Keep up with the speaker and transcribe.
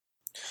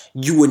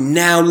You are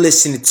now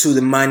listening to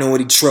the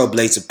Minority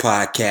Trailblazer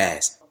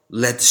podcast.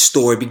 Let the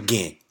story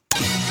begin.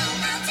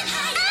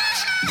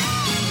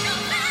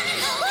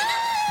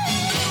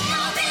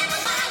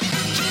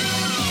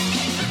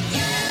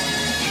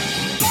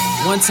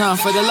 One time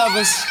for the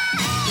lovers,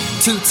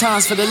 2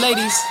 times for the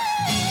ladies,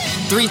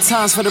 3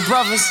 times for the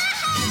brothers,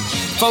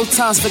 4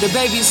 times for the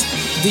babies.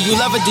 Do you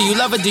love her? Do you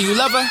love her? Do you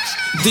love her?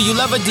 Do you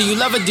love her? Do you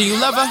love her? Do you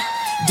love her?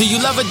 Do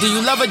you love her? Do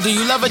you love her? Do you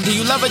love her? Do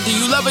you love her? Do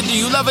you love her? Do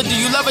you love her? Do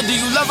you love her? Do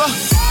you love her?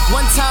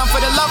 1 time for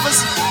the lovers,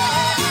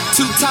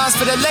 2 times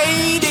for the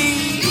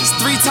ladies,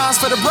 3 times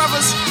for the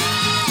brothers,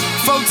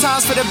 4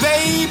 times for the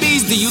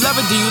babies. Do you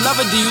love her? Do you love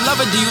her? Do you love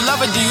her? Do you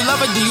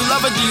love her? Do you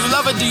love her? Do you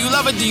love her? Do you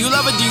love her? Do you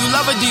love her? Do you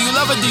love her? Do you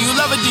love her? Do you love her? Do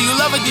you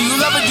love her? Do you love her? Do you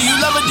love her? Do you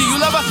love her? Do you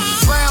love her?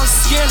 Brown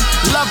skin,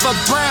 love her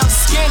brown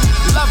skin,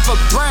 love her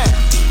brown.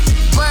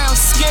 Brown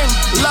skin,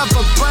 love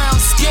her brown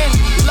skin,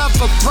 love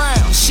her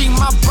brown. She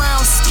my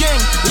brown skin,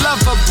 love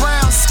her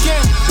brown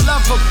skin,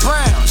 love her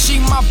brown. She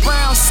my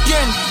brown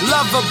skin,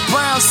 love her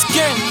brown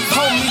skin.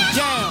 Hold me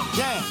down.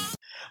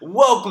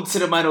 Welcome to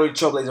the Minority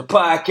Trailblazer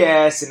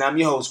podcast, and I'm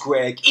your host,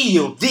 Greg,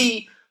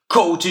 the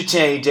Culture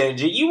Change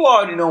Engine. You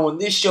already know on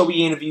this show we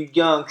interview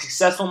young,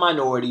 successful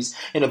minorities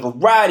in a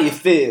variety of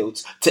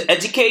fields to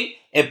educate,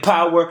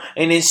 empower,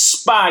 and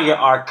inspire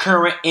our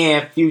current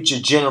and future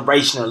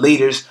generational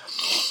leaders.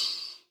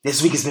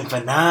 This week has been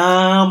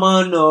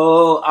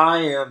phenomenal. I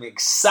am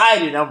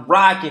excited. I'm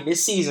rocking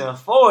this season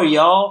 4,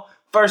 y'all.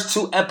 First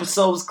 2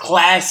 episodes,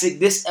 classic.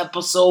 This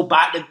episode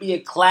about to be a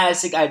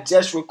classic. I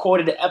just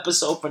recorded the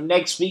episode for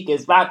next week.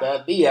 It's about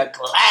to be a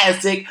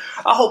classic.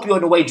 I hope you're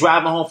on the way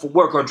driving home from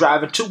work or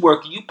driving to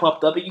work and you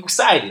pumped up and you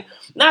excited.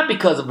 Not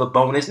because of a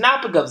bonus,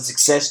 not because of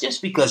success,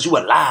 just because you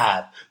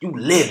alive. You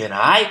living, all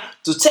right?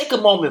 So take a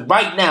moment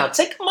right now.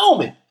 Take a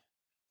moment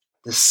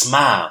to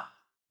smile.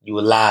 You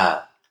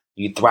alive.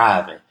 You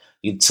thriving.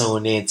 You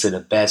tune in to the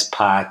best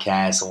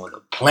podcast on the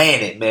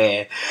planet,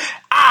 man.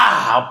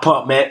 I'm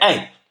pumped, man.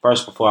 Hey,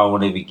 first, before I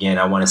want to begin,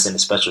 I want to send a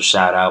special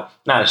shout out.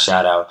 Not a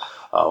shout out.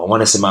 I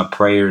want to send my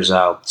prayers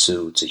out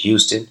to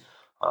Houston.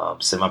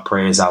 Send my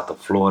prayers out to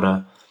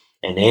Florida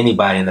and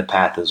anybody in the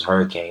path of these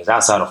hurricanes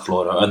outside of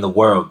Florida or in the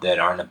world that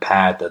are in the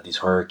path of these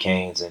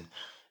hurricanes. And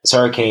it's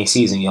hurricane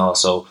season, y'all.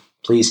 So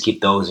please keep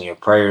those in your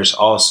prayers.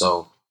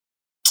 Also,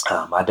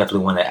 I definitely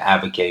want to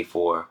advocate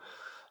for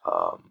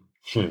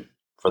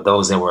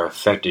those that were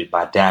affected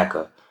by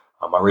DACA.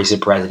 Our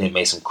recent president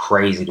made some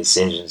crazy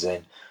decisions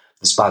and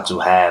it's about to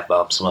have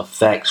some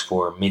effects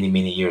for many,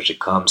 many years to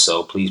come.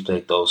 So please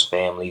protect those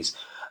families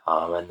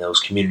and those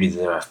communities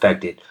that are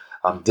affected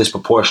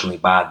disproportionately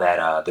by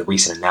that the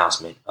recent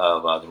announcement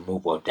of the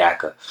removal of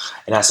DACA.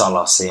 And that's all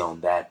I'll say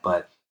on that.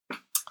 But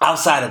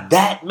outside of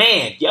that,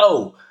 man,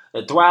 the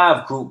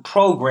Thrive Group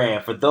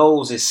program for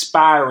those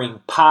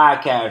aspiring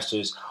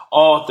podcasters,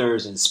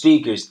 authors, and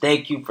speakers,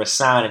 thank you for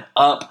signing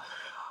up.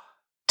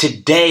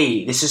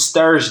 Today, this is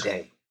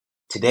Thursday.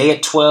 Today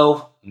at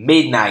 12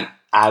 midnight,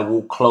 I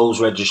will close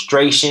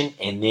registration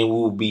and then we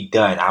will be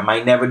done. I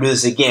might never do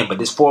this again, but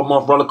this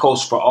 4-month roller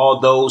coaster for all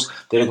those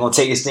that are going to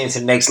take this thing to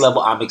the next level.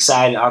 I'm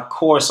excited. Of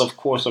course.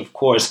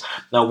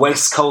 Now,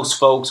 West Coast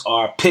folks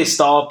are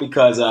pissed off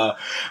because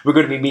we're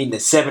going to be meeting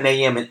at 7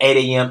 a.m. and 8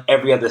 a.m.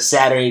 every other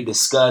Saturday to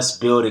discuss,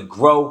 build, and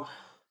grow.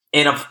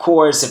 And of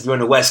course, if you're in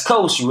the West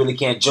Coast, you really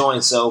can't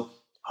join. So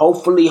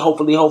hopefully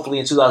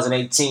in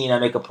 2018, I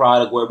make a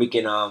product where we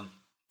can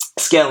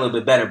scale a little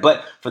bit better.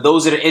 But for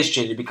those that are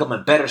interested to become a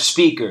better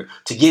speaker,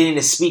 to get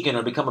into speaking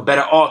or become a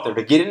better author,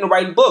 to get into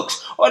writing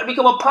books, or to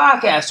become a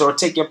podcaster or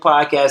take your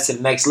podcast to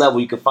the next level,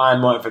 you can find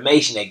more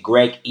information at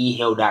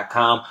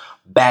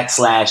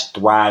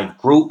gregehill.com/Thrive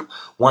Group.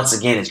 Once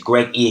again, it's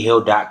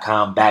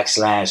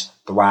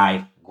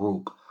gregehill.com/Thrive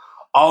Group.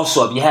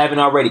 Also, if you haven't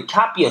already,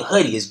 copy a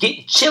hoodie. It's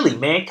getting chilly,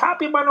 man.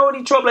 Copy a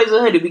Minority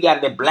Trailblazer hoodie. We got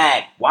it in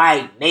black,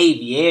 white,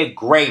 navy, and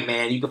gray,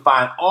 man. You can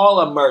find all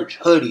our merch,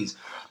 hoodies.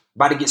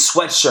 About to get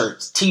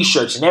sweatshirts,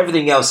 t-shirts, and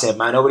everything else at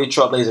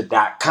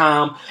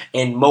minoritytrailblazer.com.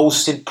 And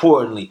most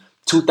importantly,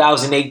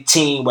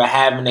 2018, we're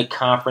having a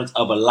conference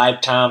of a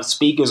lifetime.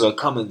 Speakers are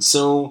coming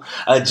soon.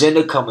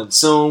 Agenda coming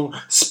soon.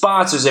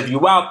 Sponsors, if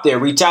you're out there,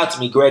 reach out to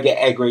me, Greg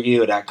at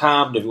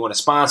gregehill.com. If you want to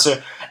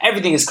sponsor,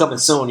 everything is coming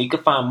soon. You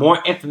can find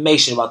more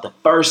information about the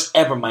first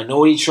ever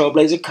Minority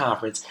Trailblazer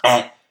Conference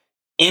at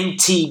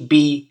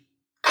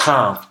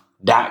mtbconf.com.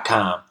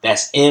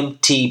 That's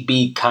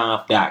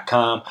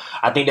mtbconf.com.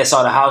 I think that's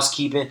all the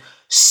housekeeping.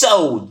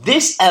 So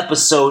this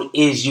episode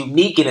is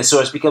unique in a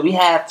source because we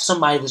have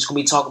somebody that's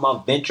going to be talking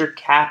about venture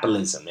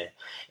capitalism.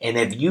 And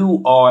if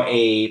you are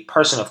a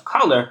person of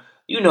color,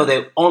 you know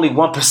that only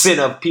 1%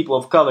 of people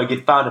of color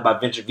get founded by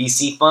venture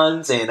VC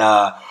funds. And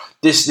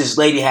this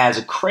lady has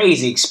a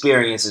crazy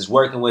experiences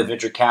working with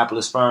venture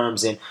capitalist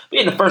firms and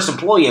being the first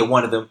employee at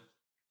one of them.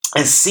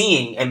 And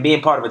seeing and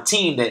being part of a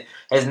team that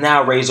has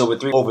now raised over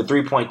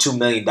 $3.2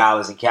 million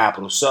in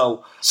capital.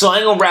 So I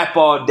ain't going to rap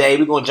all day.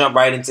 We're going to jump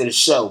right into the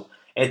show.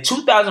 In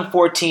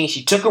 2014,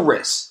 she took a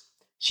risk.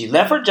 She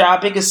left her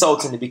job in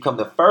consulting to become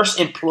the first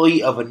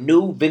employee of a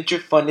new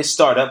venture-funded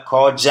startup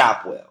called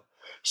Jopwell.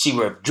 She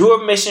withdrew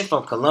her mission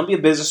from Columbia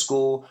Business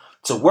School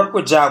to work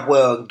with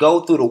JobWell and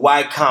go through the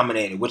Y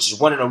Combinator, which is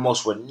one of the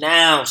most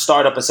renowned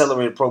startup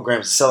accelerator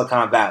programs in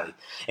Silicon Valley.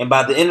 And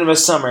by the end of the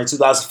summer in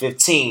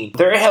 2015, with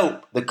their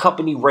help, the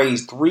company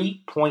raised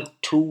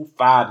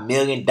 $3.25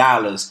 million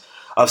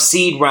of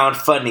seed round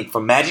funding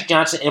from Magic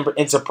Johnson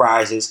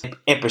Enterprises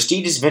and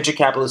prestigious venture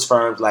capitalist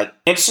firms like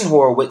Anderson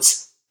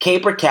Horowitz,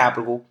 Caper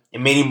Capital,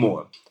 and many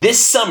more. This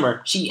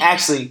summer, she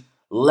actually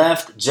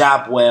left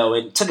JobWell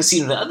and took a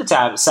seat on the other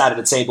side of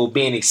the table,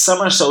 being a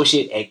summer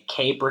associate at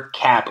Caper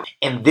Capital.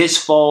 And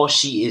this fall,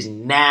 she is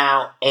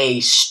now a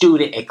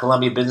student at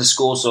Columbia Business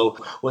School. So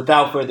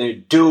without further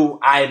ado,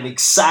 I am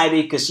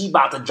excited because she's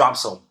about to drop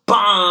some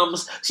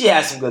bombs. She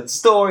has some good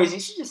stories,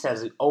 and she just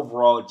has an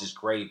overall just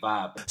great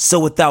vibe. So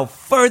without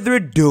further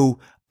ado,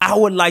 I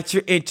would like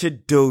to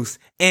introduce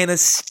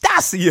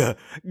Anastacia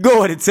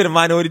going into the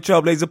Minority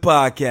Trailblazer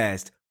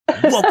podcast.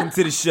 Welcome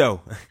to the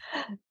show.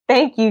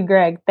 Thank you,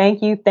 Greg.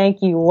 Thank you.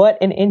 Thank you. What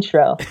an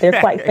intro.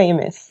 They're quite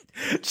famous.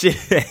 No,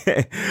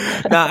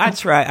 I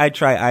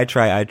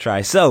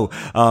try. So,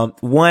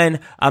 one,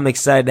 I'm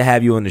excited to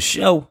have you on the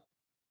show.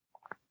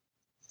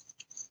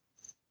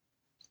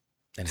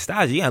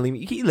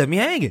 Anastacia, you left me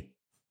hanging.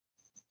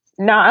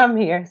 No, I'm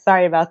here.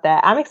 Sorry about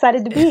that. I'm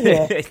excited to be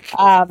here.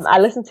 I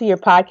listen to your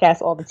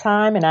podcast all the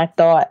time, and I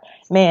thought,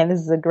 man, this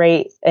is a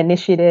great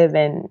initiative,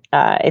 and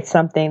it's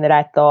something that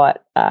I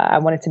thought I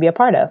wanted to be a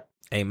part of.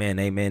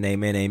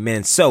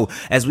 Amen. So,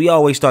 as we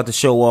always start the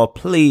show off,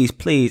 please,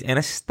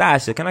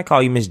 Anastacia, can I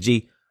call you Miss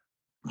G?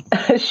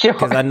 Sure.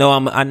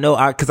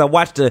 Because I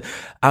watched it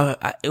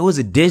was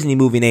a Disney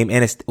movie named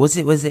was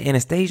it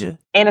Anastasia?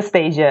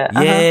 Anastasia.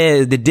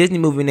 Yeah, the Disney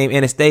movie named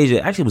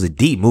Anastasia. Actually, it was a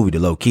deep movie to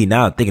low key.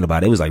 Now I'm thinking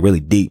about it, it was like really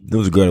deep. There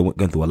was a girl that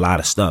went through a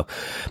lot of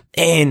stuff,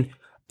 and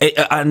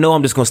I know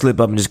I'm just gonna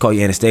slip up and just call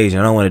you Anastasia.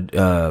 I don't want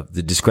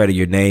to discredit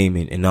your name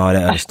and all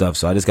that other stuff,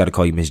 so I just got to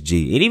call you Miss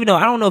G. And even though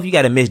I don't know if you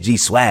got a Miss G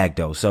swag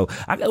though, so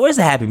where's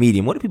the happy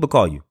medium? What do people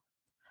call you?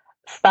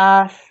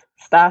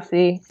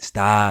 Stasi.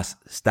 Stas.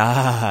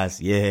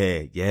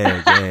 Yeah.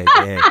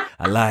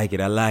 I like it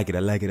a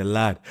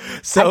lot.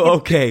 So,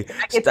 okay.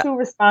 I get two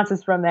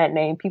responses from that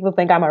name. People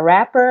think I'm a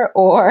rapper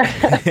or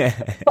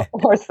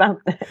or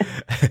something.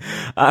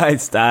 All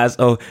right, Stas.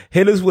 Oh,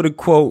 hit us with a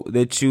quote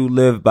that you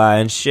live by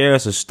and share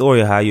us a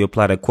story of how you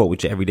apply that quote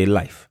with your everyday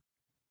life.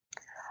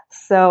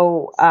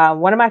 So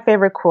one of my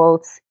favorite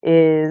quotes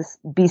is,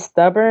 be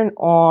stubborn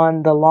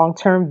on the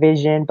long-term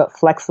vision, but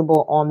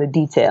flexible on the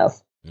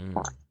details.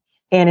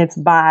 And it's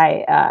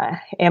by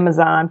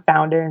Amazon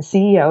founder and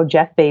CEO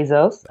Jeff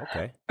Bezos.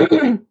 Okay.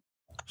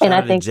 And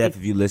I think Jeff,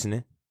 if you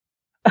listening.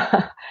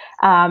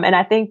 And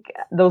I think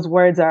those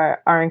words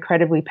are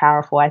incredibly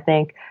powerful. I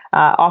think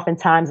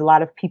oftentimes a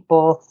lot of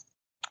people,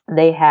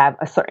 they have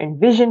a certain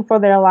vision for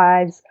their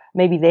lives.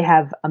 Maybe they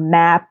have a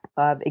map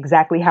of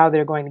exactly how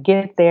they're going to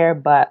get there,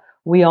 but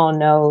we all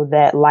know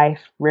that life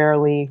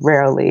rarely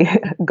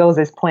goes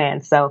as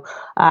planned. So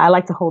I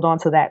like to hold on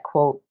to that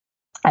quote.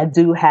 I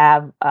do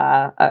have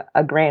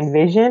a grand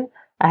vision.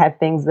 I have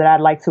things that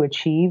I'd like to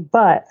achieve,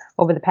 but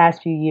over the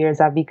past few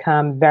years, I've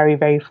become very,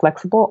 very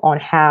flexible on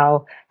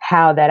how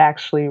that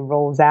actually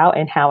rolls out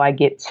and how I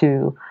get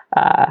to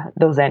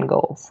those end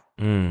goals.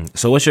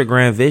 So, what's your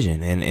grand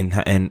vision, and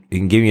you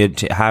can give me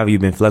how have you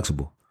been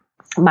flexible?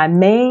 My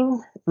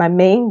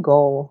main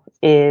goal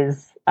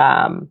is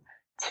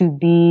to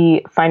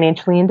be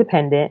financially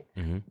independent,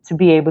 to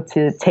be able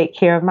to take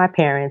care of my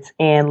parents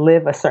and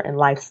live a certain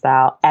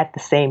lifestyle at the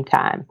same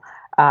time.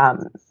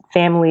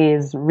 Family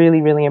is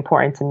really, really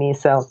important to me.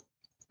 So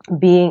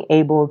being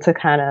able to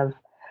kind of,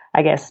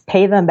 I guess,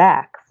 pay them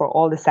back for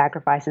all the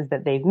sacrifices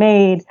that they've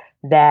made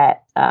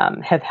that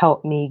have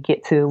helped me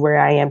get to where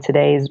I am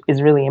today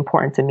is really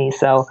important to me.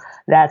 So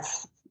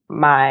that's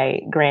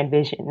my grand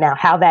vision. Now,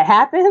 how that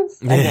happens,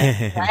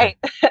 again, right?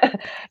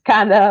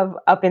 Kind of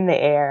up in the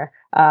air.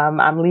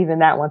 I'm leaving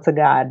that one to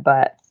God,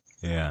 but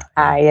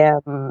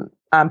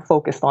I'm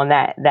focused on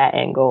that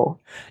end goal.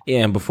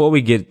 Yeah, and before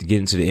we get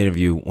into the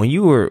interview, when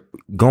you were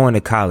going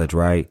to college,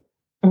 right?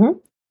 Mm-hmm.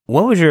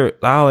 What was your?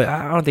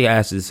 I don't think I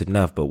asked this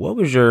enough, but what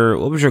was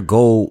your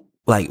goal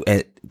like?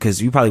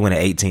 Because you probably went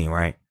at 18,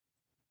 right?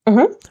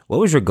 Mm-hmm. What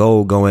was your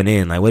goal going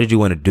in? Like, what did you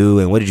want to do,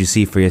 and what did you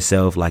see for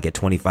yourself, like at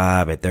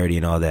 25, at 30,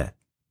 and all that?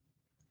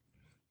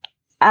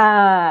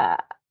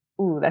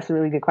 That's a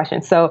really good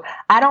question. So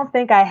I don't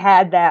think I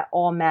had that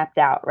all mapped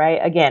out, right?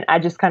 Again, I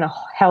just kind of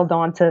held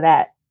on to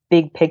that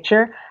big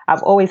picture.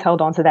 I've always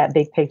held on to that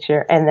big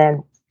picture. And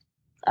then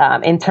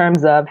in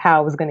terms of how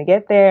I was going to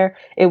get there,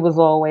 it was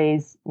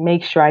always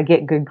make sure I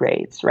get good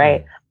grades,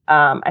 right?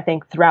 I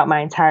think throughout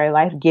my entire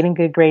life, getting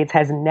good grades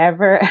has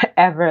never,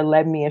 ever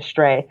led me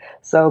astray.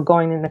 So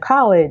going into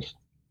college,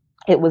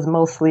 it was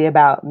mostly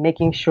about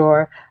making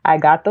sure I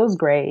got those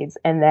grades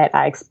and that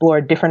I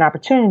explored different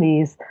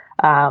opportunities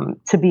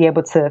to be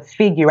able to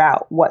figure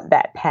out what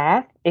that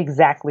path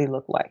exactly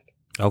looked like.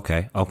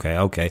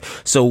 Okay.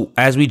 So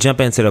as we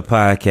jump into the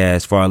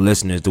podcast for our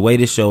listeners, the way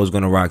this show is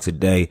going to rock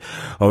today,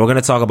 we're going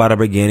to talk about our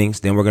beginnings.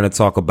 Then we're going to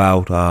talk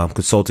about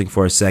consulting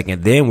for a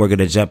second. Then we're going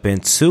to jump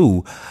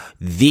into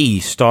the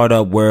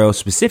startup world,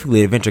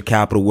 specifically the venture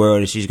capital world.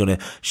 And she's going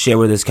to share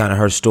with us kind of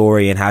her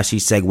story and how she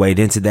segued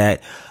into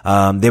that.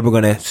 Then we're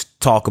going to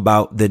talk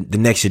about the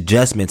next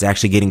adjustments,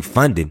 actually getting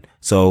funded.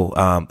 So,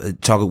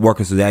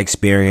 working through that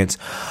experience.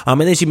 And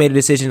then she made a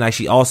decision, like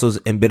she also is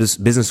in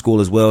business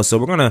school as well. So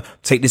we're going to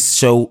take this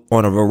show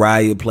on a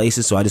variety of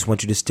places. So I just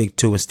want you to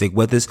stick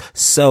with us.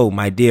 So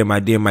my dear,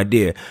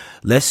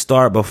 let's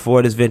start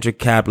before this venture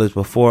capitalist,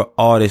 before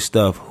all this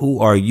stuff. Who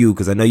are you?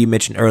 Cause I know you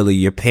mentioned earlier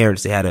your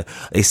parents,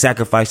 they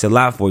sacrificed a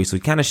lot for you. So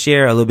kind of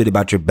share a little bit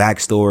about your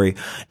backstory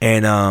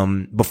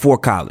and, before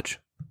college.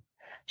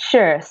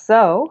 Sure.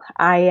 So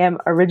I am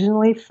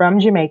originally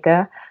from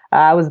Jamaica.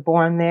 I was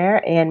born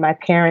there and my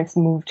parents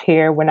moved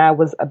here when I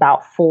was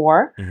about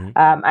 4.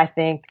 Mm-hmm. I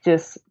think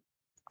just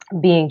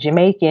being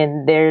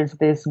Jamaican, there's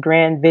this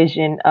grand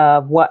vision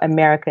of what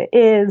America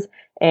is.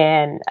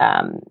 And,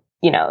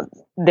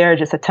 there are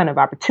just a ton of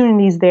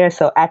opportunities there.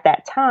 So at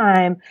that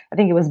time, I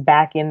think it was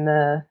back in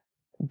the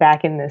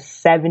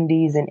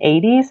 70s and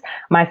 80s,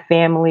 my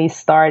family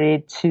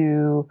started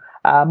to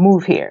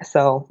move here.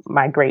 So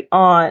my great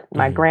aunt,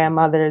 my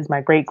grandmothers, my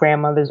great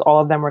grandmothers,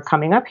 all of them were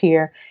coming up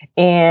here.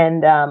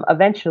 And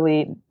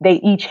eventually they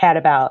each had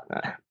about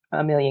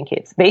a million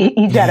kids. They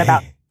each had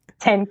about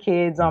 10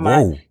 kids on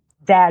my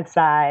dad's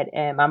side,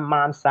 and my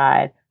mom's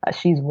side,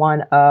 she's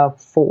one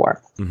of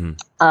 4.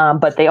 Mm-hmm.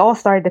 But they all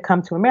started to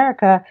come to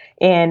America,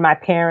 and my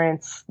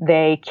parents,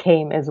 they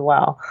came as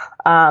well.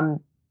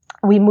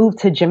 We moved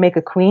to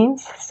Jamaica,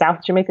 Queens,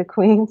 South Jamaica,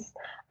 Queens. Is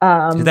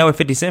that where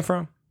 50 Cent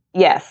from?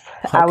 Yes.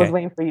 Okay. I was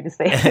waiting for you to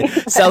say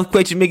South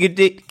Quit, you make it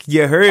dick.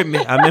 You heard me.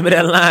 I remember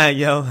that line,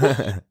 yo.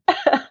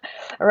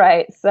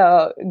 Right.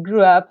 So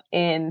grew up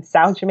in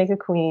South Jamaica,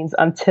 Queens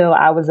until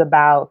I was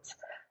about,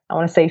 I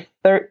want to say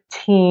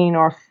 13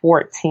 or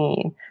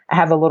 14. I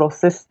have a little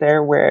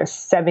sister. We're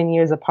 7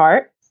 years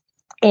apart.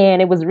 And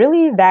it was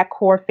really that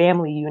core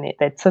family unit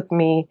that took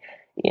me,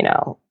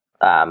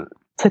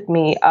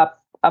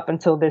 up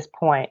until this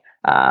point.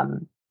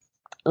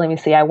 Let me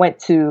see. I went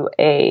to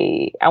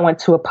a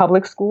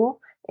public school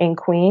in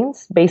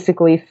Queens,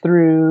 basically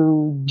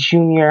through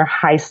junior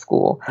high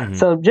school. Mm-hmm.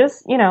 So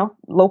just,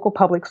 local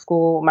public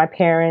school. My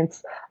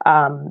parents,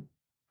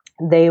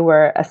 they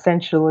were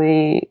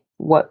essentially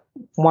what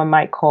one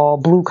might call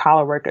blue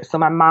collar workers. So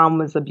my mom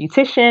was a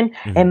beautician,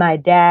 mm-hmm. and my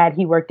dad,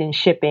 he worked in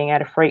shipping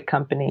at a freight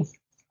company.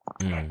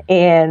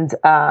 And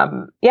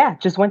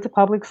just went to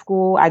public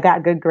school. I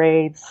got good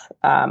grades.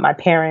 My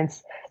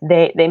parents,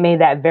 they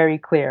made that very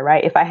clear,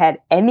 right? If I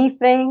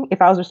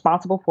was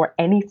responsible for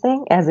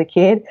anything as a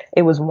kid,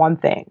 it was one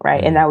thing,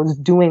 right? And that was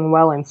doing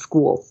well in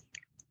school.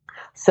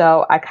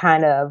 So I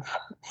kind of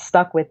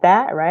stuck with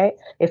that, right?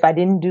 If I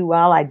didn't do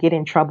well, I'd get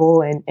in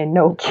trouble, and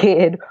no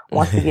kid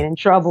wants to get in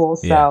trouble.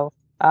 So,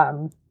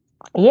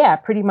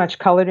 pretty much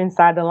colored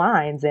inside the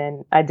lines,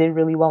 and I did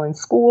really well in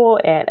school.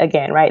 And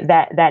again, right,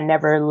 that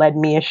never led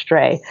me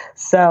astray.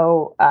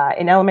 So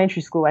in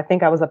elementary school, I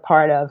think I was a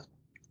part of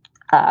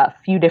a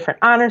few different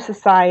honor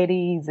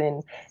societies,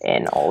 and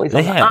always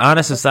they had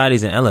honor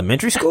societies in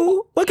elementary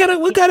school. What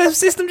kind of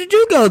system did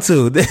you go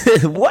to?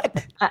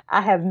 What?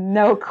 I have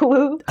no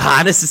clue.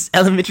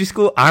 Elementary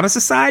school honor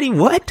society.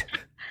 What?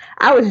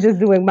 I was just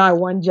doing my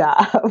one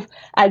job.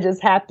 I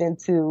just happened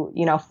to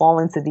fall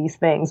into these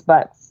things,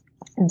 but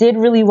did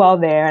really well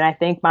there. And I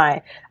think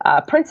my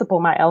principal,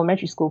 my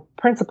elementary school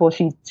principal,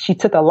 she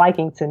took a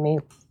liking to me,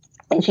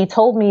 and she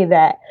told me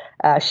that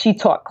she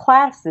taught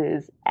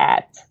classes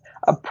at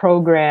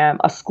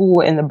a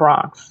school in the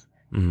Bronx.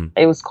 Mm-hmm.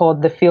 It was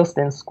called the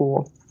Fieldston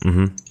School.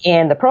 Mm-hmm.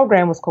 And the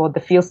program was called the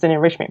Fieldston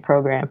Enrichment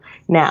Program.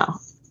 Now,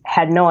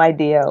 had no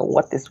idea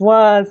what this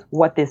was,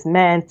 what this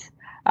meant.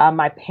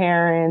 My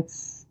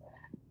parents,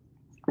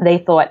 they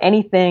thought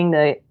anything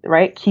that,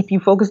 right, keep you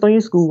focused on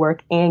your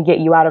schoolwork and get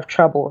you out of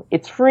trouble.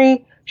 It's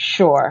free.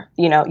 Sure.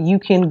 You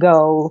can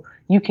go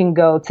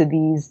to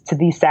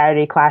these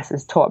Saturday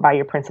classes taught by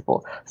your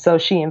principal. So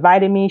she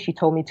invited me, she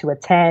told me to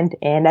attend,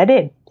 and I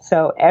did.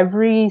 So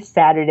every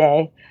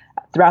Saturday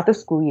throughout the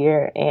school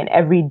year and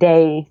every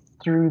day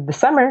through the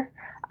summer,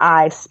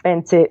 I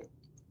spent it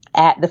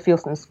at the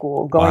Fieldston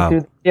School, going through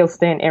the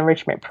Fieldston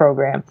Enrichment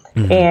Program.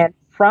 Mm-hmm. And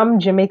from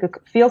Jamaica,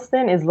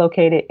 Fieldston is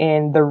located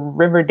in the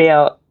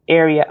Riverdale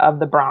area of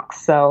the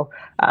Bronx. So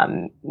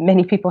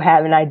many people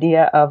have an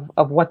idea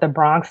of what the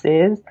Bronx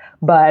is,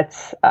 but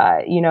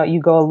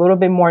you go a little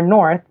bit more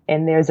north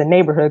and there's a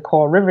neighborhood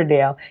called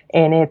Riverdale,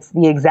 and it's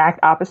the exact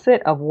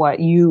opposite of what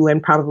you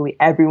and probably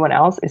everyone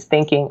else is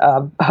thinking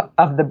of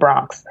the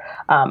Bronx.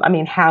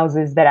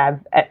 Houses that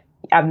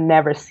I've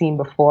never seen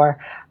before.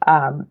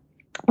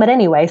 But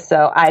anyway,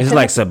 so is it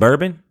like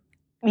suburban?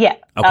 Yeah.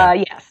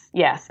 Okay.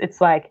 Yes.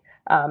 It's like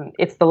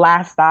It's the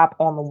last stop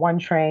on the one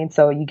train.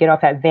 So you get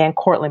off at Van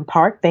Cortlandt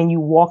Park, then you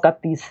walk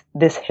up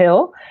this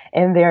hill,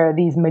 and there are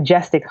these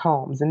majestic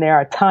homes, and there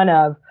are a ton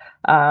of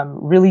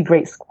really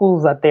great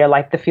schools up there,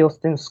 like the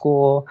Fieldston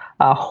School,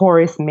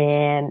 Horace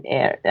Mann,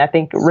 and I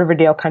think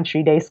Riverdale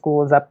Country Day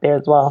School is up there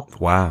as well.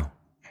 Wow.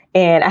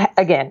 And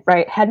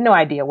I had no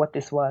idea what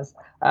this was.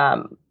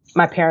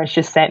 My parents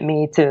just sent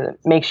me to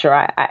make sure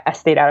I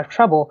stayed out of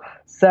trouble.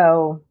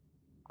 So,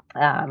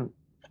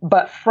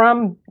 but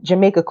from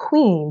Jamaica,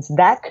 Queens,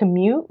 that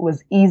commute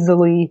was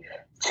easily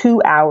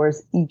 2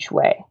 hours each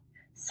way.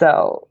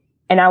 So,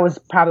 and I was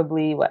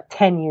probably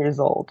 10 years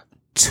old.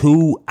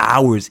 2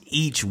 hours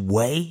each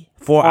way?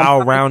 4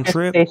 hour round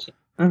trip?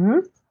 Mm-hmm.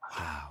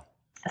 Wow.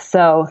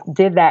 So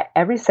did that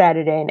every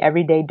Saturday and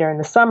every day during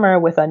the summer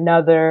with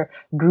another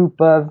group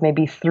of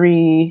maybe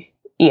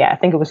I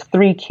think it was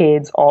 3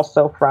 kids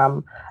also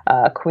from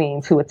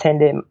Queens who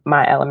attended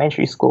my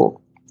elementary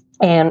school.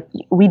 And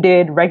we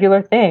did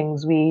regular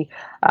things. We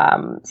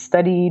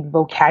studied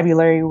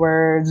vocabulary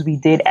words. We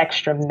did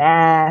extra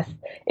math.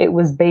 It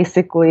was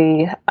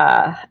basically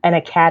an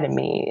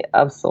academy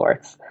of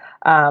sorts.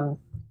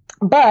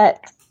 But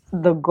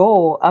the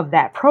goal of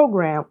that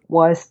program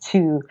was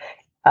to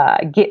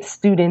get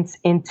students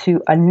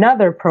into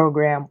another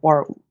program,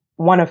 or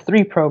one of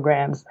 3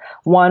 programs.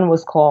 One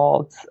was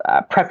called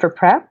Prep for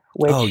Prep,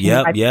 which you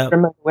might be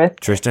familiar with.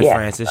 Tristan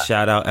Francis,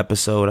 shout out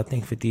episode, I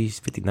think 50,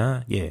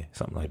 59. Yeah,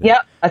 something like that.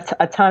 Yep.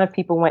 A ton of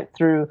people went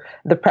through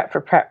the Prep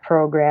for Prep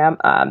program.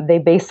 They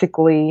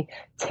basically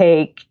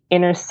take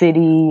inner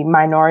city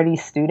minority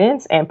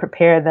students and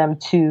prepare them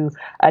to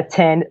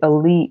attend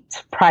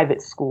elite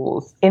private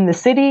schools in the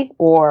city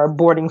or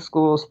boarding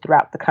schools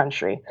throughout the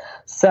country.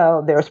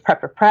 So there was Prep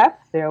for Prep.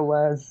 There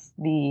was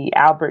the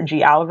Albert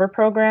G. Oliver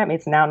program.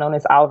 It's now known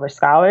as Oliver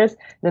Scholars.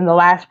 Then the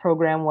last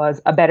program was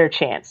A Better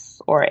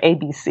Chance, or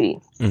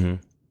ABC. Mm-hmm.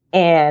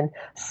 And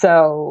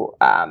so,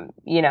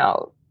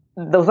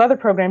 those other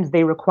programs,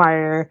 they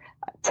require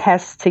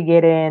tests to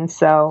get in.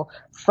 So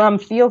from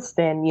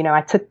Fieldston,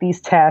 I took these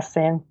tests,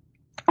 and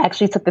I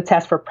actually took the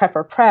test for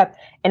Prep,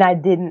 and I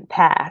didn't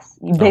pass.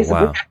 You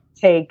basically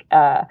take,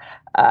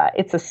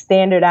 it's a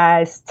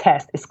standardized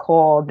test. It's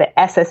called the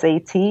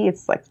SSAT.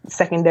 It's like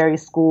secondary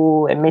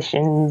school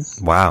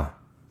admissions. Wow.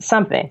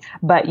 Something.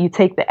 But you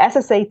take the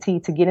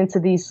SSAT to get into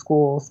these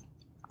schools.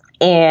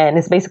 And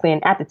it's basically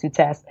an aptitude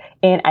test.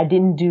 And I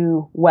didn't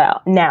do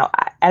well. Now,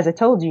 as I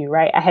told you,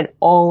 right, I had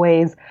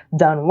always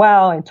done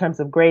well in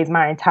terms of grades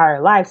my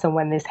entire life. So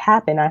when this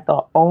happened, I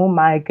thought, oh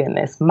my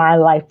goodness, my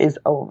life is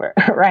over,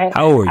 right?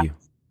 How old were you?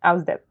 I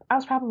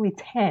was probably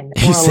 10.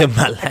 You said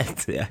my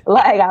life. Yeah.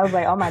 Like, I was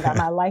like, oh my God,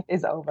 my life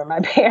is over.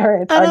 My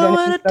parents are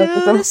going to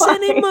do this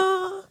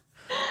anymore.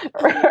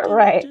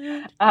 Right.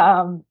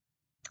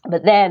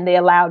 But then they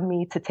allowed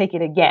me to take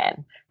it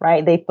again,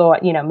 right? They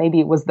thought, maybe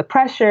it was the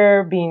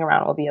pressure, being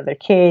around all the other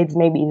kids.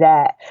 Maybe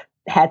that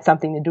had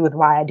something to do with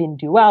why I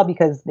didn't do well,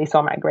 because they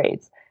saw my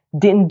grades.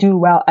 Didn't do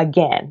well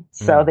again.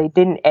 So they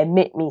didn't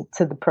admit me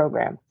to the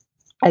program.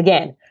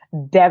 Again,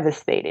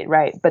 devastated,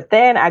 right? But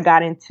then I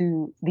got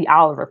into the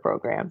Oliver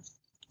program.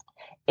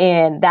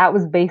 And that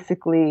was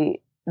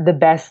basically the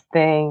best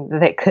thing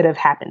that could have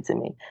happened to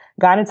me.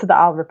 Got into the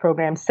Oliver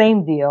program,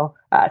 same deal,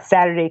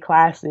 Saturday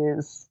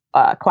classes,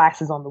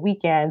 classes on the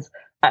weekends,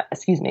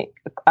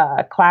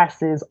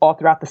 classes all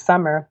throughout the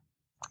summer,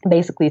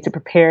 basically to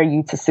prepare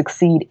you to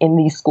succeed in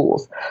these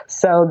schools.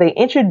 So they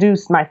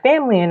introduced my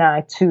family and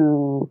I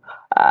to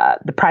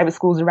the private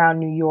schools around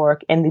New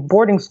York and the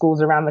boarding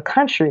schools around the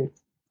country.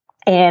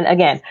 And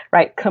again,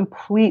 right,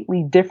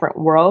 completely different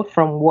world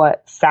from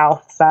what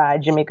South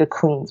Side Jamaica,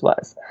 Queens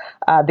was.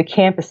 The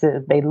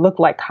campuses, they look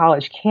like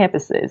college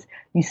campuses.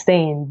 You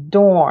stay in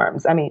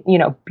dorms. I mean,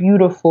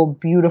 beautiful,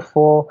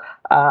 beautiful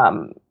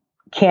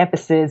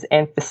campuses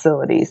and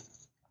facilities.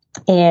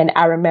 And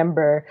I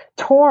remember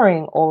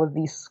touring all of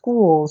these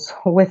schools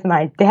with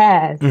my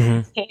dad,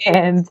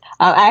 and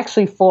I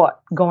actually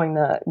fought going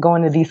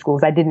to these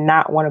schools. I did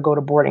not want to go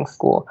to boarding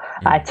school.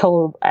 I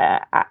told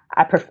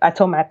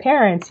my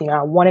parents,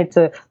 I wanted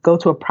to go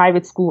to a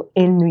private school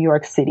in New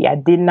York City. I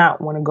did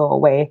not want to go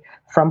away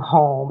from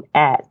home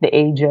at the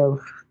age of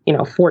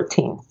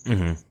 14.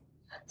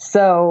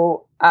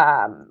 So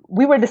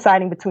we were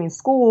deciding between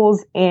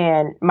schools,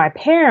 and my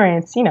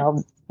parents,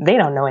 they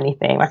don't know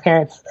anything. My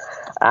parents,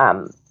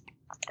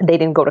 they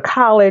didn't go to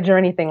college or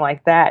anything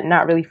like that.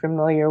 Not really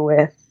familiar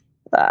with,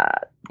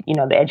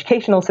 the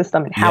educational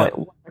system and how it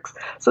works.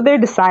 So they're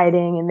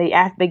deciding, and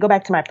they go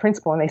back to my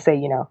principal and they say,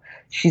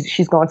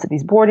 she's going to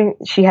these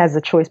she has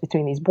a choice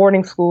between these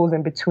boarding schools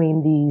and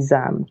between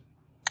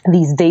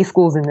these day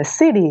schools in the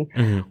city.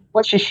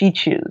 What should she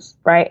choose?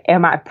 Right.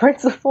 And my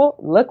principal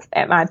looks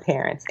at my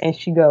parents and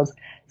she goes,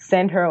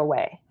 send her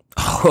away.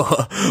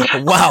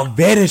 Wow,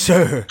 banish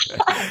her.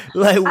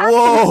 Like,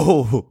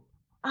 whoa.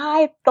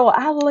 I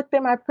looked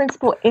at my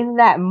principal in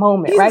that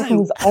moment, right?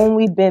 Who's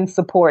only been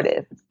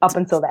supportive up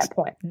until that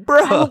point.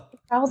 Bro.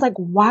 I was like,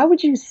 why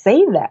would you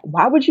say that?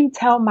 Why would you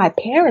tell my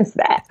parents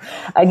that?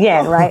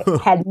 Again, right?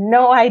 Had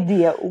no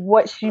idea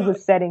what she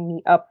was setting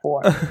me up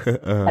for.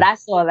 But I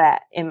saw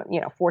that in,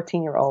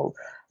 14-year-old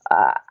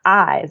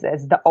eyes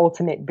as the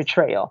ultimate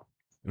betrayal.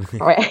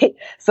 Right.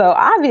 So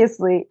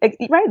obviously,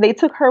 right, they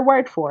took her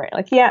word for it.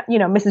 Like, yeah,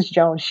 Mrs.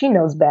 Jones, she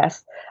knows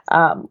best.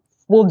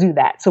 We'll do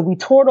that. So we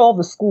toured all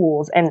the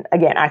schools. And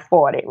again, I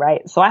fought it.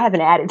 Right. So I have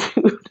an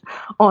attitude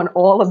on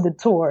all of the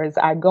tours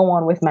I go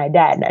on with my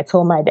dad. And I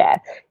told my dad,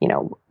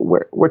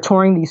 we're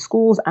touring these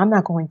schools. I'm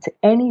not going to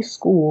any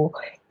school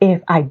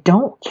if I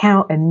don't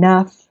count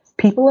enough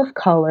people of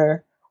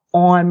color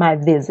on my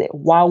visit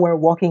while we're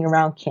walking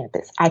around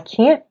campus. I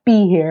can't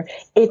be here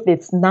if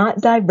it's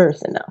not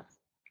diverse enough.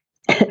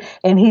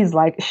 And he's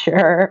like,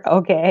 sure,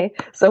 okay.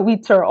 So we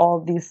tour all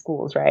of these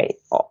schools, right,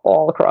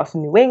 all across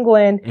New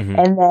England. Mm-hmm.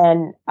 And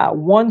then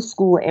one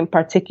school in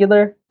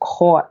particular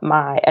caught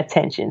my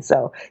attention.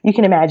 So you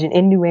can imagine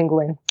in New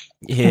England,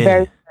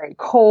 very, very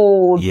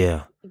cold.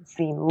 Yeah. It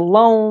seemed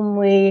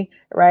lonely,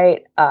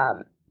 right?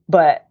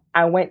 But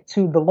I went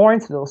to the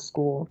Lawrenceville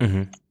school.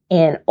 Mm-hmm.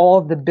 And all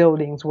of the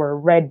buildings were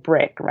red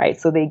brick, right?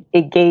 So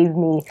it gave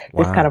me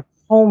this kind of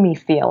homey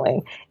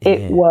feeling. Yeah.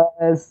 It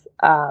was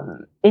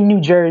in New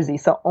Jersey,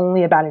 so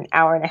only about an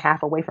hour and a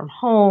half away from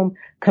home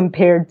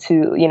compared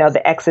to,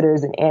 the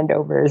Exeters and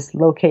Andovers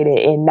located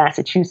in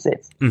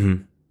Massachusetts.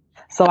 Mm-hmm.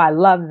 So I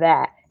love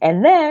that.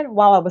 And then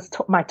while I was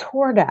my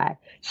tour guide,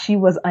 she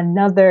was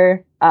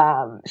another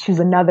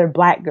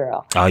Black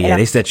girl. Oh yeah,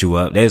 they set you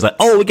up. They was like,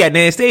 oh, we got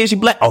Anastacia, she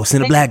Black. Oh,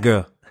 send a Black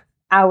girl.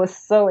 I was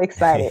so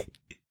excited.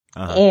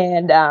 Uh-huh.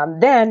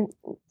 And then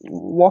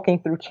walking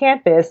through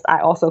campus, I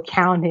also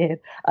counted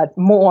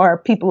more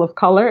people of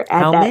color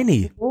at How that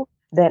many? School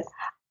that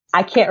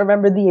I can't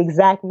remember the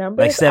exact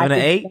number. Like 7 or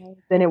 8?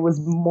 Then it was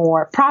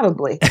more,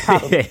 probably.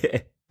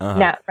 Uh-huh.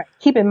 Now,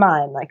 keep in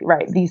mind,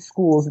 these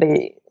schools,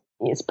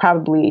 it's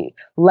probably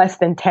less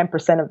than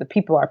 10% of the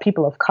people are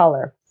people of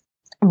color.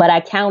 But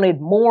I counted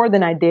more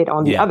than I did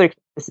on the other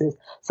campuses.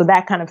 So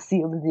that kind of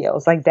sealed the deal.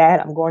 It's like, Dad,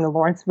 I'm going to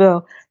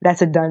Lawrenceville.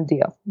 That's a done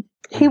deal.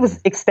 He was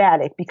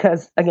ecstatic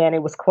because, again,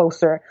 it was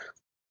closer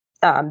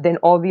than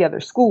all the other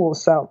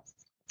schools. So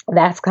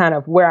that's kind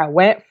of where I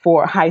went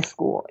for high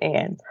school.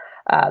 And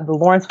the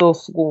Lawrenceville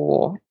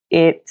school,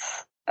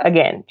 it's,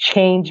 again,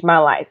 changed my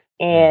life.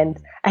 And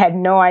I had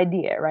no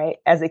idea, right?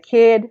 As a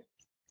kid,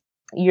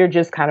 you're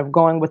just kind of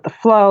going with the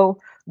flow,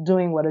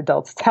 doing what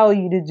adults tell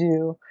you to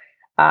do.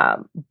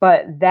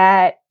 But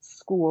that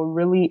school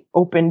really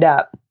opened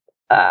up.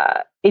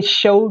 It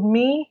showed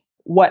me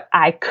what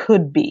I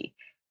could be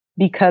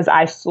because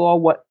I saw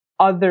what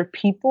other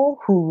people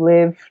who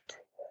lived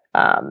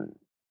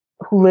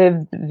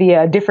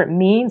via different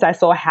means, I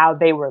saw how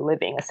they were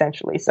living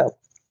essentially. So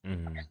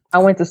I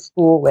went to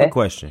school with. Quick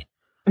question.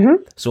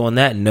 Mm-hmm. So on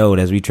that note,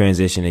 as we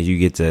transition and you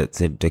get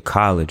to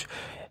college,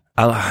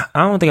 I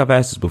don't think I've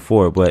asked this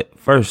before, but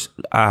first,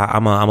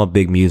 I'm a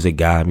big music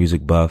guy,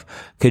 music buff.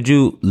 Could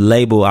you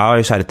label? I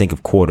always try to think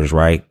of quarters,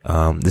 right?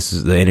 This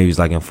is the interview's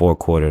like in 4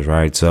 quarters,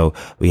 right? So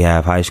we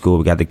have high school,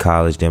 we got the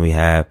college, then we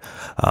have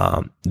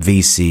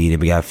VC, then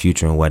we got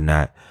future and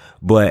whatnot.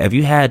 But if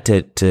you had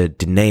to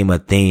name a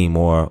theme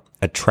or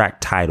a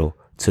track title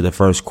to the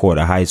first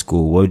quarter of high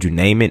school, what would you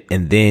name it?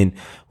 And then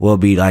what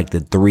would be like the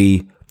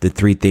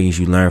three things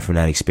you learned from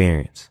that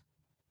experience?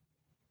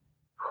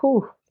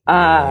 Whew.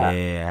 I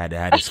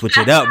had to switch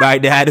it up,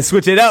 right? I had to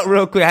switch it up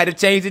real quick. I had to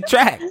change the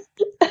track.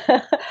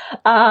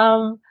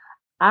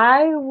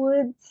 I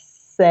would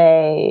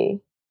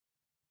say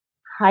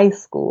high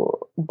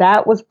school.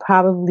 That was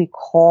probably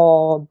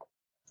called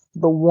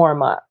The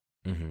Warm Up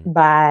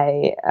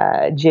by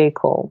J.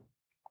 Cole.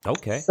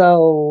 Okay.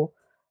 So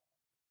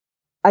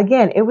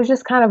again, it was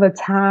just kind of a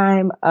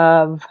time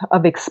of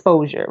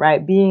exposure,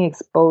 right? Being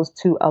exposed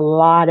to a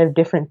lot of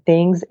different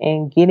things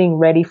and getting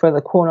ready for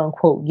the quote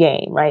unquote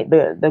game, right?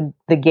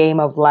 The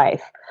game of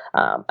life.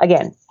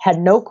 Again, had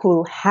no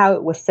clue how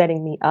it was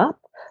setting me up,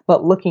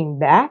 but looking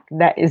back,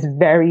 that is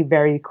very,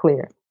 very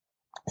clear.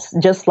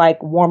 Just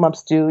like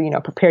warm-ups do,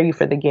 prepare you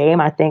for the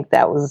game. I think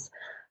that was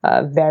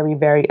very,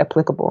 very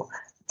applicable.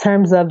 In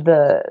terms of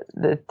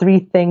the 3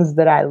 things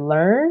that I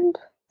learned,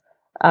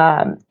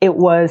 it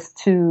was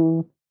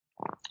to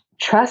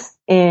trust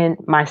in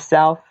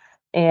myself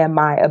and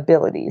my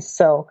abilities.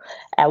 So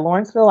at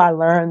Lawrenceville, I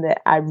learned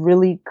that I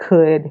really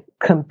could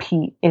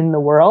compete in the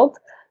world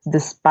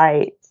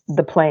despite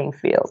the playing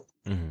field.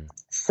 Mm-hmm.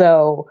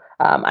 So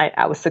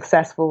I was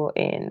successful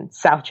in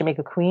South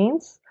Jamaica,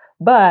 Queens,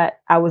 but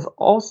I was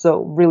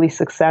also really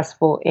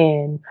successful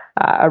in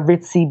a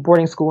ritzy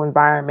boarding school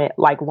environment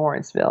like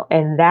Lawrenceville.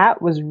 And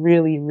that was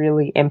really,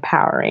 really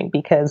empowering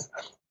because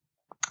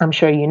I'm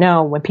sure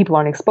when people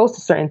aren't exposed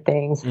to certain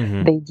things,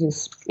 they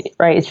just,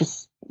 right,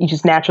 you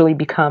just naturally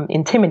become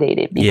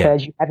intimidated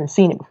because you haven't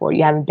seen it before.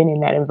 You haven't been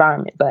in that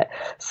environment. But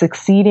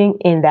succeeding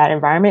in that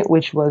environment,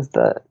 which was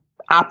the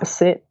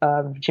opposite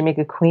of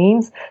Jamaica,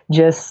 Queens,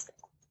 just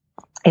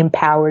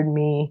empowered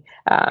me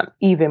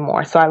even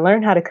more. So I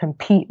learned how to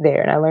compete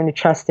there and I learned to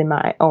trust in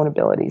my own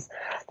abilities.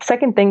 The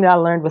second thing that I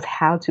learned was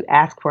how to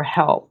ask for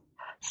help.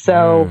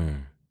 So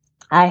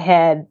I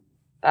had,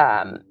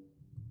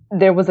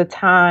 there was a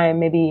time,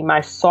 maybe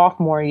my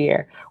sophomore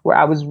year, where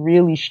I was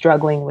really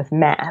struggling with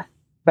math,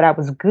 but I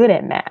was good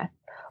at math.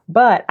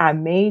 But I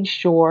made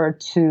sure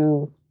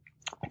to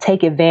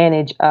take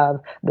advantage of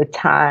the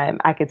time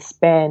I could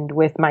spend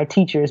with my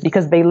teachers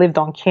because they lived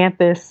on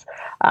campus.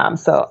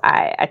 So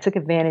I took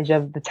advantage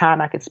of the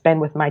time I could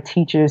spend with my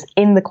teachers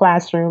in the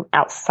classroom,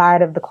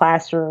 outside of the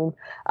classroom.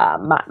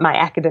 My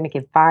academic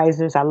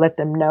advisors, I let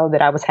them know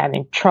that I was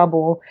having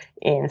trouble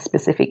in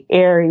specific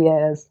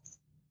areas.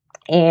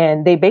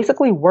 And they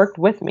basically worked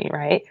with me,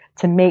 right,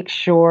 to make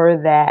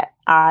sure that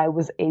I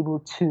was able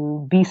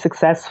to be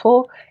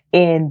successful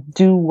and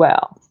do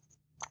well.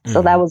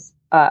 So that was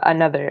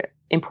another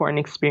important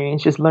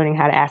experience, just learning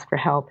how to ask for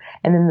help.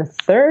 And then the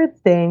third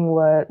thing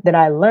that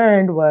I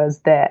learned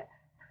was that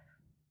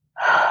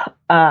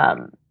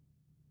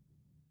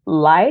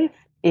life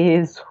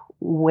is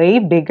way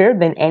bigger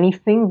than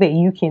anything that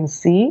you can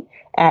see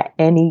at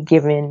any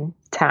given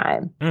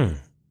time.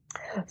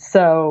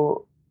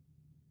 So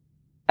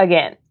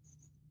again,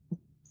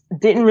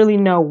 didn't really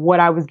know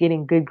what I was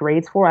getting good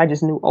grades for. I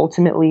just knew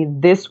ultimately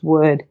this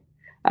would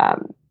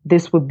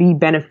be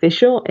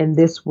beneficial and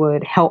this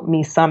would help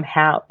me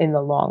somehow in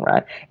the long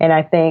run. And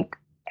I think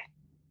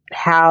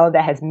how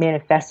that has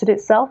manifested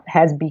itself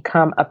has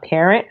become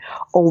apparent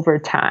over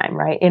time,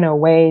 right? In a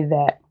way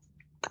that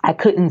I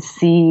couldn't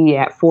see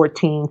at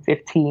 14,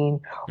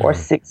 15, or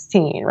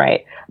 16,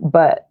 right?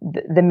 But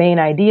the main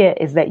idea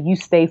is that you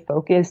stay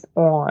focused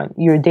on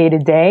your day to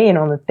day and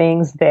on the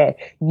things that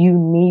you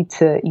need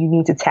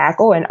to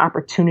tackle, and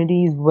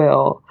opportunities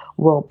will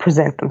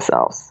present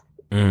themselves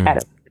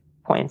at a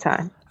point in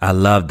time. I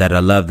love that. I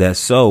love that.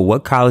 So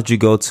what college you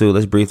go to?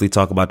 Let's briefly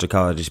talk about your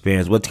college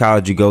experience. What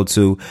college you go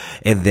to?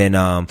 And then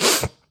what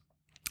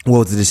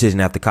was the decision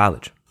after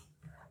college?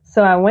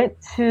 So I went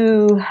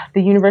to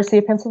the University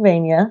of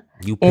Pennsylvania.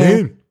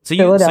 UPenn.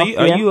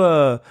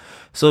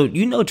 So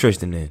you know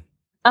Tristan then?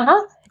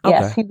 Uh-huh. Okay.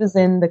 Yes, he was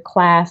in the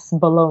class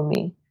below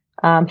me.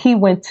 He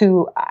went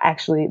to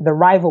actually the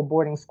rival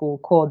boarding school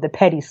called the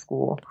Petty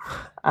School.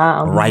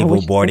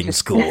 Rival boarding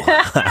school.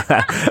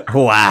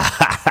 Wow.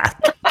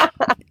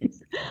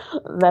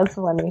 That's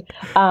funny.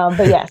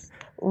 But yes,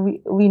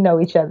 we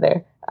know each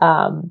other.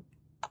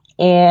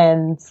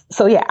 And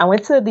so, yeah, I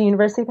went to the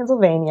University of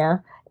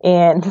Pennsylvania,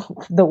 and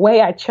the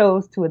way I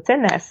chose to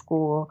attend that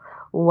school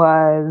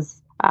was,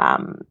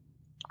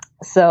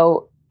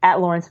 so at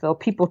Lawrenceville,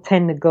 people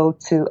tend to go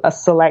to a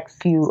select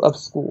few of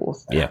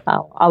schools. Yeah.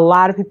 A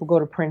lot of people go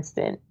to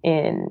Princeton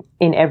in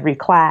every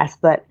class,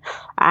 but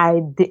I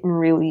didn't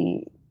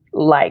really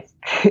like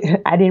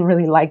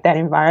that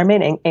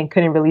environment and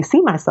couldn't really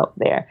see myself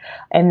there.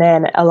 And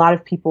then a lot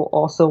of people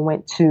also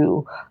went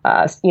to,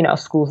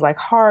 schools like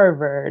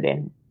Harvard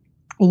and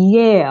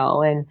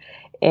Yale. And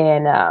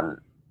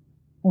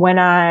when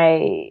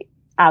I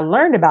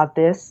learned about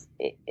this,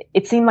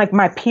 it seemed like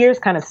my peers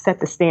kind of set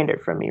the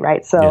standard for me,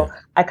 right? So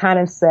I kind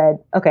of said,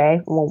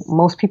 okay, well,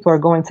 most people are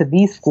going to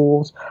these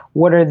schools.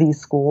 What are these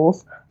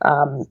schools?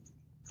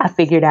 I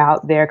figured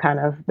out they're kind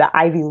of the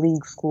Ivy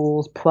League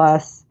schools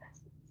plus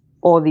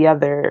all the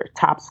other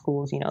top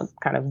schools,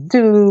 kind of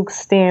Duke,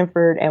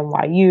 Stanford,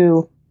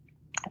 NYU,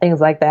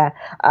 things like that.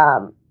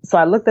 So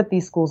I looked at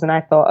these schools and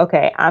I thought,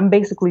 okay, I'm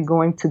basically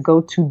going to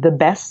go to the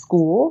best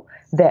school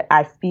that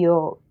I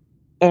feel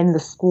in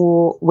the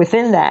school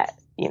within that,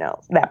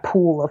 that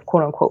pool of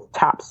quote unquote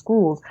top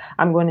schools.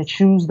 I'm going to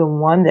choose the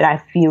one that I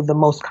feel the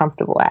most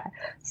comfortable at.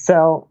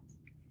 So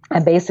I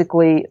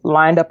basically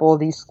lined up all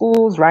these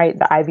schools, right?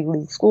 The Ivy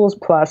League schools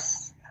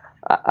plus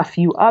a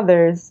few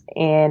others.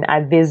 And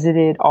I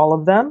visited all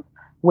of them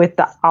with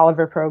the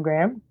Oliver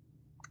program.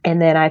 And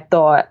then I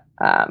thought,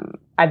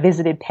 I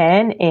visited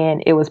Penn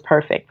and it was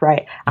perfect,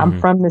 right? I'm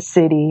from the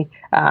city.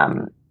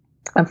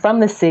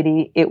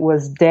 It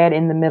was dead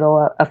in the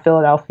middle of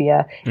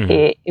Philadelphia.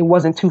 It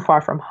wasn't too far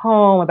from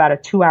home, about a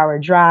 2-hour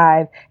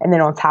drive. And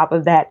then on top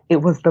of that, it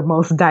was the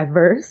most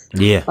diverse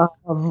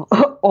of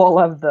all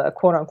of the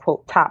quote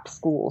unquote top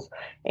schools.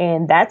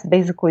 And that's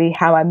basically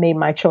how I made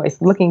my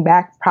choice. Looking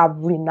back,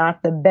 probably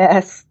not the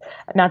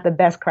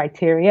best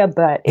criteria,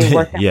 but it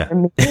worked out for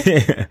me.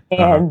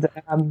 And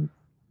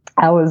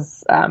I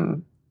was,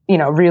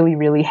 really,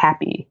 really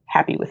happy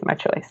with my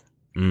choice.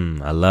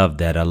 I love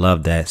that. I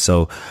love that.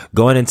 So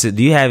going into,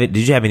 did you have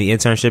any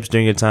internships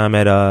during your time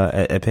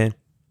at Penn?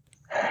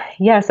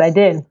 Yes, I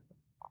did.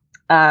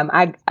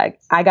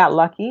 I got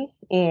lucky,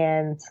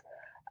 and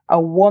a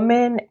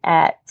woman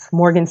at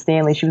Morgan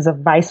Stanley, she was a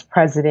vice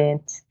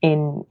president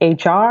in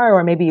HR,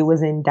 or maybe it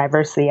was in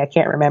diversity. I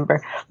can't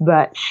remember,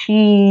 but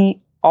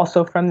she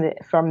also from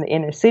the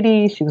inner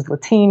city. She was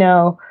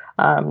Latino.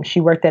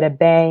 She worked at a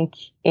bank,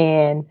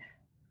 and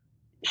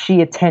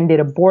she attended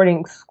a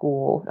boarding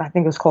school. I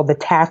think it was called the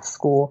Taft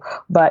School,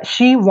 but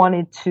she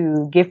wanted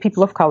to give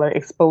people of color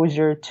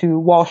exposure to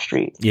Wall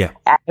Street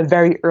at a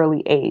very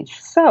early age.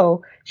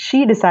 So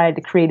she decided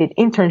to create an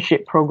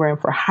internship program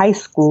for high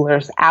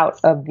schoolers out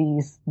of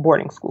these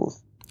boarding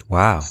schools.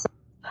 Wow. So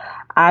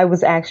I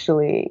was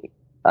actually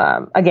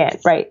again,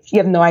 right, you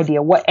have no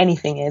idea what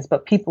anything is,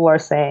 but people are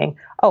saying,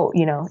 oh,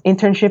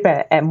 internship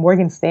at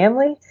Morgan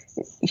Stanley.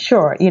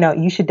 Sure,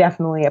 you should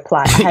definitely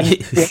apply. I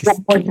hadn't seen what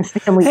Morgan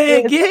Stanley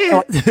Heck is,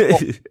 yeah.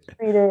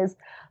 it is,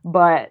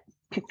 but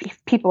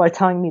people are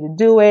telling me to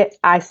do it.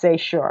 I say,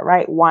 sure,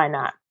 right? Why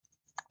not?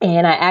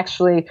 And I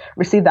actually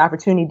received the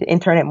opportunity to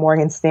intern at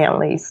Morgan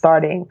Stanley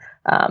starting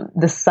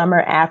the summer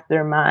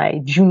after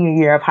my junior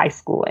year of high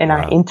school. And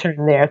I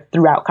interned there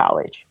throughout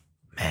college.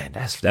 Man,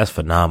 that's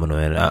phenomenal.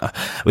 And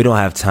we don't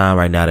have time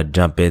right now to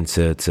jump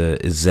into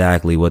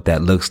exactly what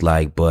that looks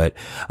like. But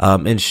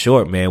in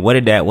short, man, what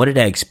did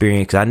that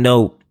experience? 'Cause I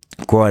know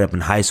growing up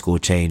in high school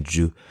changed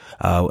you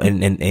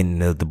in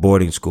the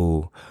boarding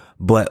school.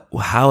 But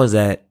how is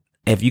that,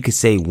 if you could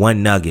say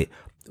one nugget,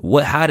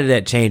 how did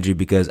that change you?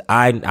 Because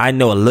I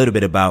know a little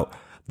bit about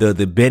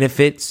the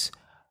benefits,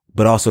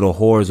 but also the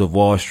horrors of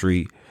Wall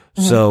Street.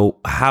 Mm-hmm. So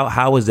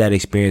how was that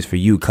experience for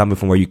you, coming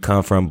from where you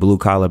come from, blue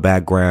collar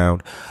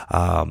background,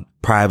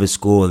 private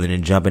school, and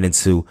then jumping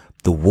into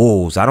the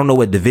wolves? I don't know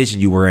what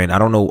division you were in. I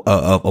don't know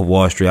of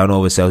Wall Street. I don't know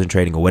if it was sales and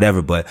trading or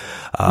whatever, but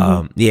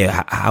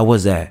yeah, how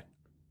was that?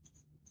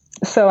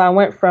 So I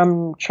went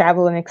from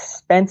travel and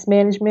expense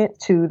management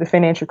to the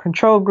financial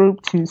control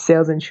group to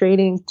sales and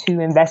trading to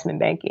investment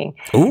banking.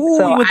 Ooh,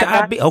 so you went to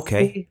IB.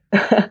 Okay.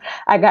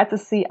 I got to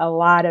see a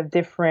lot of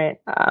different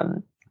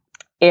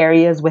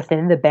areas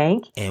within the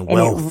bank. And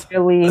wealth. And it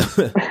really,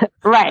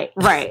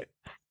 right.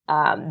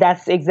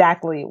 That's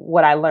exactly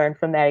what I learned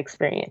from that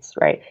experience,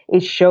 right?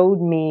 It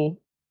showed me,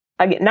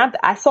 again,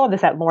 I saw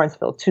this at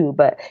Lawrenceville too,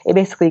 but it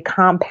basically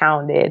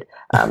compounded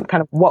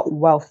kind of what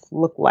wealth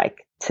looked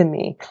like to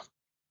me.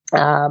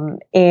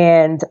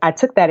 And I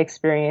took that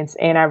experience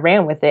and I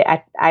ran with it.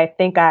 I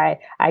think I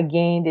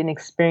gained an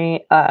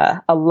experience,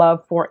 a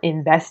love for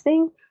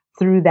investing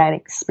through that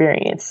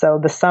experience. So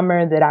the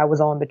summer that I was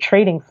on the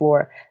trading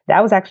floor,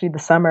 that was actually the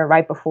summer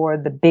right before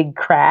the big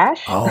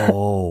crash.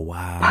 Oh,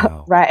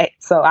 wow. Right.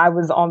 So I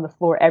was on the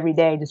floor every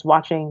day, just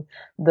watching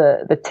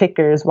the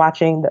tickers,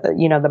 watching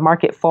the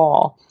market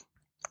fall,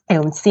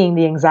 and seeing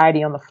the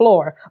anxiety on the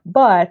floor.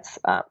 But,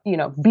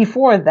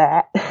 before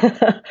that,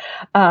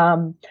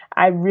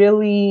 I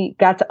really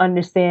got to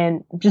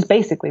understand just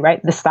basically,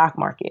 right, the stock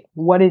market,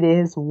 what it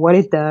is, what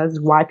it does,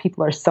 why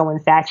people are so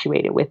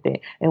infatuated with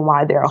it, and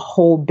why there are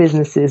whole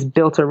businesses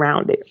built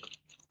around it.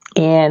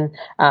 And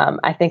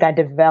I think I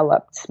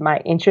developed my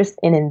interest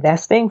in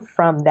investing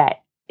from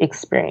that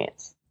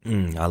experience.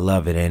 I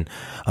love it.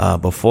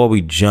 And before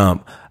we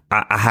jump,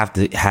 I have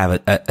to have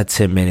a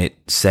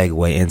 10-minute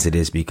segue into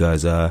this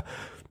because a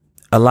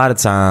lot of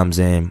times,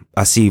 and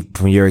I see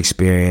from your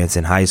experience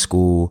in high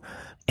school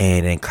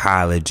and in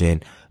college,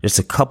 and just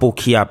a couple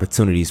key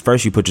opportunities.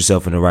 First, you put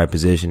yourself in the right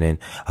position, and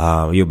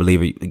you're a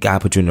believer.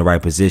 God put you in the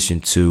right position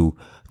to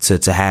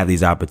have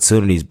these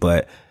opportunities.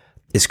 But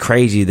it's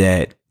crazy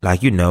that,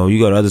 like, you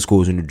go to other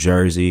schools in New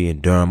Jersey and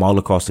Durham, all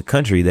across the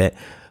country, that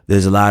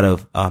there's a lot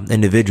of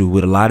individuals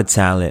with a lot of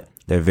talent.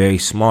 They're very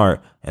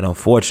smart, and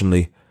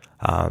unfortunately,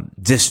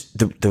 just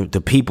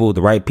the people,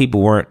 the right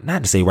people weren't,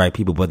 not to say right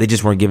people, but they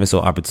just weren't given so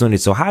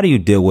opportunities. So how do you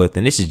deal with,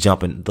 and this is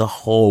jumping the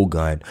whole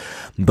gun,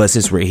 but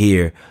since we're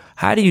here,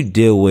 how do you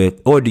deal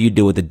with, or do you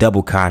deal with the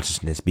double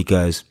consciousness?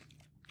 Because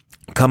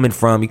you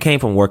came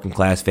from a working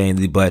class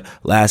family, but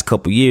last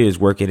couple years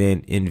working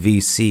in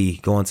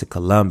VC, going to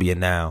Columbia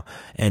now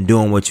and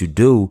doing what you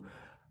do,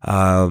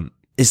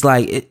 it's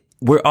like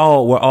we're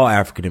all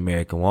African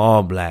American, we're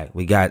all black.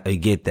 We get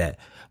that,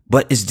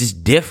 but it's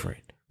just different.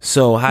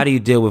 So how do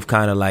you deal with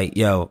kind of like,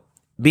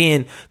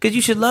 because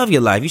you should love your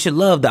life. You should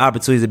love the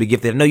opportunities to be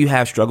gifted. I know you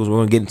have struggles. We're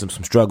going to get into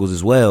some struggles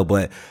as well.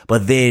 But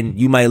then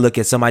you might look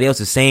at somebody else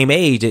the same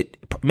age that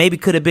maybe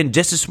could have been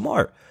just as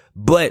smart,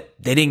 but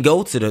they didn't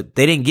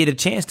they didn't get a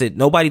chance. That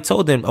nobody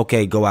told them,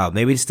 okay, go out.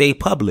 Maybe stay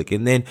public.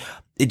 And then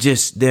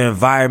their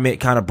environment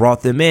kind of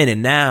brought them in.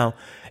 And now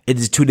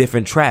it's two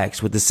different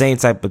tracks with the same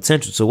type of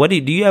potential. So do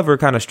you ever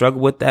kind of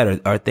struggle with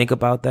that or think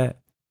about that?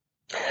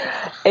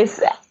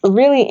 It's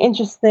really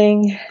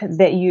interesting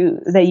that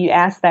you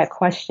asked that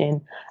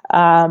question.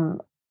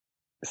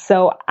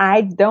 So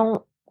I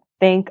don't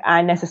think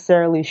I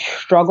necessarily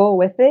struggle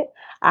with it.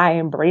 I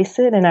embrace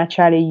it, and I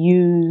try to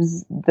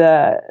use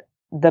the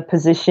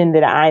position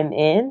that I'm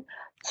in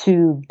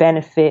to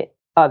benefit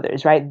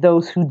others, right?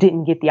 Those who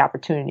didn't get the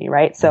opportunity,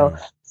 right? So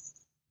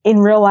in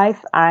real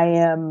life, I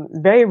am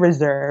very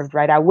reserved,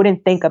 right? I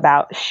wouldn't think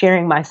about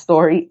sharing my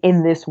story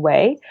in this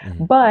way,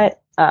 but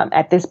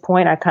at this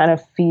point, I kind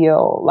of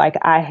feel like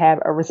I have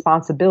a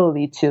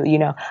responsibility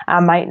to, I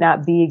might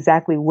not be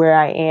exactly where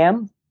I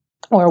am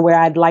or where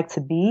I'd like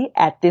to be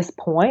at this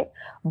point,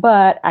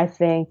 but I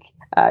think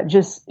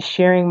just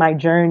sharing my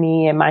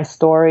journey and my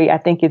story, I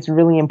think it's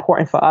really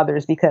important for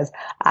others because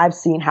I've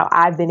seen how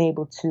I've been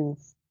able to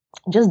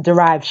just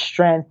derive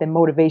strength and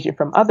motivation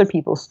from other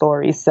people's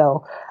stories.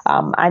 So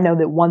I know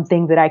that one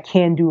thing that I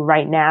can do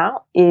right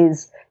now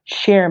is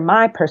share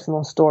my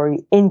personal story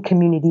in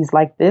communities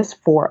like this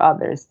for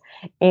others.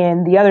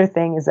 And the other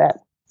thing is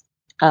that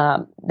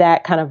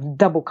that kind of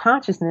double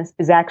consciousness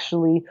is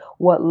actually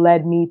what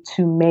led me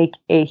to make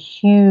a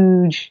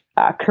huge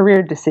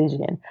career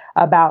decision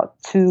about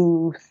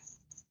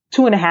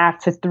 2.5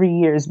 to 3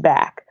 years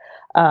back.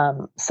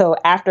 So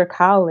after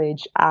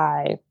college,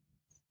 I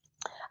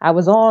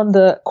was on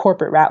the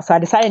corporate route. So I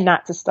decided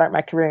not to start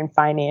my career in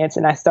finance,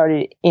 and I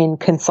started in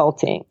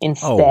consulting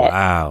instead.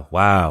 Oh,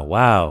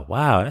 wow.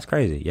 That's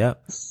crazy.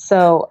 Yep.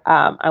 So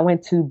I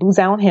went to Booz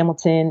Allen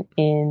Hamilton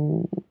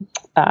in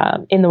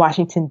the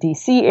Washington,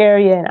 D.C.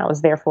 area, and I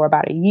was there for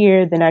about a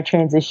year. Then I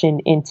transitioned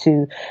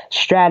into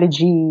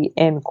strategy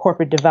and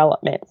corporate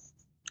development.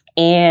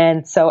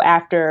 And so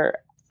after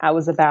I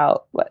was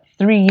about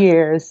 3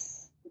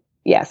 years,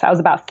 I was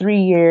about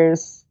 3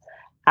 years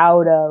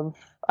out of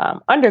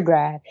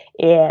undergrad,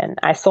 and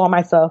I saw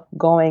myself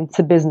going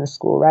to business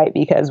school, right?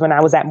 Because when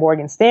I was at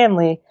Morgan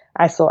Stanley,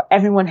 I saw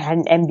everyone had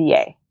an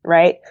MBA,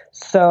 right?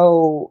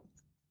 So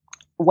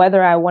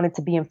whether I wanted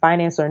to be in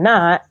finance or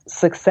not,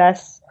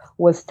 success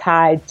was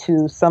tied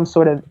to some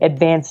sort of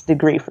advanced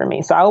degree for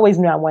me. So I always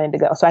knew I wanted to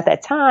go. So at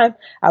that time,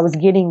 I was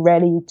getting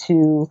ready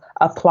to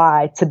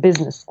apply to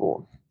business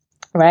school,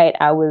 right?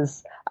 I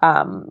was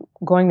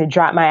going to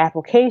drop my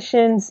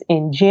applications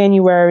in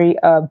January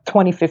of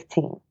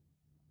 2015.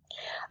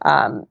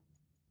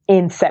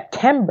 In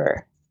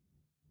September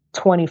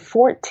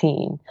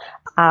 2014,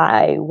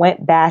 I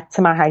went back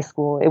to my high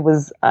school. It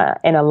was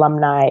an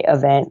alumni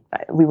event.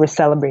 We were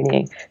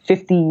celebrating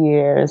 50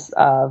 years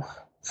of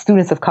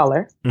students of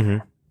color. Mm-hmm.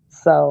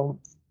 So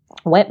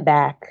went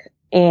back,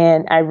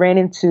 and I ran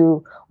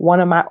into one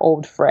of my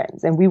old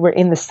friends, and we were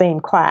in the same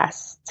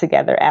class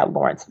together at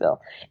Lawrenceville.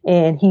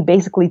 And he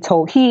basically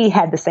he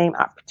had the same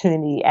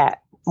opportunity at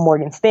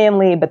Morgan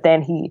Stanley, but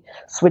then he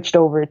switched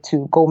over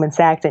to Goldman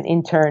Sachs and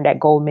interned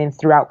at Goldman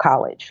throughout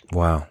college.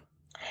 Wow.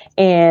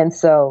 And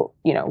so,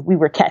 we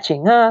were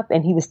catching up,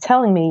 and he was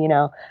telling me,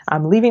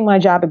 I'm leaving my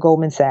job at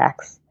Goldman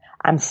Sachs.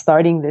 I'm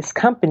starting this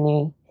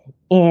company,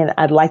 and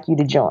I'd like you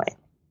to join.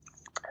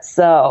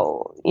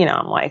 So,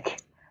 I'm like,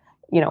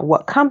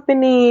 what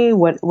company,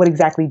 what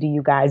exactly do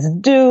you guys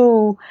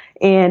do?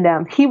 And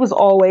he was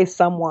always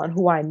someone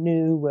who I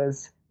knew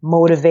was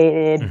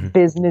motivated, mm-hmm.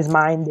 business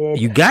minded.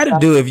 You got to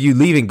do if you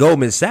leaving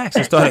Goldman Sachs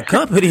and start a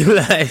company.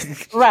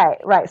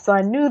 Right. So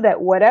I knew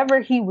that whatever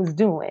he was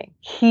doing,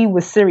 he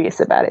was serious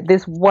about it.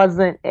 This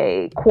wasn't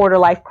a quarter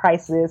life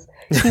crisis.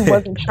 He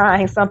wasn't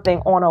trying something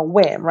on a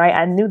whim, right?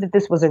 I knew that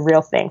this was a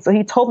real thing. So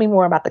he told me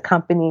more about the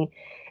company.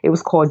 It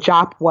was called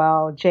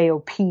Jopwell,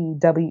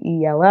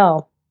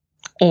 Jopwell.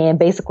 And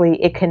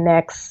basically it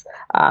connects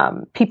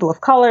people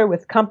of color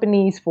with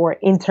companies for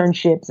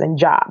internships and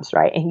jobs,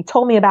 right? And he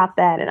told me about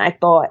that. And I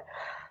thought,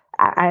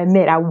 I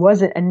admit, I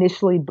wasn't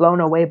initially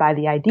blown away by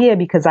the idea,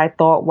 because I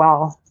thought,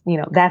 well,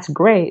 that's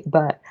great.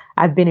 But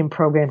I've been in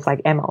programs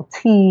like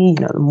MLT,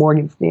 the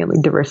Morgan Stanley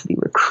diversity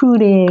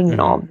recruiting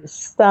and all this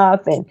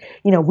stuff. And,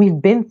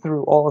 we've been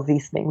through all of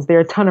these things. There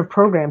are a ton of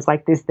programs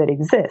like this that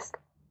exist.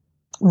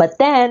 But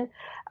then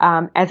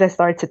as I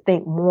started to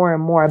think more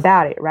and more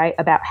about it, right,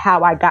 about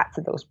how I got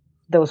to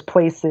those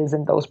places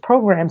and those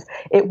programs,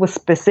 it was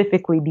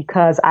specifically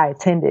because I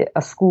attended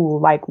a school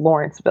like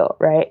Lawrenceville,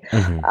 right?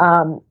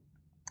 Mm-hmm.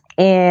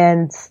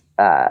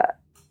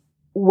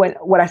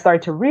 What I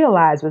started to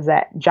realize was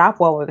that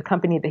Jopwell, or the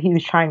company that he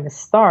was trying to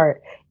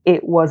start,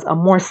 it was a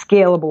more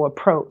scalable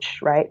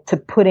approach, right, to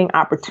putting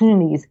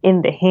opportunities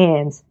in the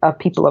hands of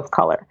people of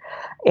color.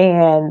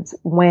 And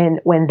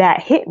when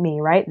that hit me,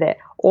 right, that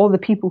all the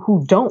people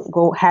who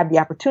don't have the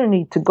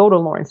opportunity to go to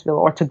Lawrenceville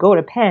or to go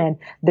to Penn,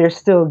 they're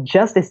still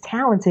just as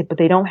talented, but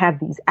they don't have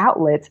these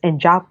outlets. And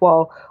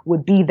Jopwell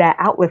would be that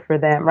outlet for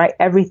them, right?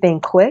 Everything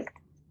clicked.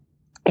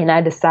 And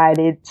I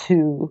decided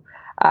to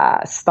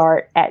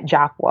start at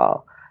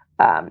Jopwell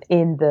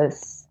in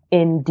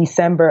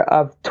December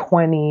of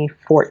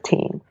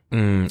 2014.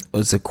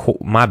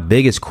 My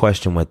biggest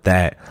question with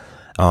that,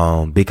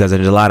 because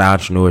there's a lot of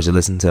entrepreneurs that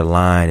listen to the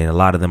line, and a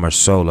lot of them are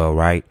solo,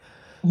 right?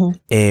 Mm-hmm.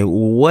 And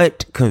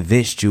what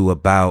convinced you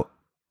about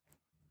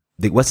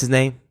what's his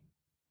name?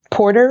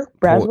 Porter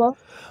Braswell.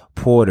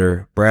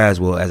 Porter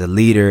Braswell, as a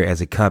leader,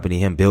 as a company,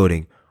 him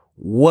building.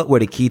 What were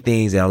the key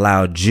things that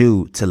allowed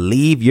you to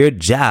leave your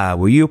job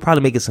where you were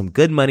probably making some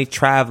good money,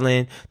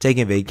 traveling,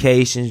 taking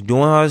vacations,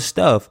 doing all this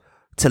stuff,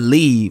 to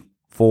leave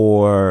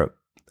for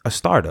a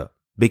startup?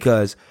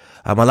 Because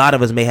a lot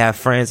of us may have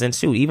friends, and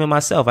shoot, even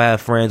myself, I have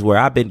friends where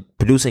I've been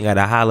producing at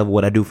a high level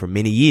what I do for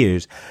many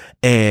years.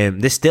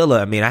 And there's still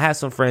I have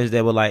some friends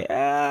that were like,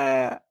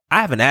 I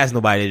haven't asked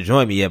nobody to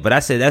join me yet, but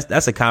I said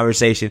that's a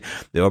conversation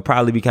that will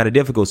probably be kind of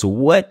difficult. So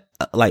what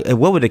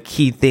were the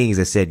key things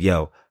that said,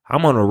 yo,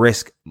 I'm going to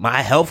risk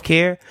my health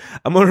care,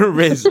 I'm going to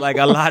risk like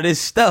a lot of this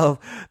stuff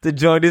to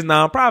join this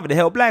nonprofit to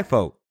help Black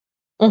folk,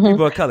 mm-hmm.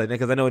 people of color,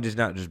 because I know it's just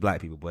not just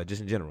Black people, but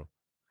just in general.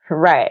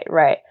 Right.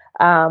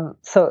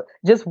 So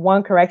just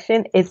one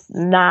correction, it's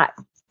not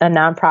a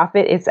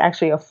nonprofit. It's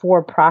actually a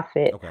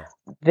for-profit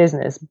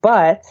business.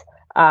 But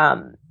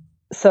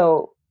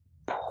so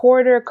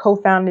Porter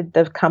co-founded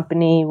the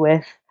company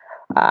with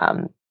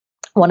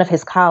one of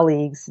his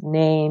colleagues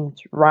named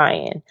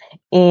Ryan.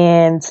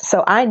 And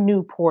so I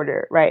knew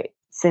Porter, right?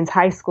 Since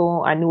high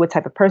school, I knew what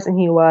type of person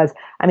he was.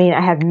 I mean,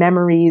 I have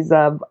memories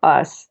of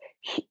us.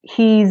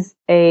 He's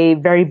a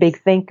very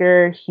big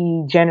thinker.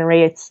 He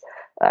generates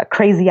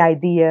crazy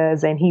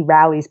ideas and he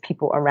rallies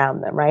people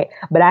around them, right?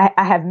 But I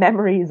have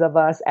memories of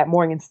us at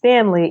Morgan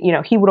Stanley. You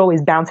know, he would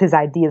always bounce his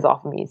ideas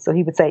off of me. So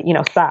he would say, you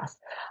know, Stas,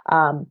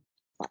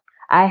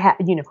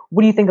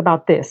 what do you think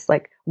about this?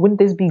 Like, wouldn't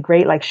this be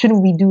great? Like,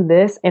 shouldn't we do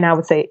this? And I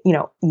would say, you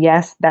know,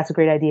 yes, that's a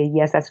great idea.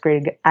 Yes, that's a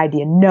great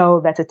idea.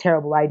 No, that's a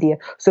terrible idea.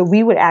 So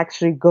we would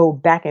actually go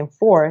back and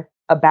forth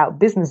about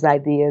business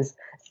ideas,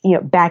 you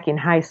know, back in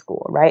high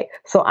school, right?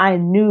 So I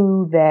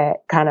knew that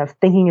kind of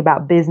thinking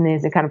about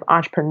business and kind of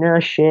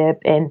entrepreneurship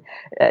and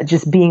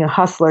just being a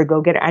hustler,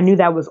 go-getter, I knew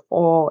that was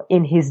all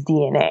in his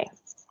DNA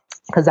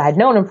because I'd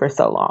known him for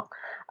so long.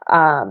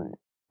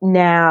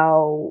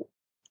 Now,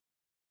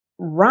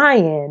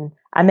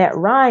 I met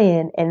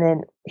Ryan, and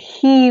then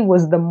he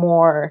was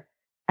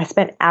I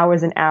spent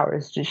hours and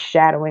hours just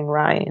shadowing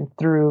Ryan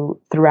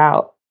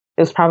throughout.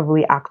 It was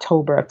probably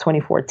October of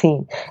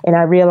 2014. And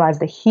I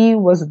realized that he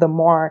was the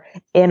more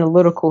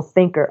analytical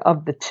thinker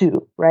of the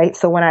two, right?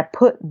 So when I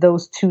put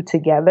those two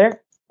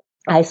together,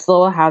 I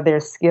saw how their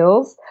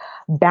skills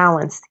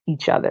balanced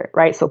each other,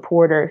 right? So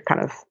Porter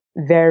kind of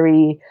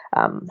very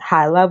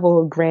high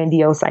level,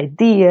 grandiose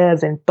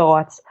ideas and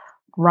thoughts.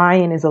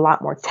 Ryan is a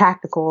lot more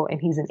tactical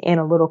and he's an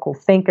analytical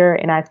thinker.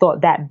 And I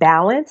thought that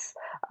balance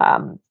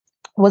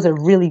was a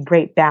really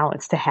great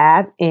balance to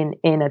have in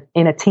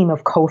a team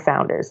of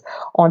co-founders.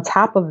 On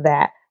top of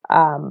that,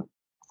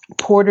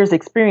 Porter's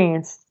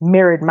experience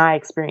mirrored my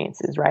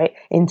experiences, right?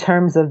 In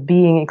terms of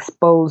being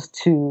exposed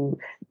to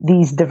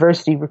these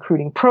diversity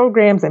recruiting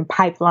programs and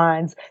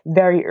pipelines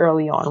very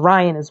early on.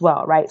 Ryan as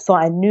well, right? So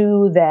I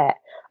knew that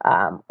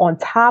on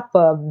top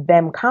of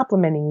them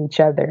complementing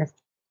each other,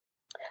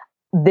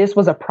 this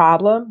was a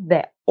problem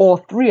that all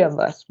three of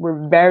us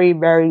were very,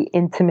 very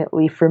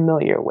intimately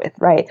familiar with,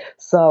 right?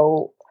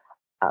 So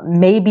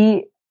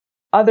maybe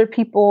other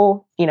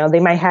people, you know,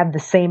 they might have the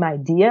same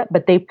idea,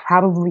 but they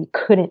probably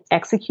couldn't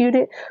execute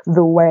it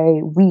the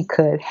way we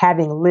could,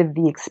 having lived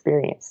the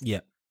experience. Yeah.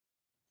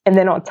 And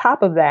then on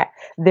top of that,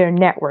 their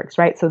networks,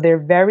 right? So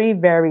they're very,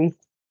 very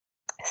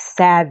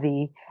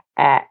savvy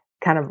at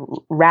kind of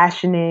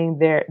rationing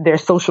their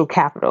social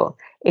capital,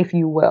 if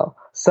you will.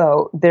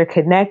 So they're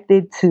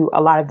connected to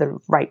a lot of the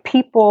right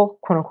people,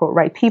 quote unquote,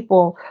 right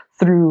people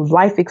through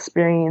life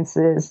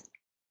experiences,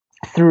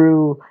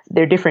 through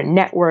their different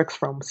networks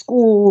from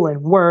school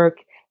and work.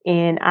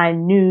 And I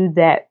knew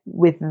that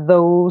with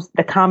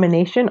the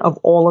combination of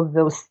all of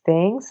those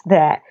things,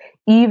 that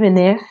even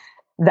if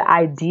the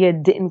idea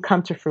didn't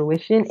come to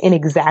fruition in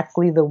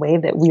exactly the way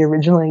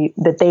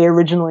that they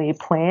originally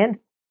planned,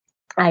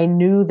 I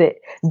knew that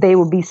they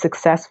would be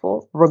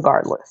successful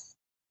regardless,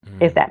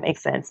 if that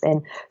makes sense.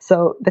 And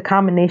so the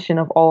combination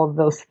of all of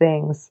those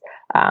things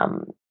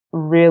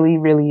really,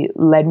 really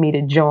led me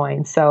to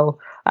join. So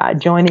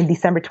joined in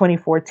December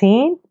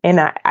 2014,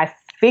 and I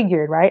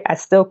figured, right, I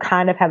still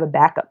kind of have a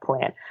backup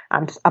plan.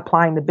 I'm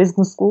applying to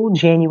business school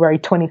January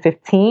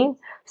 2015.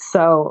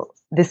 So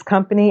this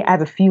company, I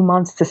have a few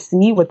months to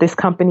see what this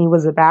company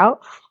was about.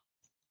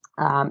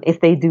 If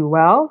they do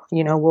well,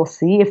 you know, we'll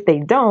see. If they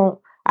don't,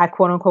 I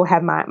quote unquote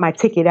have my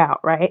ticket out,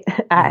 right?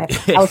 I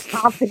was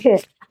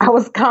confident. I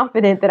was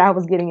confident that I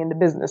was getting into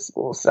business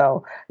school.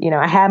 So, you know,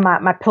 I had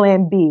my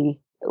plan B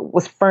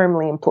was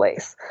firmly in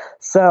place.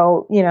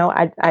 So, you know,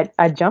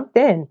 I jumped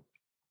in.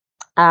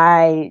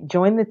 I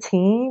joined the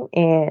team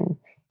and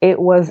it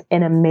was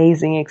an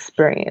amazing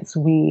experience.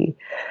 We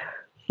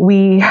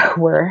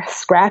were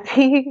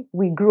scrappy.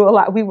 We grew a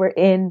lot. We were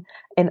in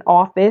an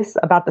office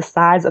about the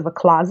size of a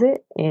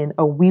closet in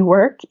a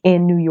WeWork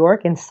in New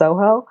York in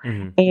Soho.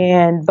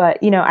 Mm-hmm.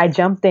 But, you know, I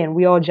jumped in,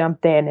 we all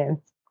jumped in, and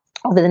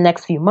over the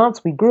next few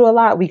months, we grew a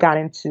lot. We got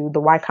into the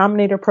Y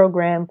Combinator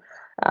program,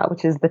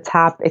 which is the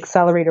top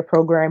accelerator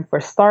program for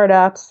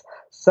startups.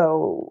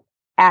 So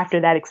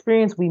after that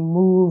experience, we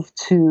moved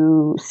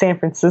to San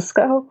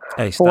Francisco.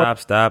 Hey, stop.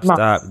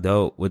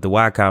 Though with the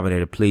Y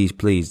Combinator, please.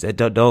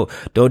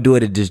 Don't do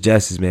it a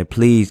disjustice, man.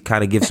 Please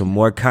kind of give some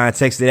more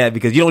context to that,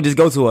 because you don't just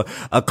go to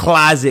a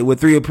closet with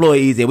 3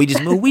 employees and we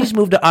just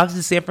moved the office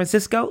to San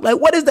Francisco.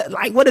 Like, what is that?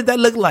 Like, what does that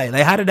look like?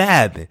 Like, how did that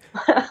happen?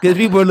 Because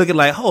people are looking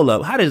like, hold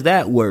up, how does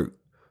that work?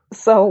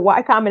 So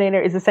Y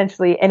Combinator is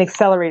essentially an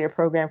accelerator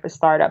program for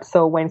startups.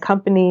 So when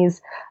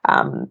companies,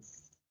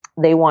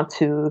 they want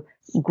to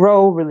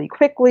grow really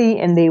quickly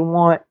and they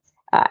want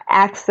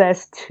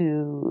access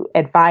to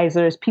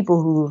advisors,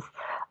 people who've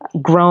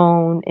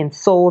grown and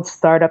sold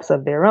startups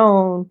of their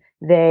own,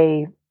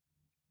 they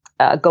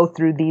go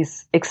through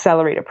these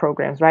accelerator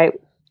programs, right?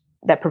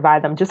 That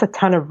provide them just a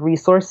ton of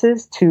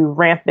resources to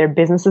ramp their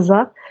businesses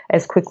up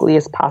as quickly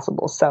as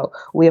possible. So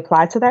we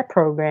applied to that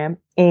program,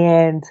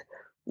 and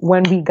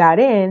when we got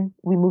in,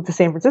 we moved to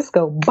San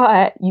Francisco,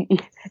 but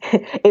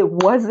it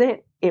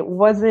wasn't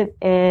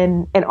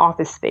in an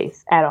office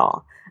space at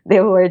all.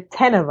 There were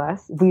 10 of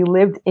us. We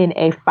lived in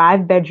a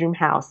 5-bedroom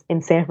house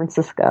in San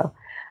Francisco.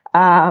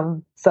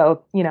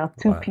 So,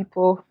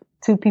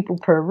 two people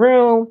per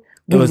room.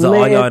 It was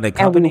all y'all in the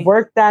company? And we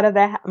worked out of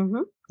that.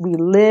 Mm-hmm. We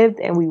lived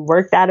and we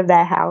worked out of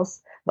that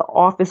house. The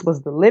office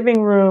was the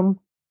living room.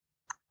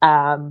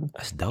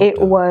 That's dope. It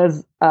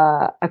was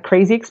a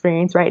crazy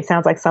experience, right? It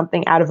sounds like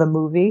something out of a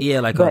movie. Yeah,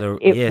 like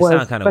it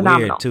sounds kind of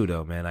weird too,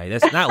 though, man. Like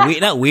that's not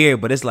weird, not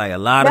weird, but it's like a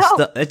lot of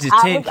stuff. That's just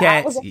 10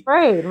 cats. I was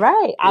afraid,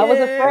 right? Yeah. I was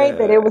afraid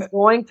that it was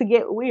going to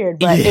get weird,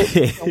 but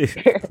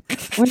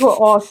we were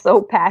all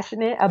so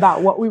passionate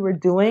about what we were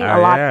doing. A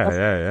lot of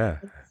us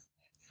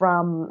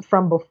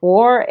from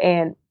before,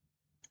 and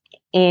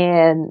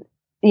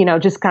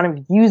just kind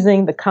of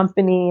using the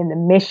company and the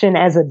mission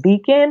as a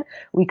beacon,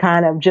 we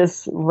kind of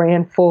just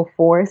ran full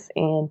force.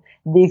 And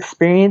the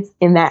experience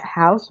in that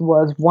house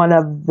was one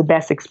of the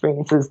best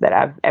experiences that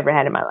I've ever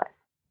had in my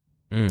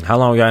life. How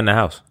long were you in the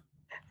house?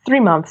 3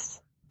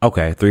 months.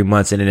 Okay, 3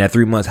 months. And in that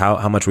 3 months,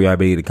 how much were you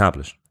able to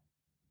accomplish?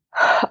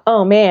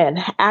 Oh,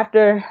 man.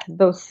 After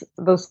those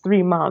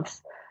 3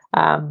 months,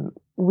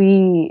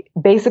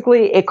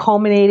 it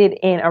culminated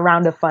in a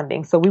round of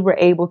funding. So we were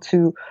able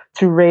to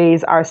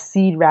raise our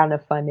seed round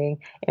of funding,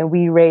 and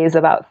we raised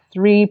about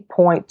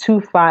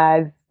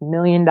 $3.25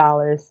 million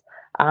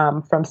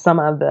from some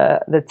of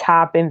the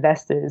top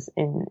investors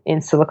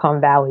in Silicon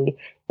Valley.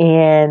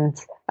 And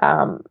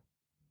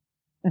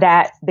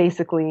that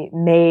basically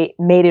made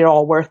it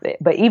all worth it.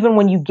 But even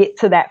when you get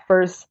to that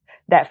first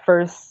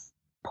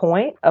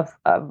point of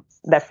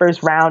that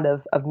first round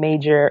of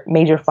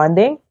major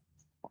funding,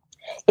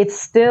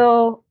 it's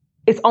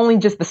only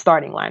just the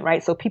starting line,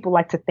 right? So people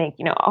like to think,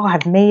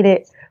 I've made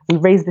it. We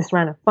raised this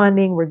round of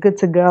funding. We're good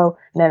to go.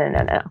 No.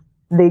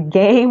 The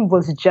game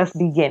was just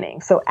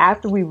beginning. So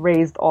after we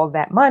raised all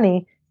that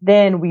money,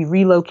 then we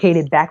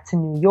relocated back to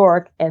New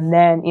York. And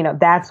then,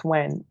 that's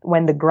when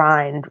the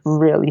grind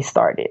really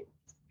started.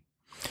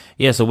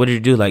 Yeah. So what did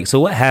you do? So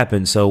what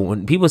happened? So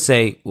when people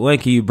say, when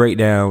can you break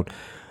down?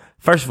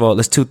 First of all,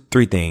 let's do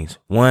 3 things.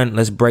 One,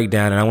 let's break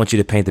down, and I want you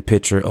to paint the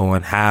picture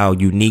on how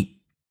unique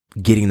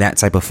getting that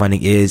type of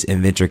funding is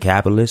in venture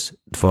capitalists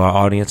for our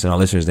audience and our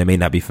listeners that may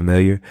not be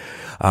familiar.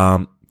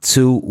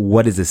 2,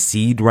 what is a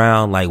seed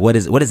round? Like what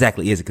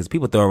exactly is it? Because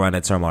people throw around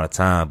that term all the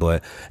time,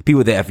 but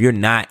people that if you're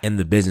not in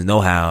the business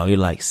know how, you're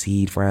like,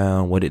 seed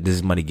round, does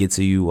this money get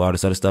to you? All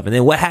this other stuff. And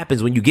then what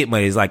happens when you get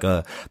money? It's like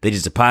they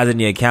just deposit in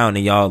your account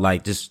and y'all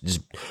like just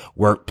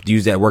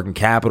use that working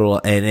capital.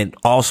 And then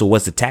also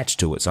what's attached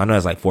to it. So I know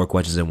that's like 4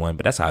 questions in one,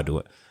 but that's how I do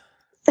it.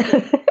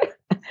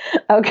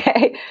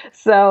 Okay.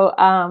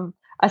 So,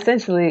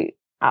 essentially,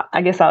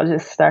 I guess I'll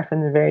just start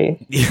from the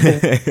very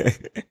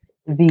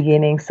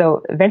beginning.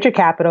 So venture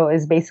capital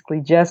is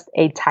basically just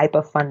a type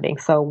of funding.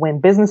 So when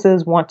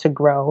businesses want to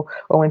grow,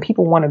 or when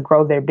people want to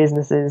grow their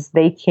businesses,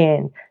 they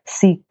can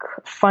seek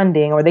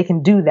funding, or they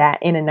can do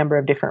that in a number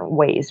of different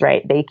ways,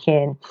 right? They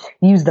can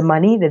use the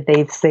money that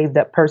they've saved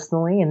up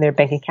personally in their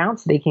bank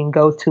accounts. They can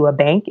go to a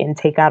bank and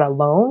take out a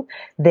loan.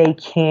 They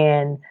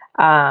can,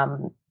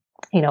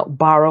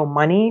 borrow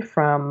money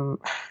from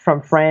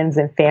friends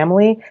and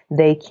family.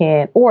 They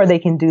can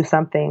do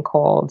something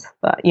called,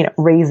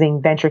 raising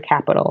venture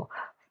capital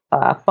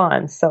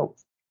funds. So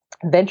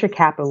venture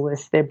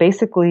capitalists, they're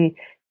basically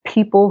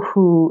people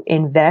who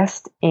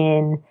invest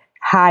in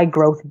high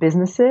growth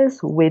businesses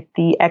with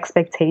the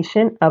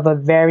expectation of a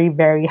very,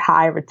 very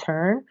high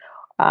return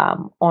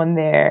on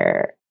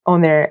their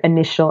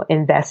initial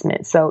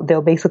investment. So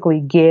they'll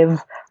basically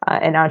give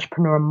an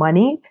entrepreneur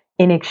money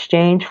in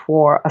exchange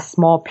for a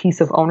small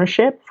piece of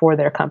ownership for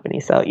their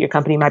company. So your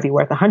company might be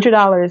worth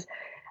 $100.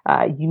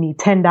 You need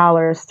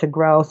 $10 to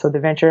grow. So the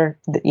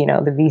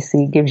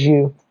VC gives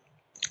you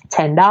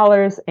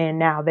 $10, and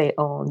now they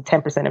own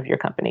 10% of your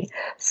company.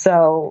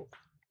 So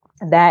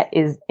that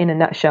is, in a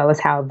nutshell, is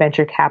how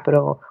venture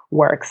capital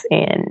works.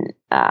 And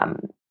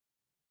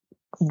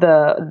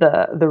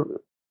the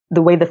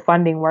way the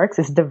funding works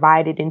is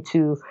divided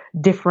into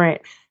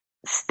different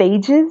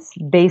stages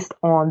based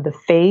on the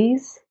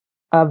phase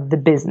of the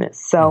business.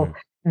 So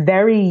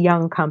very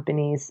young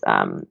companies,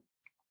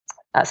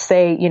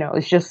 say,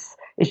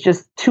 it's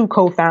just 2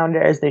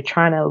 co-founders. They're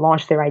trying to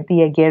launch their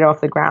idea, get it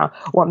off the ground.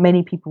 What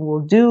many people will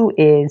do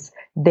is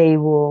they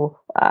will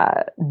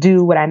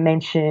do what I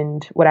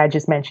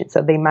just mentioned.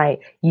 So they might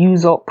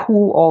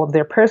pool all of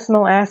their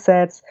personal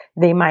assets.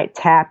 They might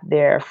tap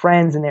their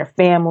friends and their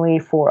family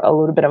for a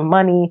little bit of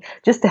money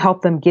just to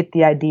help them get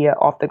the idea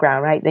off the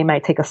ground, right? They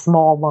might take a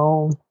small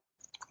loan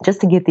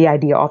just to get the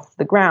idea off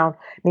the ground,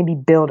 maybe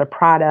build a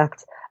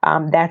product.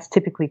 That's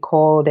typically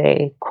called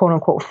a quote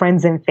unquote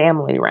friends and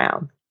family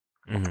round.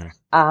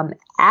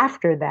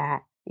 After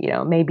that,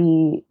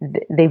 maybe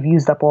they've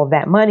used up all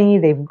that money,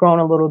 they've grown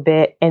a little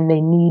bit, and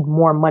they need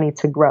more money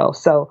to grow.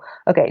 So,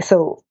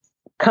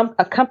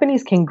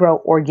 companies can grow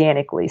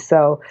organically.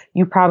 So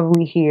you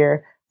probably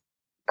hear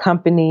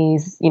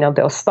companies,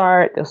 they'll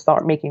start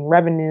making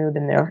revenue,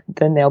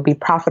 then they'll be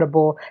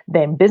profitable.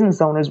 Then business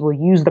owners will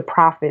use the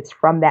profits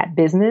from that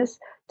business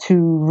to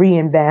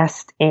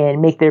reinvest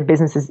and make their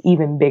businesses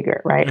even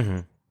bigger, right?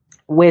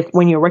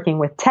 when you're working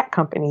with tech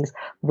companies,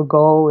 the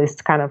goal is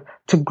to kind of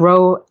to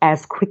grow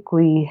as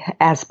quickly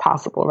as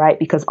possible, right?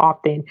 Because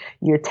often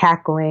you're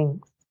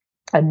tackling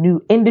a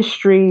new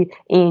industry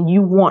and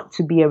you want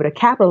to be able to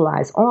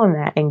capitalize on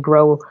that and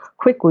grow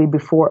quickly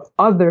before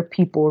other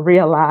people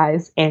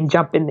realize and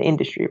jump in the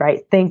industry,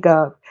 right? Think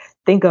of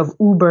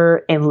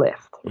Uber and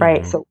Lyft,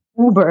 right? So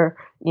Uber,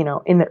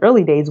 in the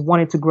early days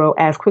wanted to grow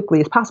as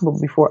quickly as possible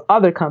before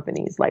other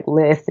companies like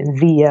Lyft and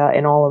Via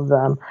and all of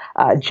them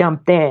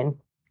jumped in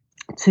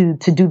to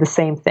do the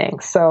same thing.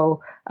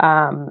 So,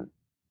 what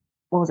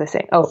was I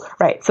saying? Oh,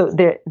 right. So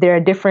there are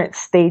different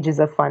stages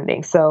of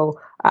funding. So,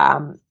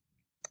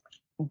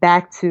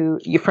 back to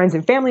your friends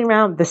and family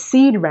round, the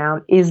seed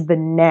round is the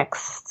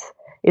next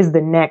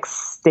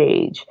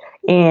stage.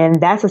 And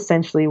that's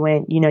essentially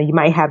when, you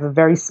might have a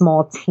very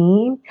small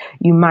team,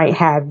 you might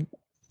have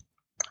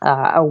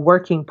a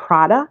working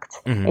product,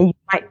 and you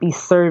might be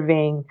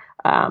serving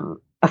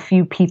a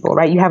few people,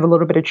 right? You have a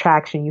little bit of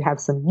traction, you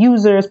have some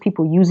users,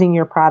 people using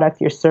your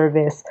product, your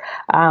service,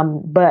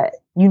 but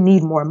you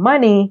need more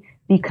money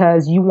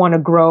because you want to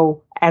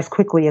grow as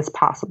quickly as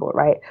possible,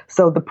 right?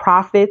 So the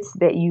profits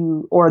that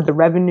the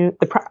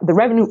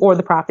revenue or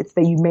the profits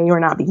that you may or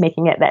not be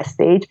making at that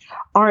stage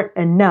aren't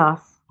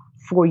enough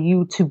for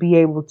you to be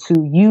able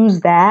to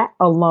use that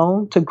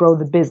alone to grow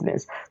the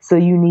business. So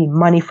you need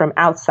money from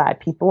outside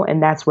people,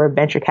 and that's where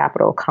venture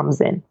capital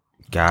comes in.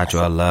 Gotcha.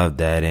 I love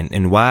that.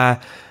 And why?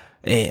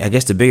 I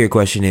guess the bigger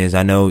question is,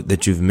 I know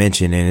that you've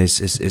mentioned, and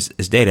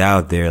it's data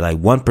out there, like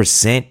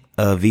 1%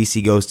 of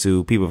VC goes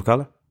to people of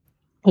color.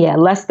 Yeah,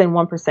 less than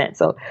 1%.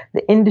 So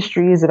the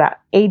industry is about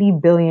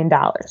 $80 billion.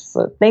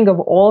 So think of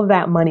all of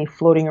that money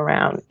floating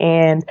around.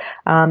 And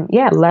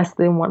less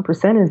than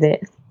 1% of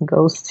it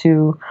goes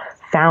to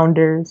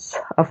founders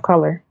of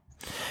color.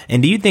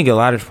 And do you think a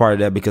lot is part of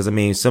that? Because,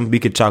 we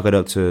could chalk it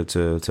up to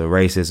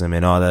racism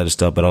and all that other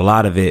stuff. But a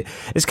lot of it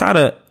is kind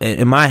of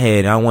in my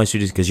head. I don't want you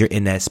to, because you're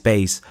in that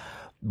space.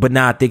 But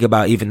now I think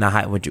about even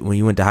when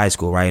you went to high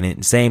school, right?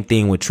 And same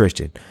thing with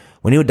Tristan.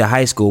 When he went to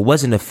high school, it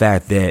wasn't the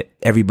fact that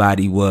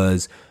everybody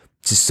was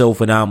just so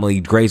phenomenally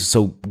great,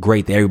 so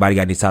great that everybody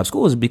got in these top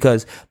schools,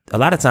 because a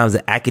lot of times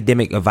the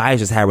academic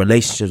advisors have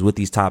relationships with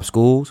these top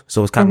schools.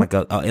 So it's kind of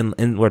like an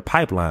inward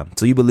pipeline.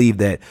 So you believe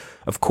that,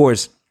 of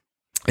course,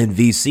 in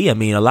VC,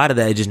 a lot of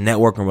that is just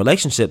networking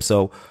relationships.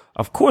 So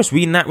of course,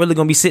 we're not really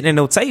going to be sitting at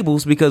no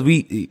tables, because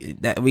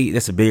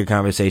that's a bigger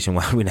conversation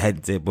why we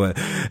had to, but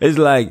it's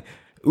like,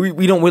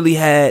 we don't really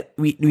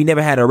we never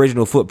had an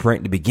original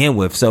footprint to begin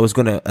with. So it's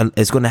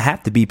gonna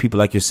have to be people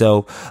like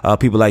yourself,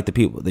 people like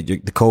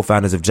the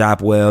co-founders of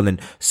Jopwell,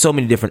 and so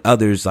many different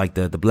others, like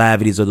the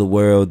Blavities of the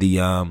world.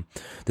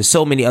 There's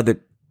so many other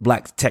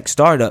Black tech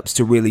startups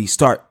to really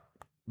start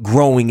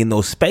growing in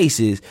those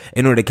spaces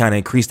in order to kind of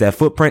increase that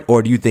footprint.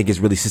 Or do you think it's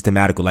really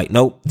systematical? Like,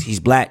 nope, he's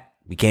Black,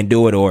 we can't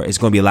do it, or it's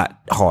going to be a lot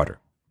harder?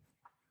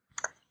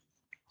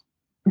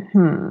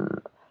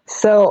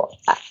 So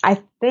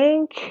I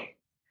think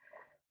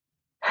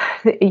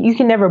you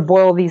can never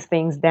boil these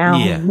things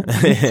down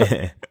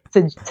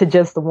to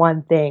just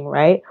one thing,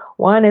 right?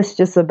 One is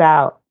just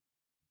about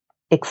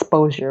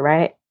exposure,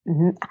 right?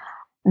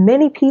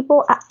 Many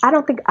people, I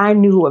don't think I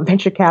knew what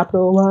venture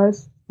capital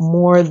was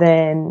more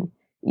than,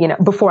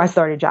 before I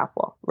started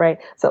Jopwell, right?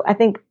 So I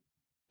think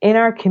in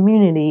our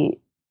community,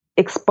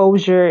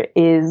 exposure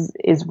is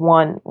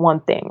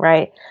one thing,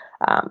 right?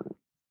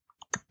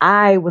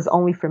 I was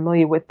only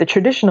familiar with the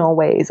traditional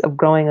ways of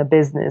growing a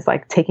business,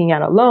 like taking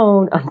out a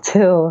loan,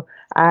 until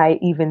I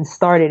even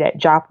started at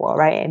Jopwell,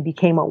 right? And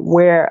became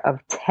aware of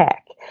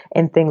tech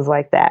and things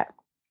like that.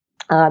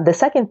 The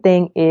second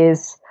thing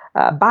is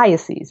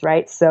biases,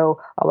 right? So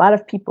a lot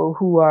of people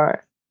who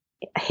are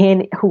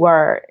in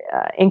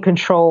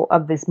control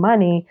of this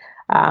money,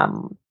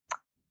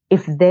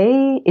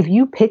 if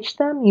you pitch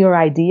them your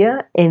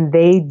idea and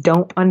they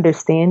don't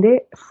understand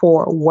it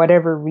for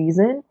whatever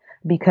reason,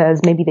 because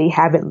maybe they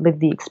haven't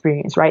lived the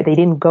experience, right? They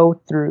didn't go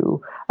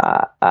through,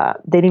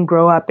 they didn't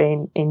grow up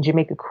in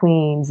Jamaica,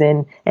 Queens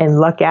and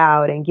luck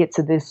out and get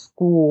to this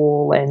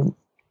school and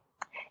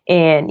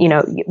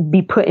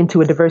be put into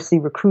a diversity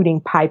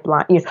recruiting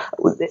pipeline.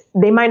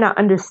 They might not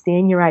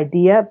understand your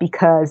idea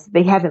because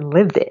they haven't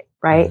lived it,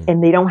 right?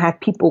 And they don't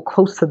have people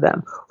close to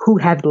them who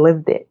have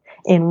lived it.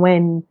 And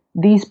when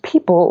these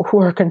people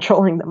who are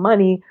controlling the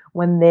money,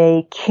 when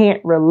they can't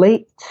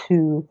relate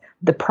to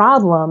the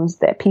problems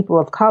that people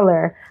of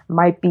color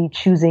might be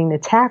choosing to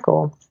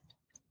tackle,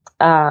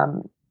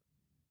 the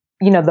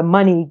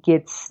money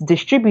gets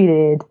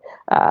distributed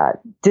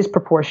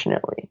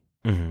disproportionately,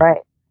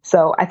 right?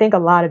 So I think a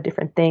lot of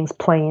different things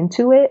play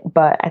into it,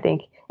 but I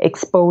think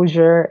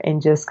exposure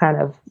and just kind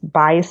of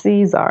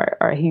biases are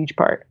a huge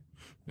part.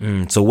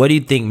 So what do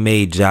you think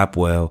made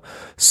Jopwell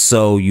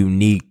so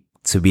unique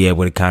to be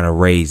able to kind of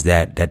raise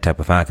that type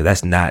of fund? Because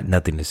that's not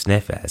nothing to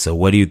sniff at. So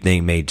what do you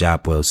think made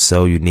Jopwell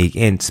so unique?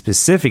 And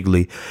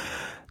specifically,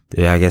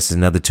 I guess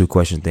another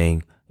 2-question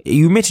thing,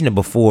 You mentioned it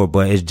before,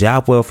 but is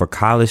Jobwell for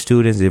college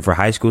students? Is it for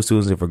high school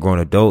students? Is it for grown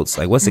adults?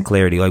 Like, what's the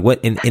clarity? Like, what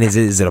and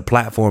is it a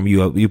platform you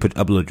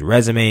upload your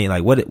resume?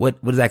 Like, what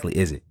exactly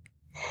is it?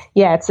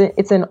 Yeah,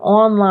 it's an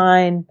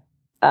online.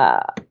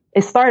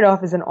 It started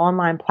off as an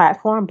online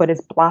platform, but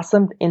it's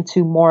blossomed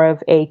into more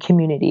of a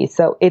community.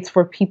 So it's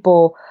for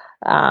people.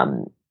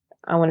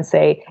 I want to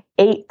say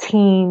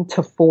 18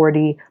 to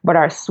 40, but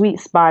our sweet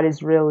spot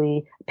is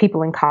really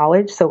people in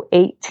college. So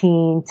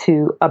 18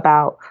 to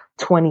about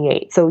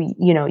 28. So,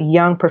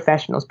 young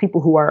professionals, people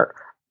who are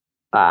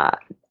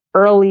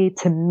early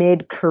to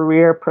mid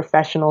career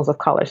professionals of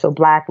color. So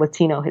Black,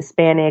 Latino,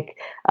 Hispanic,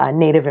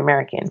 Native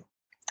American.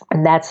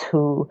 And that's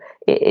who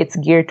it's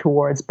geared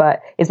towards.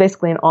 But it's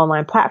basically an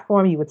online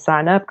platform. You would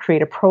sign up,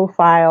 create a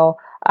profile,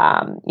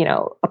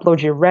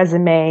 upload your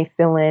resume,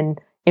 fill in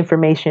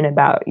information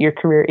about your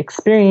career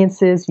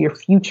experiences, your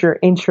future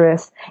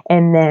interests,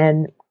 and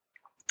then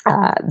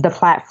the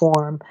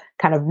platform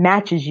kind of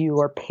matches you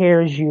or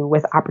pairs you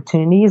with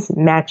opportunities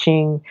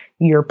matching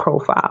your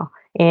profile.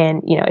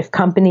 And, if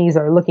companies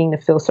are looking to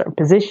fill certain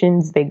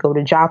positions, they go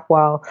to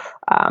Jobwell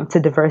to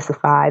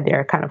diversify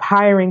their kind of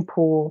hiring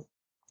pool.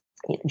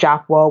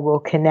 Jobwell will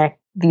connect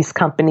these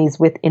companies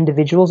with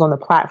individuals on the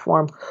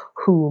platform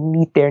who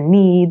meet their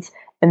needs.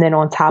 And then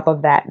on top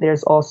of that,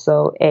 there's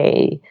also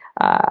a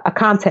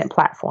content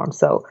platform.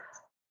 So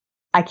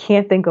I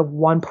can't think of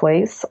one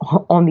place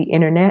on the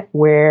internet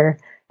where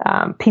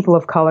people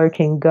of color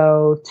can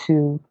go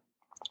to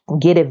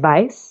get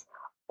advice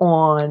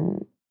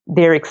on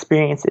their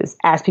experiences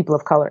as people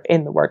of color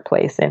in the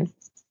workplace. And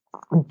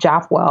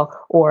Jobwell,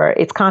 or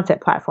its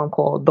content platform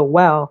called The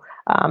Well,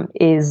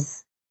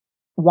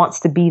 wants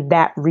to be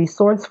that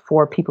resource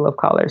for people of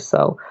color.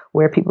 So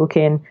where people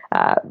can,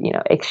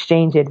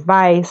 exchange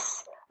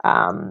advice,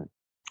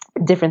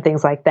 different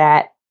things like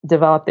that,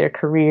 develop their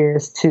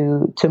careers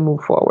to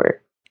move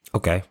forward.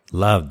 Okay.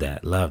 Love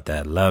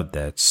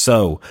that.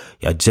 So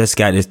y'all just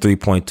got this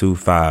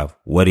 3.25.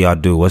 What do y'all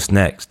do? What's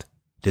next?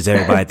 Does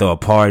everybody throw a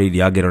party? Do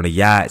y'all get on a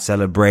yacht,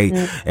 celebrate?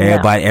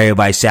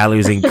 Everybody's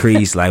salaries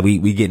increase. Like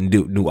we getting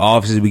new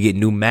offices, we get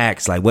new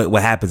Macs. Like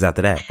what happens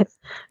after that?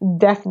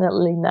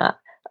 Definitely not.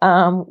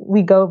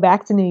 We go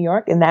back to New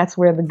York, and that's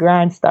where the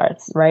grind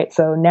starts, right?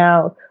 So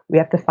now we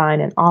have to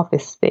find an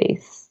office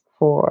space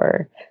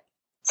for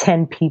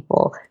 10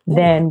 people. Ooh,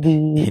 then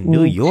we in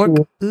New York?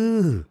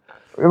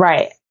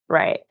 Right.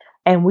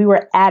 And we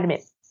were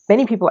adamant.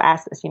 Many people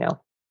asked us,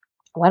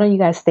 why don't you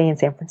guys stay in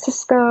San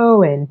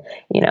Francisco? And,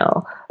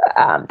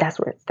 that's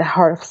where the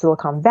heart of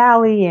Silicon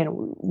Valley.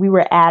 And we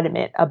were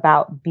adamant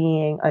about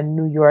being a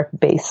New York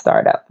based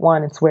startup.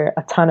 One, it's where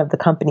a ton of the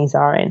companies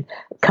are, and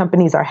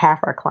companies are half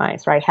our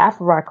clients, right?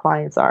 Half of our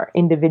clients are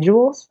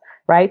individuals,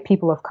 right?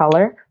 People of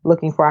color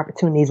looking for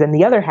opportunities. And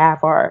the other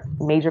half are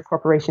major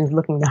corporations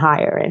looking to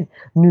hire. And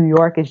New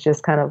York is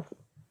just kind of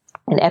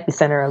an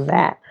epicenter of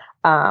that.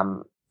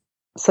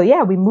 So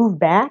yeah, we moved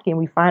back and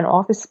we find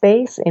office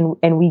space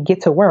and we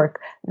get to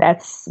work.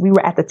 We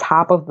were at the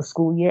top of the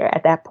school year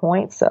at that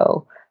point.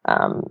 So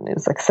it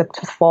was like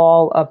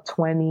fall of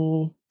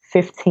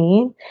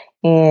 2015.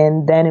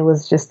 And then it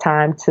was just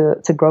time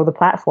to grow the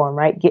platform,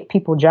 right? Get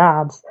people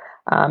jobs.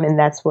 And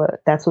that's what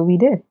we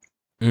did.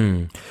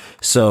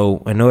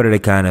 So in order to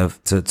kind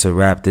of to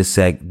wrap this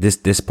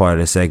part of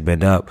the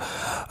segment up,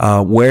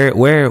 where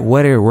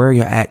are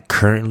you at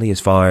currently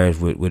as far as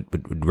with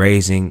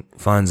raising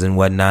funds and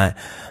whatnot,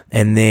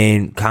 and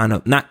then kind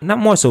of not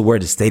more so where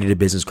the state of the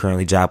business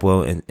currently,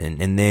 Jobwell,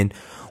 and then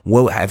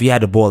what have you had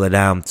to boil it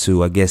down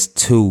to? I guess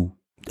two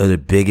of the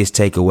biggest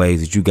takeaways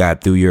that you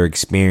got through your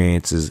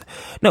experiences.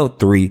 No,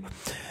 three.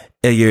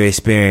 Your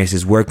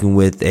experiences working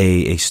with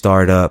a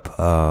startup,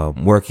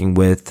 working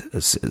with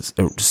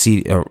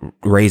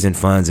raising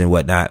funds and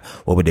whatnot,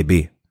 what would they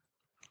be?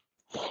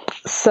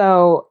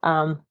 So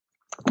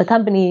the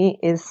company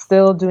is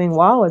still doing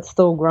well. It's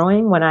still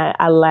growing. When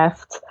I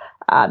left,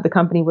 the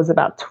company was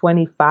about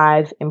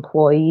 25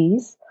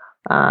 employees.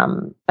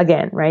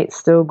 Again, right,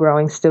 still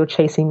growing, still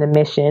chasing the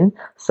mission.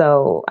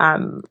 So,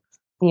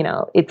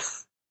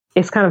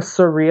 it's kind of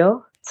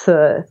surreal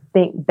to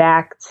think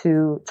back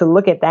to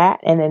look at that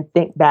and then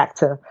think back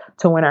to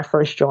when I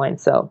first joined.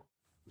 So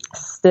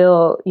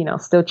still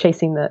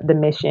chasing the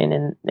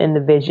mission and the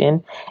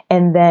vision.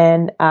 And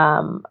then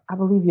I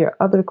believe your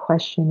other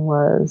question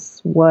was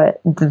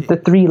what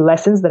the three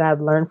lessons that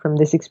I've learned from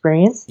this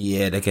experience.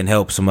 Yeah, that can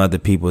help some other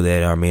people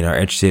that are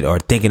interested or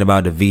thinking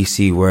about the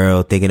VC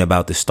world, thinking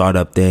about the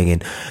startup thing,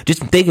 and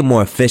just thinking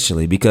more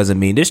efficiently. Because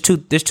there's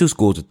two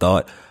schools of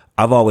thought.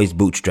 I've always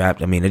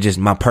bootstrapped.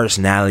 My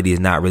personality is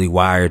not really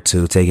wired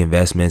to take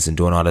investments and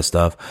doing all that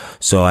stuff.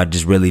 So I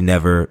just really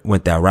never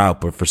went that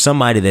route. But for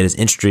somebody that is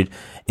interested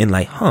in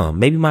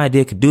maybe my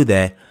idea could do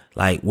that,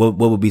 what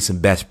would be some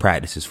best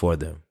practices for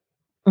them?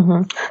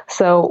 Mm-hmm.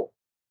 So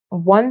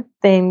one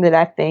thing that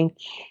I think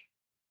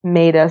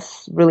made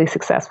us really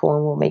successful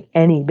and will make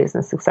any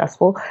business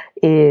successful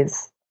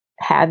is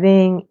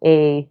having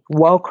a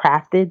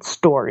well-crafted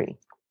story.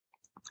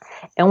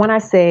 And when I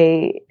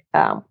say,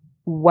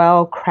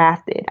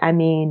 well-crafted,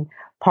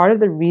 part of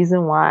the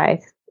reason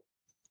why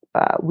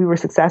we were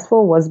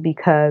successful was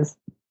because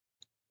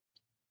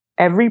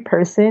every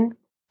person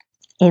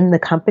in the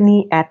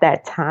company at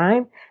that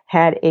time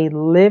had a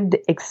lived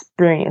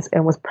experience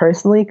and was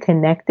personally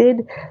connected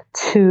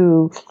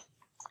to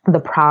the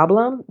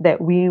problem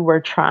that we were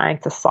trying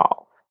to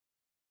solve.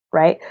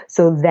 Right.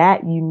 So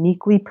that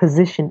uniquely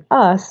positioned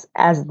us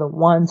as the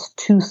ones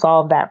to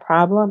solve that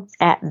problem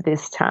at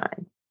this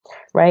time.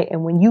 Right.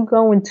 And when you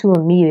go into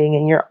a meeting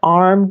and you're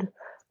armed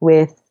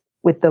with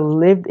the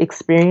lived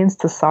experience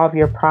to solve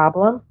your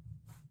problem,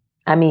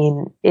 I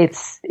mean,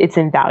 it's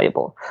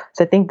invaluable.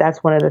 So I think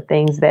that's one of the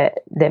things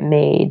that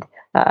made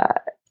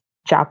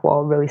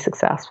Jopwell really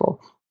successful.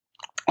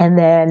 And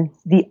then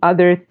the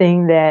other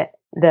thing that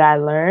I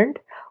learned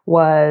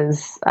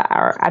was,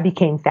 or I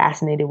became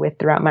fascinated with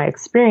throughout my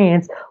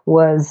experience,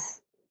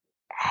 was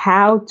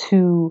how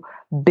to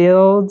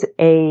build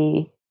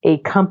a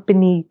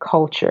company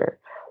culture.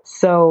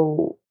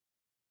 So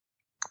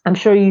I'm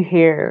sure you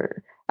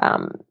hear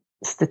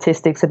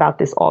statistics about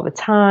this all the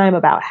time,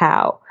 about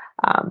how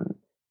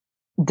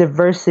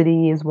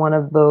diversity is one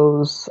of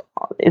those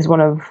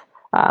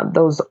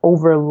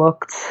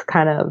overlooked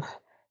kind of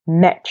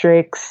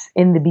metrics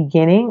in the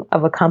beginning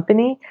of a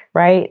company,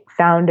 right?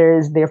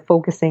 Founders, they're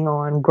focusing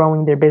on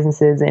growing their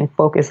businesses and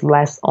focus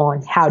less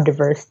on how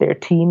diverse their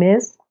team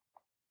is.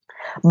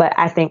 But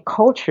I think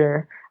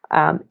culture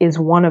is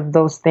one of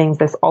those things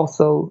that's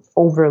also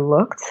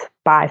overlooked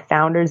by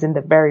founders in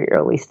the very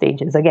early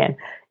stages. Again,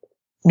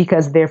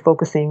 because they're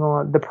focusing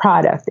on the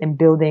product and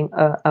building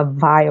a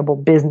viable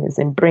business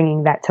and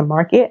bringing that to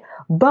market.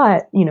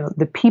 But, you know,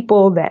 the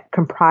people that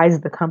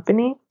comprise the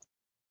company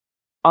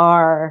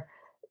are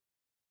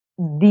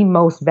the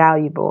most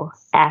valuable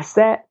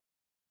asset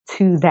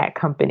to that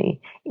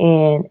company.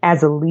 And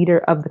as a leader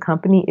of the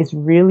company, it's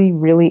really,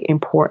 really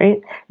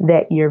important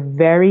that you're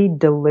very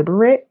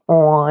deliberate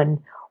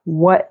on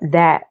what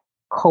that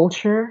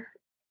culture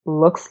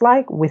looks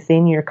like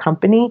within your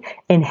company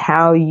and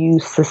how you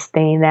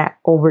sustain that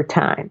over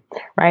time,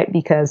 right?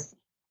 Because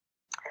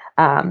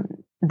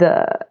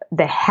the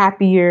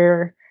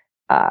happier,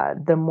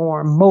 the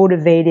more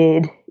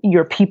motivated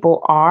your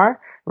people are,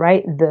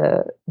 right?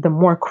 The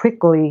more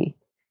quickly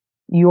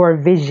your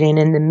vision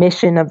and the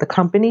mission of the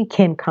company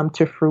can come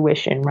to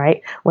fruition,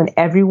 right? When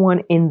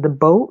everyone in the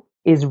boat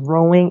is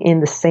rowing in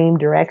the same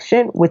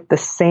direction with the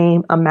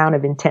same amount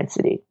of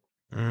intensity.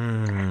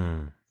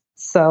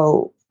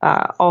 So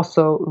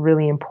also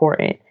really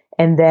important.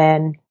 And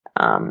then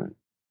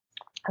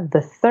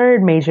the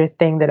third major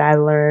thing that I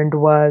learned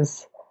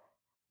was,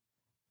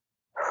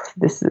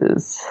 this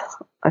is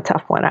a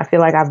tough one. I feel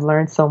like I've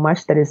learned so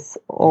much that it's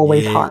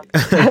always hard.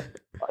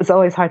 It's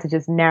always hard to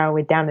just narrow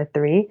it down to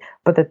three.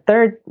 But the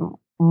third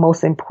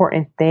most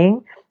important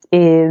thing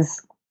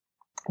is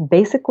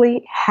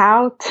basically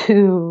how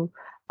to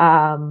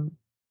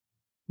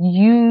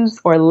use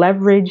or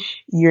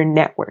leverage your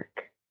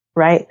network,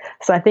 right?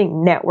 So I think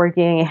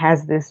networking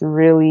has this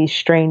really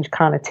strange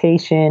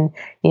connotation.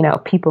 You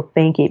know, people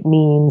think it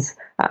means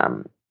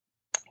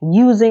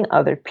using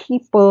other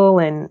people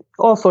and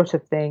all sorts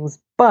of things,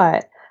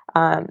 but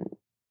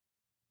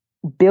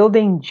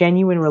building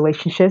genuine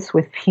relationships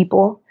with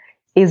people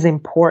is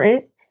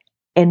important,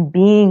 and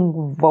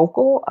being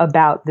vocal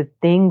about the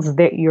things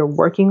that you're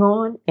working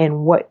on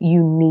and what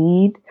you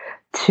need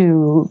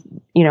to,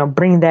 you know,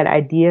 bring that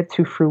idea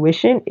to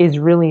fruition is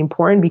really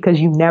important,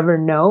 because you never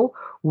know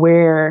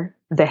where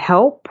the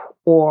help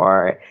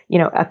or, you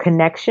know, a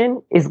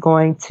connection is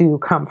going to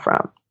come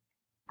from.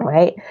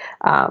 Right.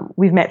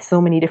 We've met so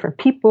many different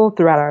people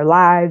throughout our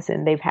lives,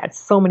 and they've had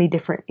so many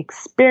different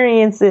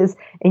experiences,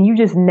 and you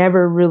just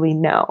never really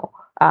know.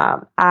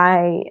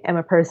 I am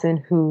a person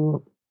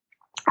who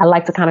I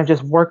like to kind of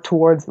just work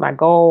towards my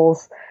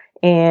goals,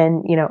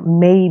 and, you know,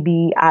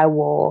 maybe I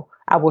will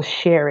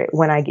share it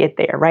when I get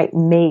there. Right.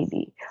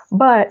 Maybe.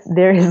 But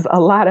there is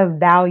a lot of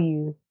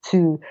value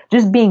to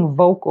just being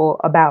vocal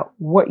about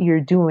what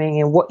you're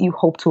doing and what you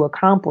hope to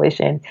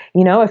accomplish. And,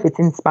 you know, if it's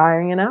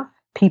inspiring enough,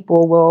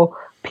 people will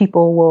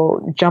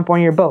jump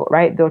on your boat,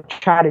 right? They'll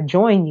try to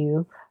join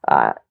you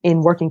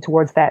in working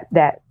towards that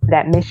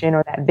mission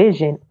or that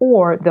vision,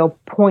 or they'll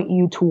point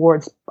you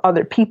towards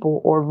other people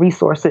or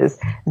resources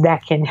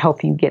that can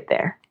help you get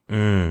there.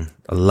 I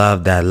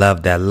love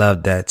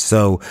that.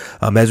 So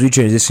as we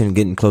transition,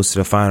 getting close to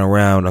the final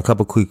round, a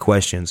couple quick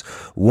questions.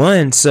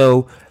 One,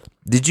 so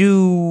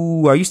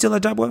are you still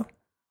at Jopwell?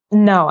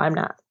 No, I'm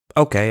not.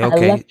 Okay. I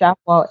left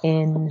Jopwell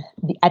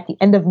at the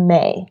end of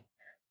May.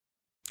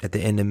 At the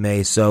end of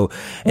May. So,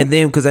 and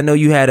then, because I know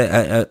you had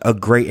a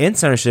great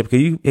internship,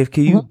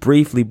 can you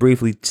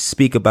briefly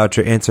speak about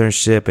your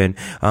internship and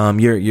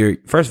your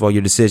first of all,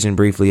 your decision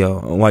briefly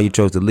on why you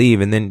chose to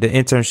leave, and then the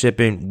internship,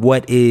 and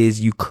what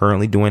is you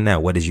currently doing now?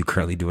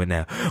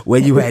 Where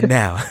you at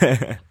now?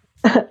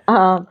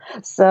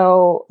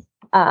 So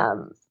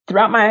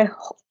throughout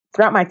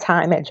my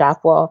time at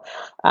Jopwell,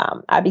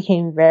 I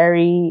became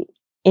very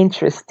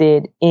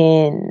interested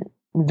in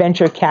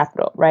venture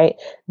capital, right?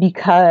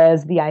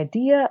 Because the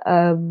idea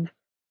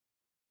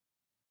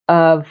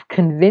of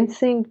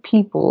convincing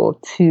people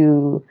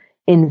to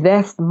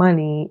invest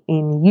money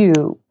in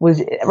you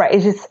was right.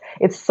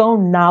 It's so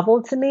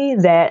novel to me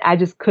that I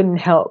just couldn't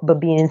help but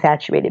be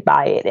infatuated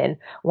by it. And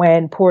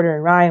when Porter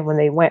and Ryan, when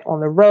they went on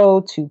the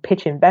road to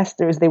pitch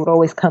investors, they would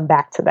always come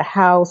back to the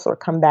house or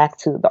come back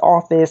to the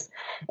office,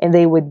 and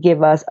they would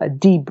give us a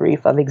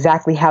debrief of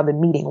exactly how the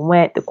meeting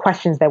went, the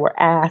questions that were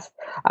asked.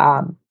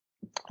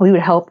 We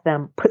would help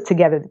them put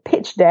together the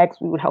pitch decks.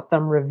 We would help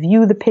them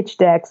review the pitch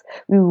decks.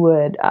 We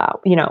would,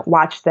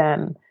 watch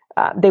them.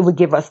 They would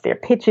give us their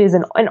pitches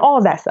and all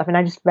of that stuff. And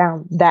I just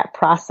found that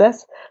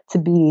process to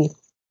be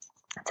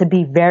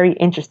very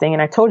interesting.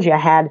 And I told you I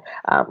had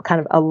kind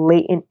of a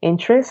latent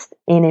interest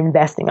in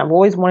investing. I've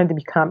always wanted to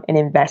become an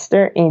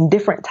investor in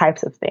different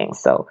types of things.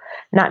 So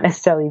not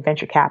necessarily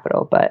venture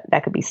capital, but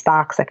that could be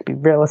stocks, that could be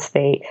real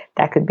estate,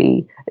 that could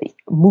be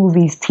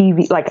movies,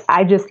 TV. Like,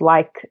 I just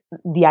like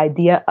the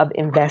idea of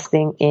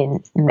investing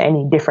in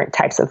many different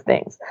types of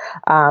things.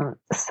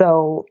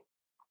 So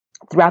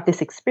throughout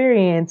this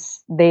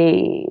experience,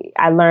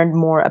 I learned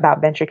more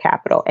about venture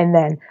capital. And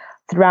then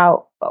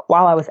while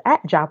I was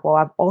at Jopwell,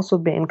 I've also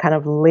been kind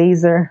of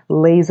laser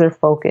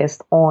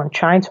focused on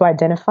trying to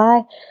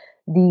identify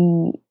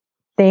the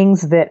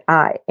things that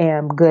I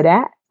am good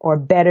at, or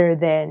better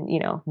than,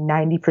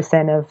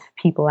 90% of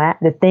people at,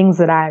 the things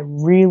that I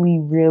really,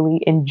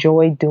 really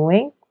enjoy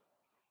doing,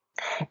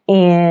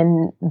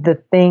 and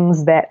the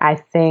things that I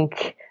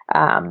think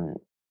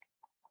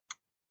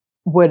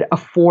would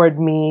afford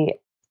me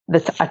the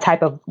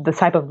type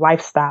of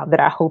lifestyle that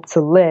I hope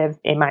to live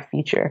in my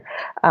future.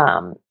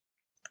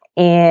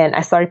 And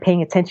I started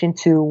paying attention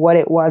to what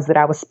it was that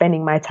I was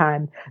spending my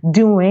time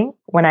doing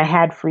when I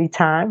had free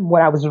time,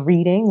 what I was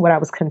reading, what I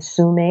was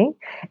consuming.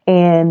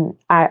 And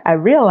I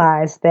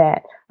realized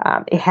that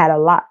it had a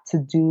lot to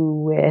do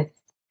with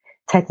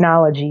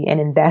technology and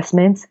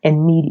investments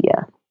and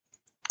media.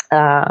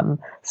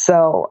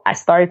 So I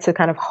started to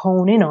kind of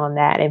hone in on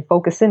that and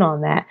focus in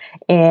on that.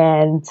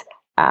 And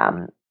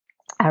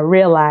I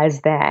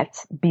realized that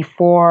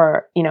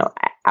before,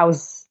 I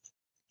was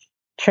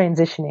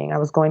transitioning, I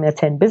was going to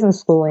attend business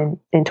school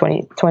in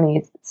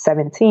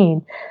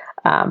 2017.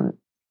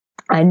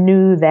 I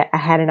knew that I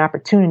had an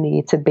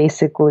opportunity to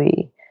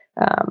basically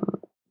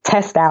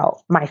test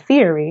out my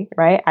theory,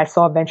 right? I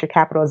saw venture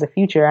capital as a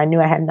future. I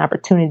knew I had an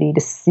opportunity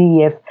to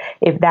see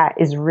if that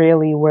is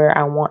really where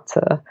I want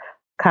to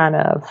kind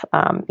of,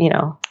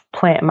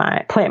 plant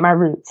my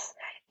roots.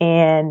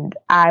 And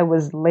I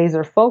was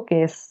laser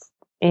focused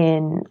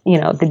in,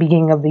 the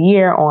beginning of the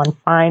year on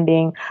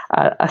finding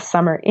a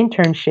summer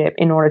internship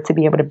in order to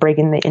be able to break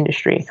in the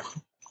industry.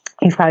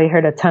 You've probably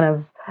heard a ton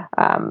of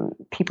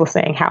people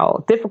saying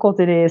how difficult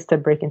it is to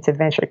break into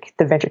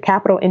the venture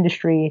capital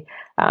industry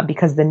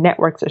because the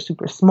networks are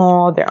super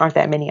small. There aren't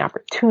that many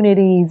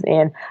opportunities.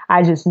 And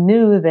I just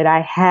knew that I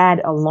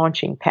had a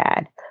launching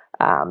pad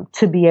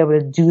to be able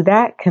to do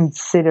that,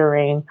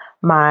 considering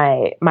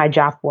my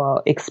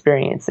Jopwell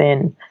experience.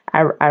 And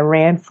I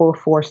ran full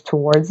force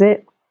towards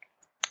it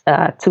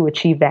to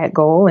achieve that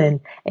goal. And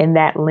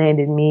that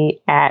landed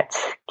me at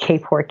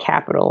Capehor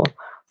Capital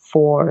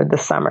for the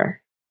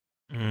summer.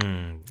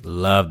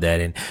 Love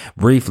that. And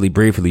briefly,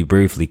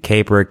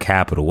 Capehor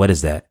Capital, what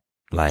is that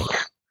like?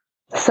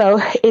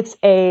 So it's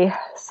a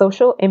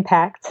social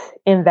impact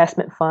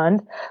investment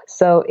fund.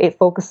 So it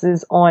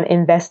focuses on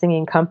investing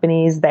in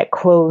companies that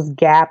close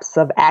gaps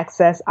of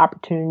access,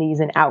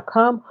 opportunities, and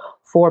outcome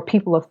for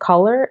people of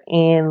color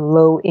and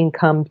low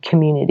income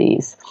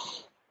communities.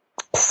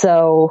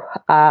 So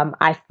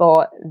I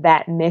thought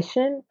that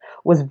mission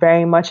was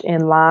very much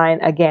in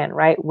line, again,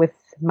 right, with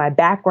my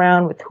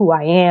background, with who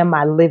I am,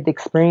 my lived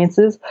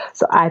experiences.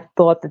 So I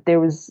thought that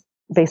there was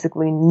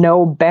basically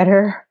no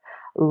better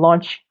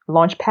launch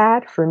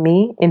pad for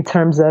me in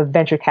terms of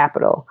venture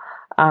capital.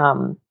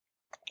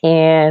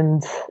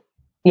 And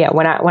yeah,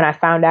 when I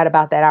found out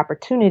about that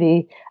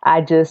opportunity,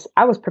 I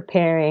was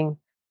preparing,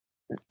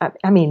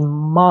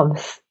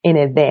 months in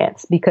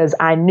advance, because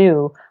I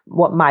knew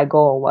what my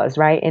goal was,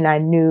 right? And I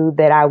knew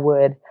that I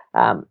would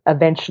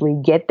eventually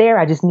get there.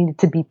 I just needed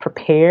to be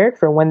prepared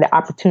for when the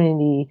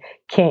opportunity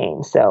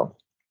came. So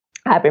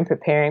I've been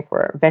preparing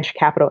for venture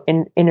capital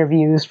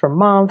interviews for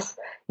months,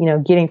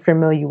 getting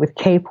familiar with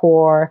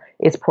Capehor,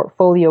 its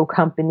portfolio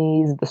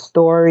companies, the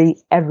story,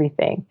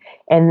 everything.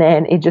 And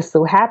then it just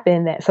so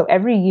happened that, so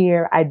every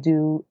year I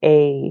do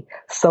a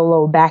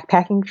solo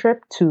backpacking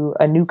trip to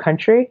a new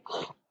country.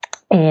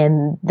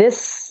 And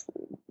this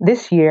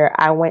year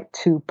I went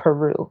to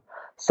Peru.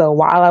 So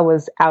while I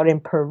was out in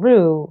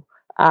Peru,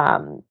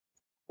 I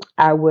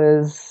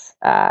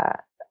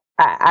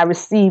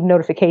received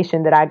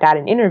notification that I got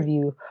an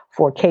interview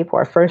for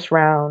Capehor, first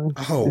round.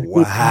 Oh,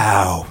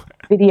 wow.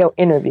 Video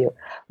interview.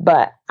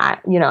 But I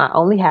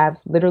only have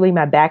literally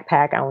my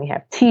backpack. I only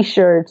have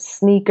t-shirts,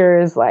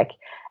 sneakers, I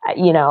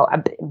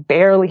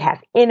barely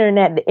have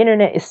internet. The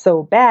internet is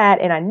so bad.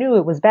 And I knew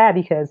it was bad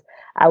because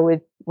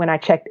when I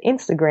checked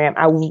Instagram,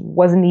 I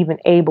wasn't even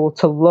able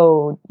to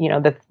load,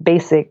 the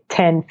basic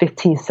 10,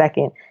 15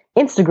 second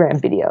Instagram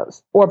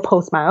videos or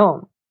post my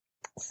own.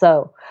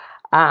 So,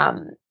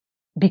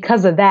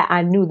 because of that,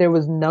 I knew there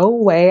was no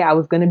way I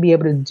was going to be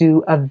able to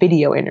do a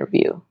video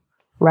interview,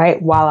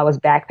 right, while I was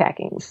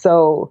backpacking.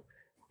 So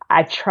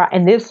I tried,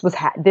 and this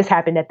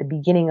happened at the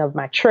beginning of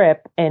my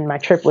trip, and my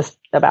trip was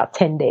about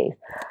 10 days.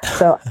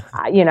 So,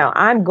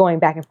 I'm going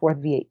back and forth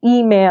via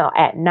email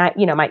at night.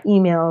 My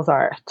emails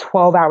are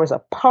 12 hours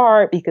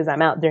apart because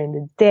I'm out during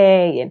the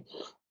day, and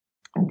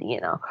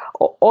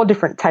all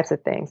different types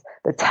of things.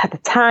 The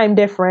time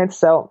difference.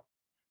 So,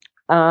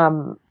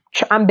 I'm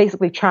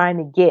basically trying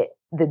to get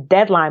the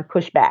deadline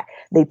pushed back.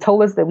 They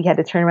told us that we had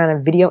to turn around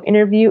a video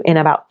interview in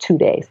about 2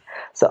 days.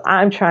 So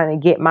I'm trying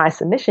to get my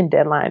submission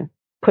deadline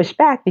pushed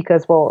back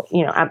because,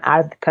 I'm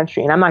out of the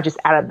country, and I'm not just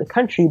out of the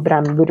country, but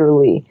I'm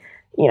literally,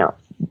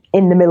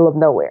 in the middle of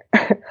nowhere.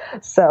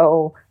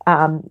 So,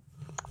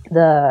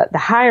 the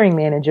hiring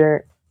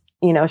manager,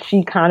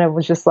 she kind of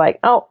was just like,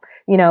 oh,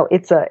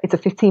 it's a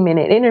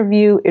 15-minute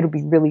interview. It'll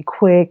be really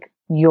quick.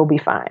 You'll be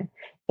fine.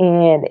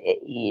 And,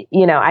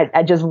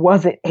 I just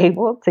wasn't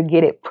able to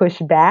get it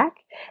pushed back.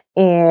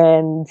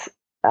 And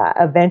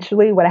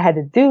eventually what I had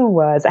to do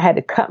was I had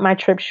to cut my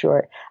trip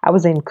short. I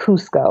was in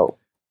Cusco,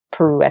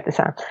 Peru at the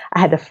time.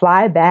 I had to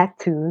fly back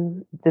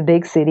to the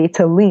big city,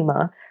 to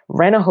Lima,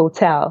 rent a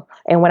hotel.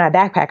 And when I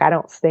backpack, I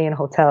don't stay in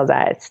hotels.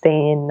 I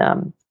stay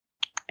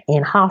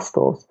in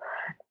hostels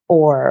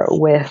or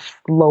with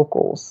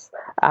locals.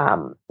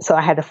 So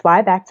I had to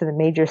fly back to the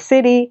major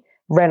city,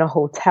 rent a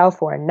hotel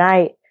for a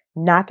night,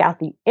 knock out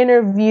the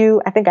interview.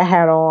 I think I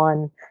had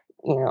on,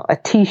 a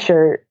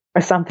t-shirt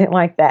or something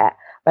like that,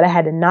 but I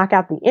had to knock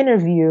out the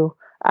interview.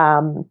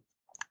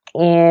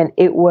 And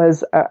it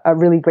was a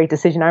really great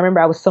decision. I remember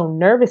I was so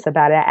nervous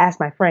about it. I asked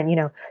my friend,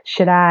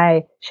 should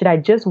I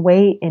just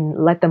wait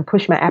and let them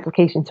push my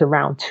application to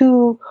round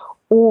 2,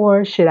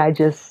 or should I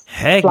just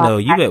heck no?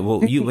 You better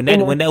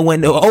when that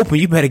window open,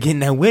 you better get in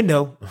that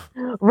window.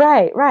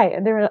 Right.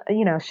 And they were,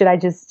 should I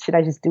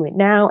just do it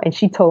now? And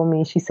she told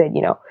me, she said,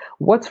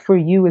 what's for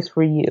you is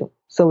for you.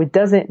 So it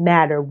doesn't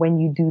matter when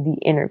you do the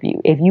interview.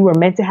 If you were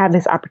meant to have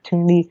this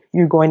opportunity,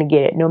 you're going to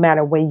get it, no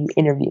matter when you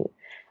interview.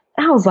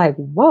 And I was like,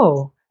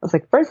 whoa. I was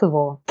like, first of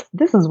all,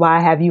 this is why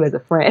I have you as a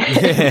friend.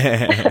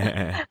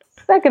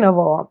 Second of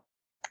all,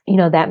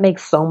 that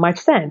makes so much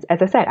sense.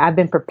 As I said, I've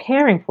been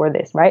preparing for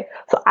this, right?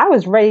 So I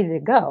was ready to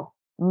go.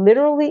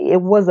 Literally,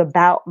 it was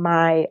about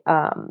my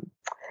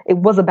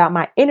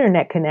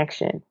internet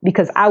connection,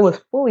 because I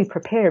was fully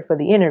prepared for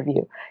the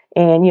interview.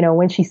 And,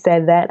 when she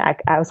said that,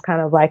 I was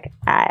kind of like,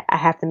 I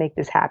have to make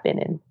this happen.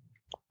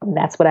 And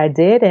that's what I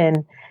did.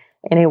 And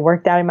it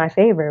worked out in my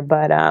favor.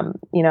 But,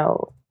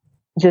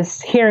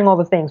 just hearing all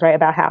the things, right,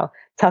 about how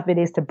tough it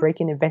is to break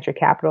into venture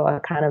capital, I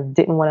kind of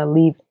didn't want to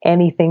leave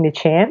anything to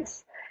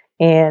chance.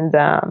 And,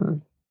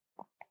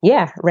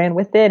 ran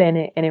with it, and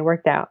it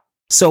worked out.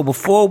 So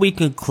before we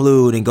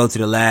conclude and go to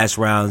the last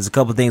round, there's a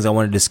couple of things I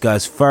want to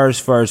discuss.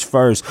 First,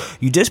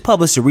 you just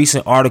published a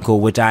recent article,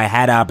 which I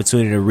had the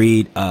opportunity to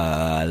read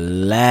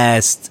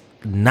last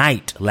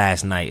night.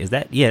 Is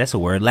that? Yeah, that's a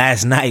word.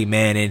 Last night,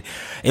 man. And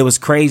it was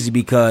crazy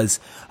because,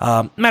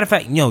 matter of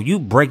fact, you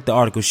break the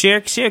article.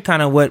 Share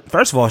kind of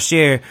first of all,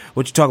 share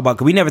what you talk about,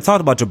 because we never talked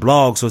about your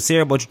blog. So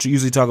share what you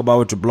usually talk about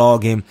with your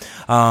blog, and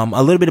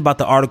a little bit about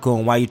the article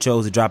and why you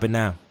chose to drop it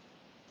now.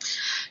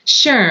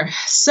 Sure.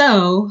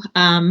 So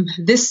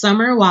this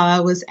summer, while I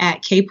was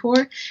at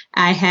KPOR,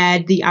 I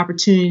had the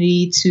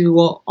opportunity to,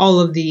 all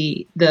of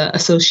the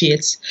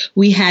associates,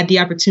 we had the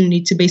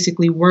opportunity to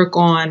basically work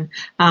on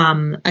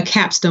a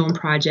capstone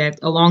project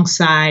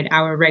alongside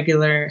our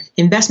regular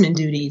investment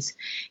duties.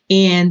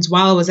 And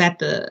while I was at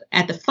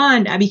the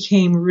fund, I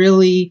became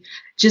really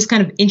just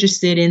kind of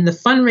interested in the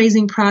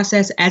fundraising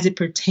process as it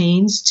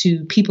pertains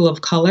to people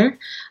of color.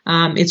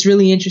 It's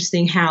really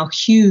interesting how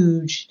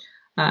huge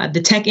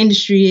the tech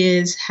industry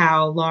is,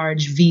 how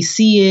large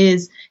VC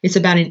is. It's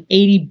about an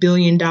 $80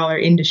 billion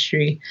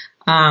industry.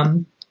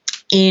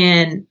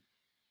 And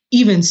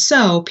even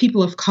so,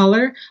 people of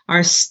color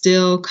are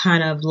still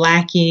kind of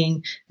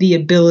lacking the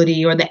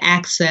ability or the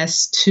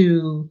access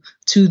to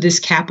this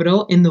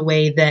capital in the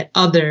way that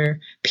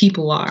other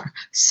people are.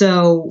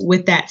 So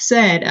with that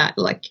said,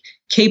 like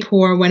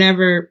KPOR,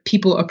 whenever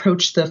people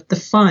approach the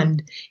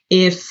fund,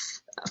 if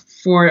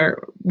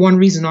for one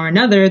reason or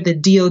another, the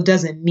deal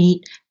doesn't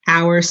meet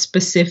our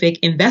specific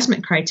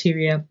investment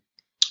criteria,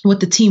 what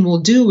the team will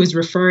do is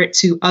refer it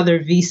to other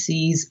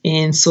VCs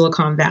in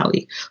Silicon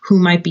Valley who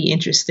might be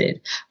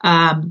interested.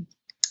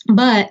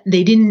 But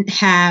they didn't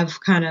have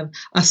kind of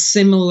a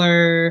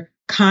similar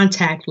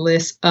contact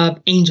list of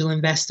angel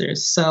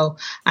investors. So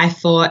I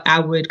thought I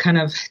would kind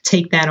of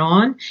take that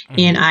on.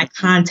 And I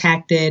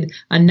contacted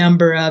a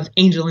number of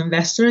angel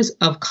investors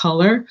of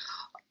color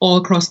all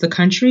across the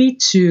country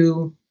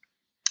to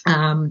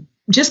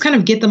just kind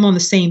of get them on the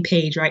same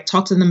page, right?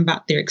 Talk to them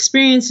about their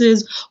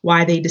experiences,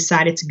 why they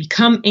decided to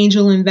become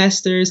angel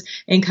investors,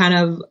 and kind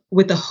of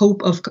with the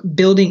hope of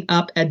building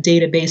up a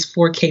database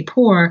for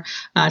KPOR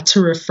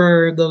to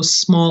refer those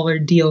smaller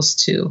deals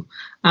to.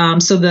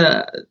 So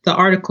the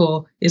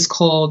article is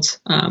called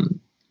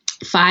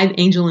 5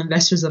 angel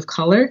investors of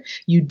color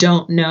you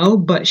don't know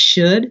but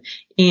should.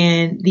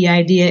 And the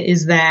idea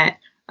is that,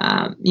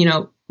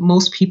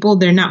 most people,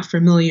 they're not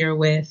familiar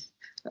with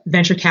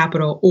venture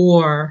capital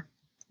or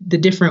the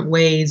different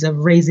ways of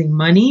raising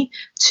money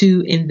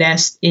to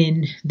invest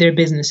in their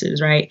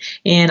businesses, right?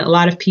 And a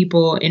lot of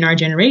people in our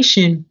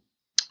generation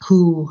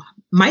who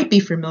might be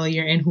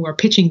familiar and who are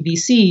pitching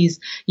VCs,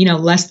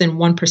 less than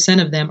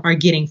 1% of them are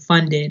getting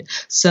funded.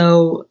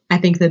 So I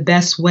think the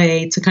best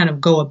way to kind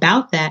of go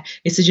about that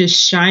is to just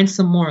shine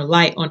some more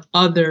light on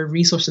other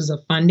resources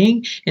of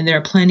funding. And there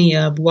are plenty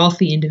of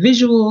wealthy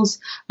individuals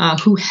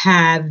who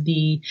have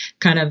the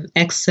kind of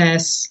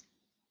excess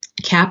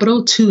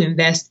capital to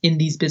invest in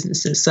these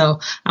businesses. So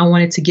I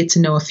wanted to get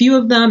to know a few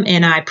of them,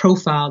 and I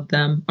profiled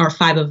them, or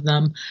 5 of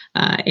them,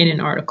 in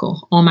an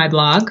article on my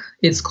blog.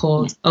 It's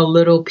called A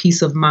Little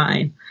Piece of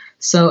Mine.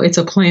 So it's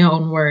a play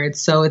on words.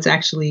 So it's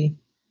actually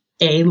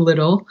a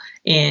little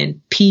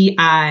and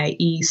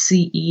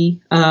PIECE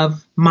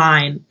of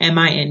mine,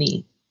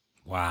 MINE.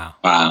 Wow.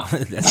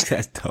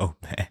 That's dope,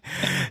 man.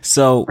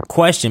 So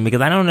question,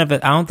 because I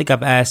don't think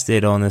I've asked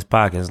it on this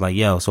podcast. Like,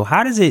 so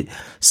how does it,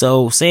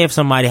 say if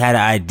somebody had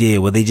an idea,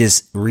 will they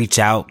just reach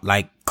out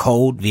like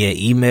cold via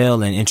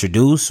email and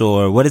introduce,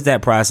 or what does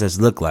that process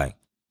look like?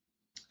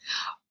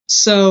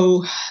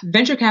 So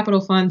venture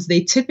capital funds,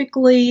 they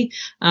typically,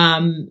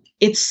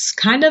 it's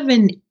kind of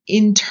an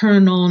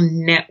internal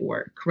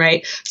network,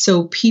 right?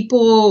 So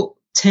people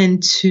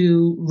tend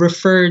to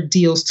refer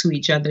deals to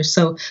each other.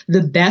 So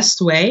the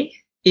best way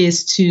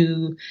is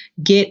to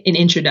get an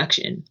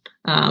introduction,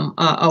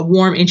 a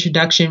warm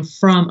introduction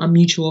from a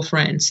mutual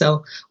friend,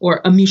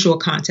 or a mutual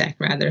contact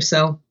rather.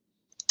 So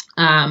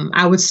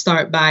I would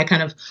start by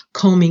kind of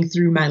combing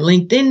through my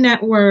LinkedIn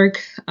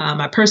network,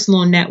 my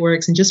personal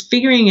networks, and just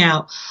figuring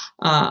out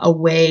a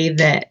way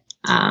that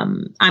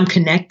I'm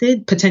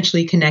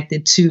potentially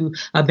connected to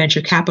a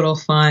venture capital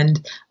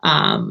fund.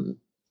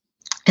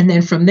 And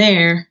then from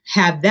there,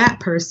 have that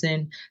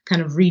person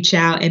kind of reach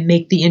out and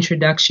make the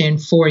introduction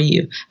for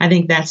you. I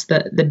think that's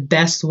the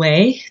best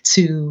way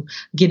to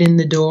get in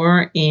the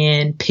door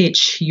and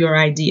pitch your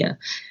idea.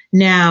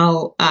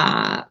 Now,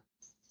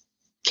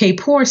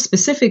 KPOR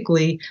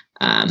specifically,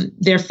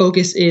 their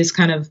focus is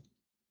kind of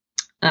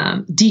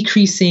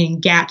decreasing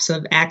gaps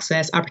of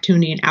access,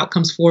 opportunity, and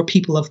outcomes for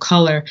people of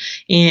color.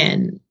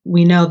 And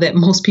we know that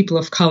most people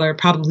of color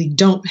probably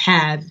don't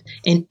have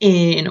an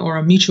in or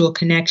a mutual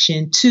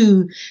connection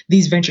to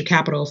these venture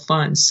capital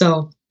funds.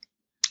 So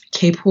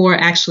KPOR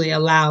actually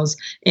allows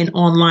an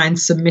online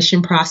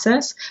submission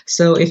process.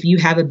 So if you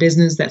have a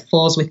business that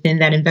falls within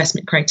that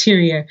investment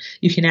criteria,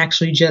 you can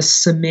actually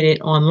just submit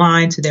it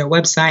online to their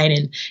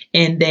website,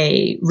 and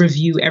they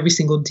review every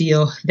single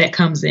deal that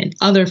comes in.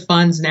 Other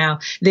funds now,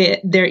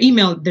 their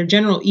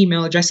general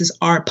email addresses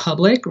are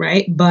public,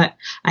 right? But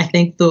I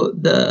think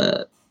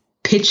the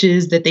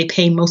pitches that they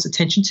pay most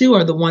attention to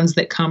are the ones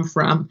that come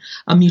from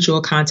a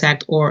mutual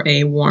contact or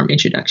a warm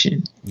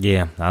introduction.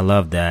 Yeah, I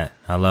love that.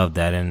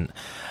 And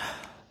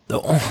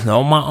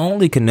my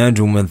only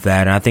conundrum with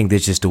that, and I think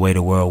that's just the way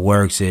the world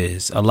works,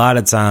 is a lot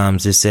of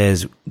times it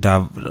says,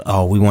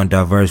 we want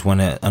diverse, want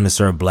to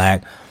underserved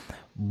black,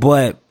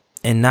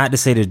 and not to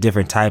say there's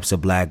different types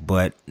of black,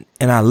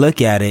 and I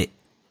look at it,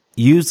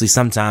 usually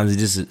sometimes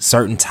it's just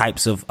certain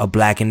types of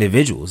black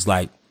individuals.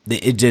 Like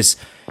it's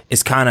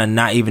kind of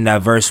not even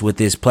diverse with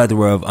this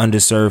plethora of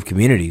underserved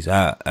communities.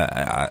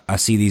 I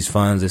see these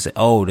funds that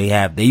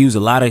say, they use a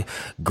lot of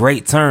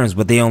great terms,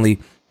 but they only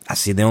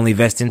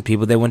invest in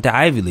people that went to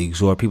Ivy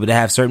Leagues or people that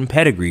have certain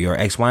pedigree or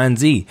X, Y, and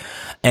Z.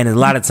 And a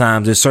lot of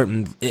times there's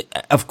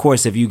of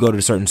course, if you go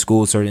to certain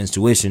schools, certain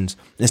institutions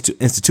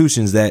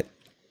that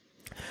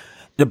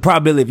the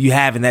probability of you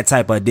having that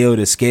type of idea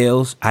that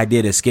scales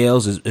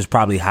is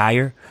probably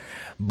higher.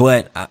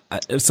 But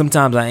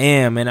sometimes I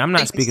am, and I'm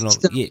not speaking on.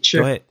 Yeah,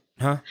 go ahead.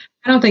 Huh?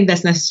 I don't think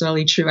that's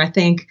necessarily true. I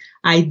think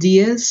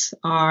ideas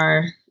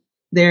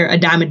they're a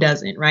dime a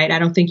dozen, right? I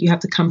don't think you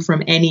have to come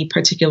from any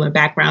particular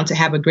background to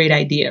have a great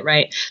idea,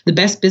 right? The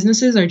best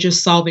businesses are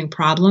just solving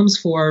problems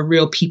for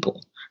real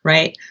people,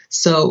 right?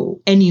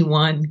 So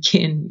anyone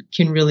can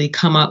really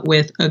come up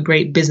with a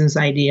great business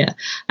idea.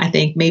 I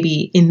think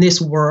maybe in this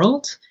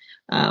world,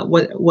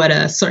 what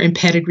a certain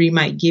pedigree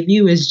might give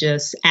you is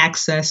just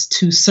access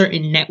to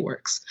certain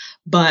networks.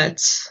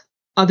 But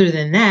other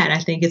than that, I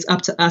think it's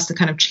up to us to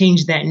kind of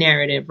change that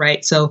narrative,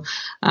 right? So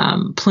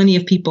plenty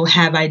of people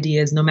have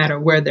ideas no matter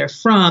where they're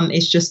from.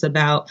 It's just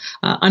about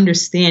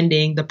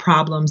understanding the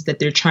problems that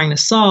they're trying to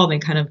solve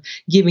and kind of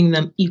giving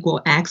them equal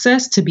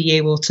access to be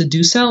able to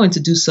do so and to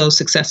do so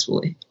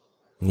successfully.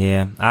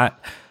 Yeah,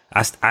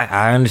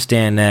 I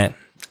understand that.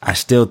 I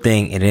still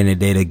think at the end of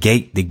the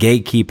day, the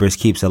gatekeepers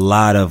keeps a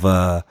lot of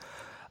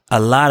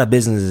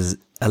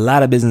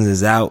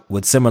businesses out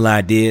with similar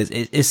ideas.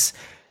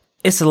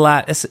 It's a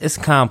lot. It's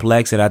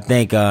complex, and I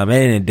think at the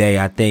end of the day,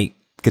 I think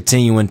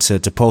continuing to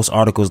post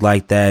articles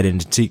like that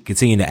and to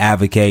continue to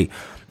advocate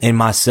in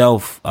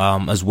myself,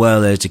 as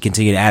well as to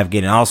continue to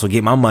advocate and also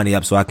get my money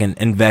up so I can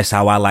invest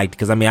how I like.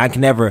 Because I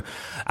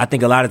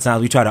think a lot of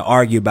times we try to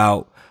argue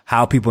about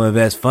how people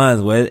invest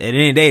funds. Well, at the end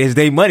of the day, it's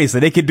their money, so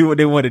they can do what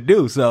they want to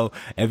do. So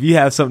if you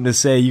have something to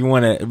say, you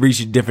want to reach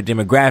a different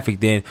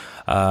demographic, then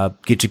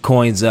get your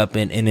coins up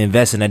and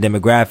invest in that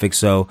demographic.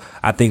 So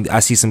I think I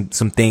see some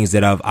things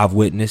that I've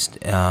witnessed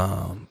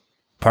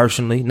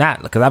personally,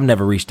 not because I've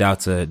never reached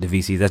out to the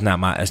VCs. That's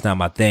not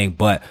my thing.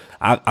 But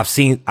I've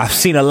seen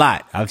a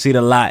lot. I've seen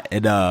a lot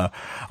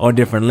on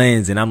different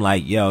lenses, and I'm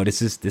like, yo,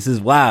 this is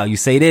wild. You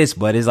say this,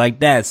 but it's like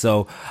that.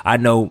 So I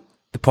know.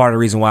 The part of the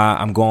reason why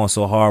I'm going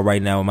so hard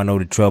right now with my Know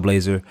the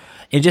Trailblazer,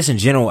 and just in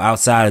general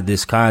outside of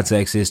this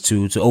context, is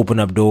to open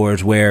up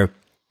doors where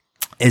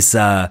it's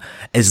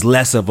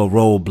less of a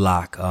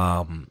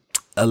roadblock,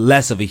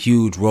 less of a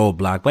huge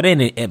roadblock. But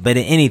in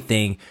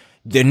anything,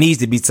 there needs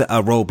to be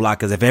a roadblock,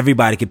 because if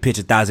everybody can pitch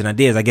 1,000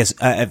 ideas, I guess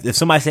if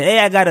somebody said, "Hey,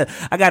 I got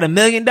 $1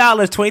 million,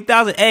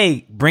 20,000,"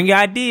 hey, bring your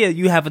idea.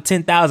 You have a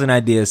 10,000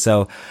 ideas.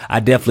 So I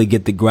definitely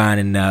get the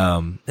grind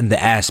and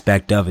the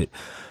aspect of it.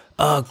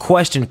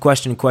 Question.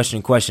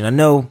 I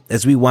know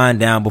as we wind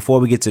down,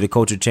 before we get to the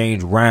culture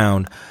change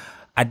round,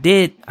 I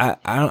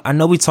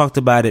know we talked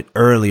about it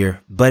earlier,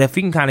 but if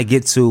we can kind of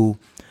get to,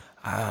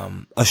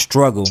 a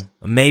struggle,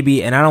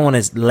 maybe, and I don't want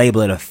to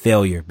label it a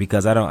failure,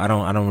 because I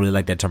don't really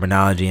like that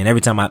terminology. And every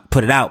time I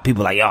put it out,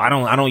 people are like, yo, I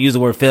don't use the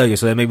word failure.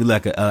 So that may be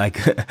like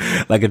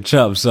a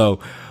chump.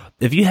 So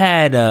if you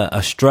had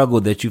a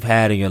struggle that you've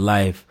had in your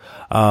life,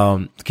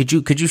 could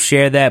you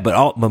share that?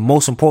 But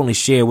most importantly,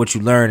 share what you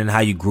learned and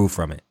how you grew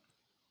from it.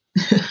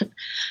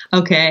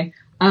 Okay.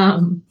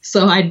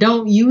 So I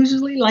don't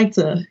usually like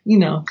to,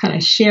 kind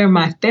of share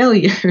my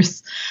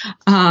failures.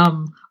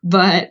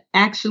 But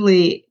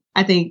actually,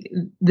 I think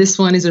this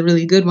one is a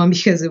really good one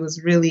because it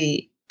was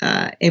really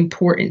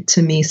important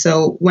to me.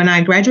 So when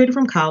I graduated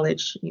from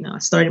college, I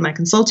started my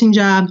consulting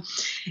job,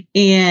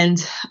 and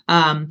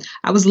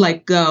I was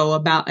let go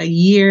about a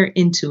year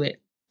into it.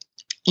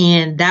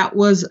 And that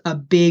was a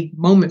big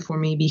moment for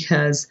me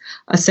because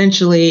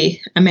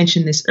essentially, I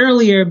mentioned this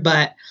earlier,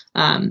 but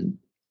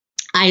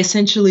I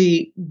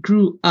essentially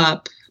grew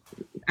up,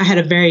 I had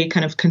a very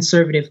kind of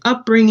conservative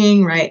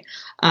upbringing, right?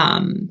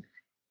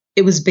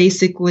 It was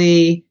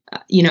basically,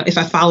 if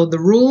I followed the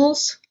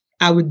rules,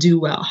 I would do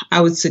well.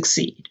 I would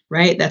succeed,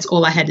 right? That's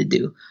all I had to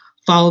do.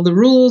 Follow the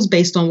rules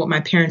based on what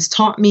my parents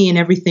taught me, and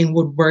everything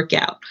would work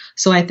out.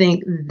 So I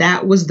think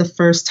that was the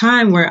first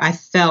time where I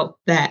felt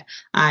that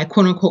I,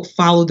 quote unquote,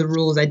 followed the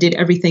rules. I did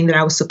everything that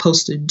I was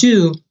supposed to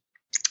do.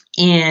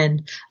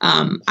 And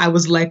I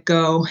was let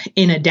go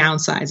in a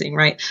downsizing,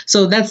 right?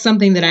 So that's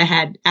something that I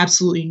had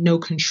absolutely no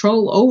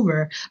control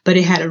over, but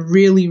it had a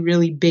really,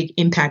 really big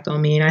impact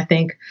on me. And I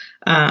think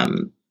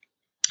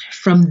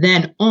from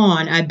then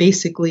on, I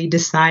basically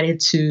decided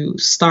to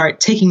start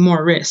taking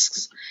more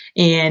risks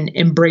and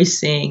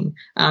embracing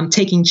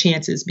taking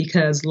chances,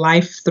 because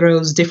life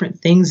throws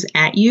different things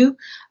at you.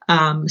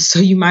 So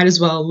you might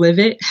as well live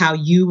it how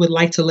you would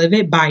like to live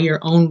it by your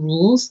own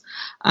rules,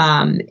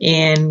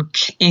 and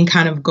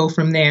kind of go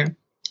from there.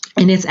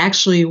 And it's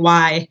actually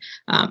why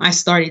I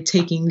started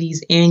taking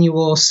these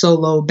annual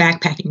solo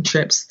backpacking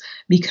trips,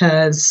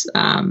 because,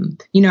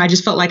 I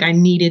just felt like I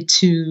needed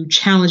to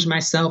challenge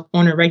myself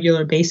on a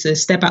regular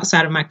basis, step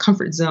outside of my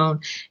comfort zone,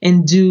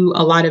 and do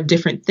a lot of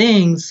different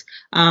things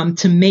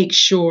to make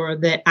sure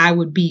that I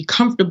would be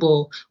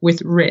comfortable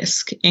with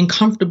risk and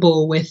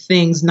comfortable with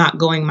things not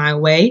going my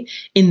way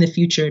in the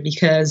future,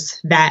 because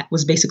that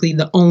was basically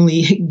the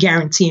only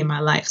guarantee in my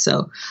life.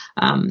 So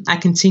I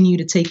continue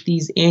to take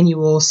these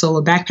annual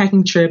solo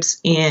backpacking trips,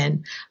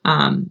 and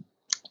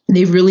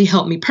they've really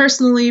helped me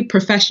personally,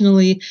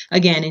 professionally,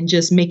 again, in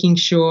just making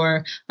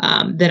sure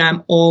that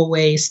I'm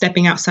always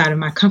stepping outside of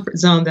my comfort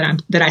zone,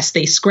 that I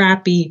stay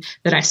scrappy,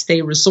 that I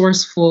stay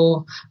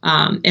resourceful,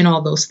 and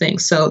all those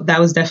things. So that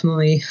was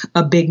definitely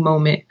a big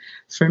moment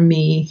for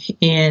me,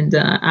 and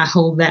I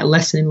hold that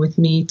lesson with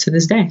me to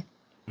this day.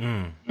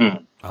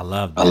 I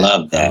love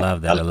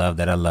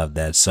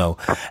that. So,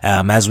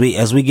 as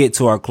we get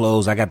to our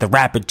close, I got the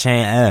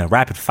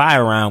rapid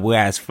fire round. We'll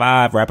ask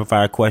 5 rapid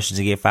fire questions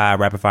and get 5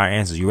 rapid fire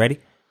answers. You ready?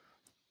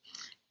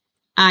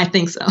 I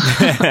think so.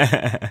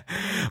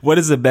 What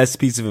is the best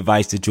piece of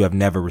advice that you have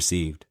never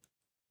received?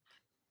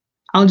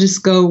 I'll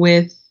just go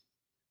with,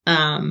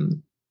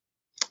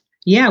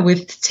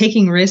 with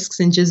taking risks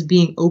and just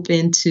being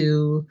open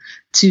to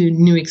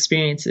new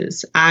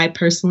experiences. I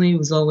personally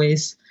was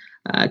always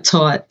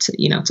taught,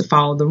 to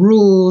follow the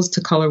rules, to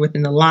color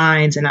within the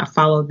lines, and I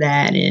followed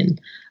that, and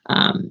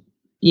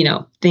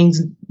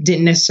things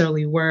didn't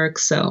necessarily work.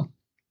 So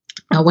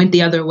I went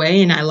the other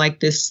way, and I like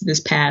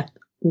this path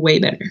way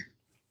better.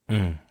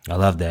 I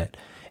love that.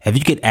 If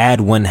you could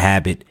add one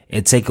habit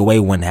and take away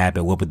one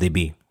habit, what would they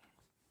be?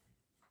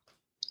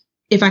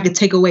 If I could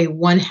take away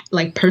one,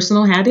 like,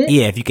 personal habit?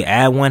 Yeah, if you could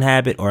add one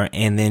habit,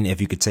 and then if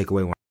you could take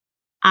away one.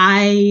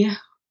 I'm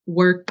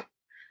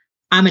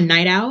a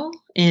night owl,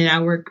 and I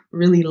work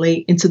really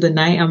late into the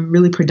night. I'm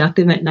really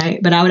productive at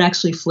night, but I would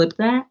actually flip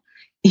that.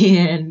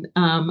 And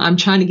I'm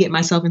trying to get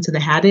myself into the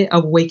habit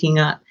of waking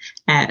up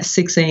at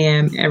 6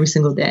 a.m. every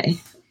single day.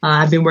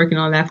 I've been working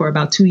on that for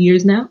about 2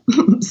 years now.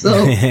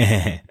 So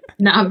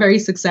not very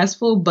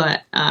successful,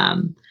 but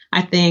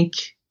I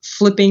think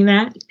flipping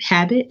that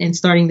habit and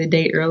starting the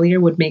day earlier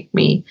would make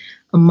me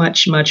a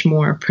much, much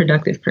more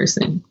productive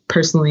person,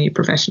 personally,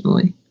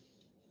 professionally.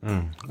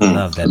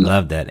 Love that.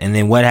 Love that. And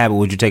then what habit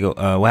would you take? What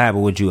habit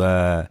would you,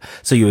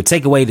 so you would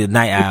take away the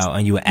night owl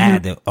and you would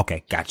add the,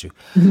 okay, got you.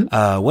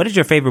 What is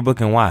your favorite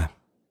book and why?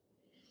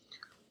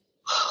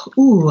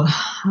 Ooh,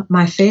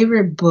 my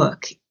favorite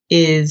book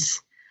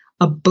is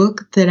a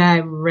book that I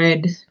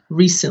read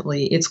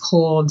recently. It's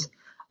called,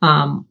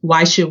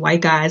 Why Should White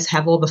Guys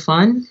Have All the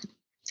Fun?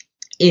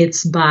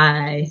 It's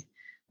by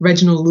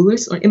Reginald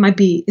Lewis, or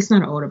it's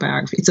not an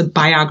autobiography. It's a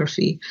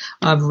biography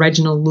of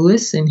Reginald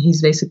Lewis. And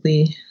he's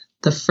basically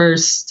the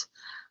first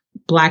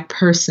Black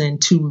person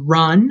to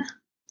run,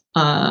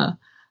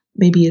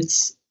 maybe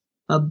it's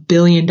 $1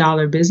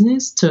 billion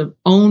business, to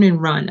own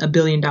and run $1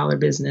 billion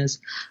business.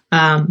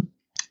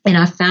 And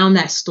I found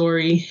that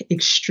story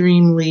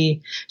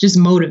extremely just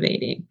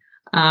motivating,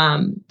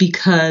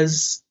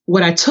 because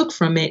what I took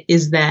from it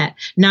is that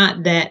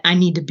not that I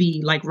need to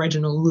be like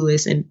Reginald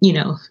Lewis and,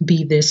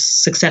 be this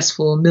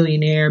successful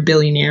millionaire,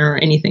 billionaire, or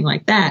anything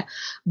like that.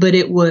 But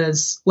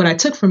what I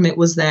took from it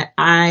was that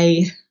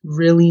I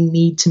really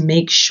need to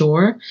make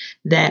sure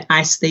that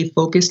I stay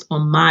focused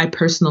on my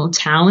personal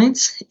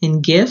talents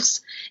and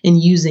gifts and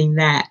using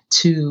that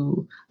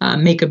to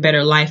make a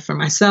better life for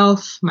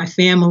myself, my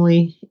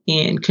family,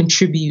 and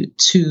contribute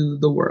to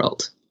the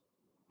world.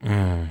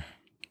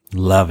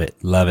 Love it.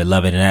 Love it.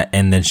 Love it.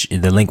 And then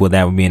the link with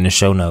that would be in the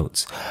show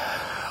notes.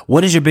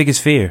 What is your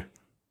biggest fear?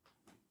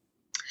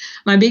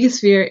 My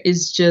biggest fear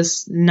is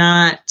just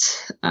not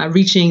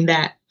reaching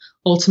that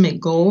ultimate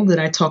goal that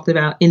I talked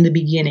about in the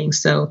beginning.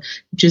 So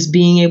just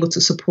being able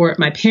to support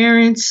my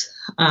parents,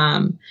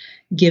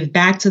 give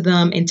back to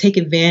them, and take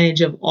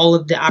advantage of all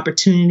of the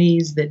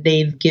opportunities that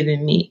they've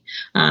given me.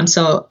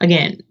 So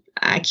again,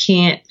 I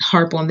can't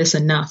harp on this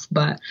enough,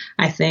 but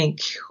I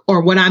think,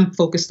 or what I'm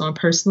focused on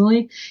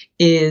personally,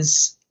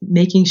 is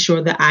making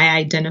sure that I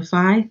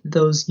identify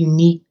those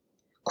unique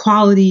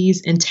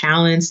qualities and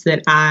talents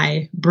that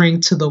I bring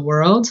to the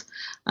world,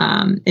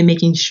 and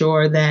making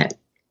sure that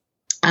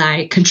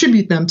I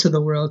contribute them to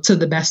the world to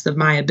the best of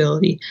my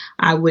ability.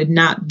 I wouldn't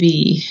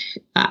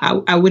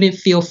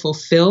feel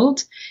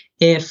fulfilled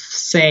if,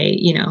 say,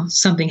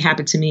 something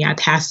happened to me, I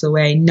passed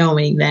away,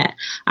 knowing that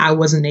I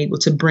wasn't able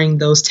to bring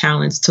those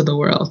talents to the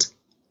world.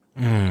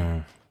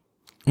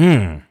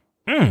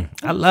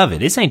 I love it.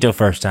 This ain't your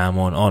first time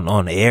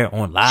on air,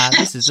 on live.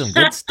 This is some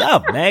good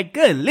stuff, man.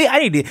 Good.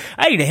 I need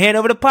to hand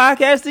over the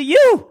podcast to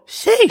you.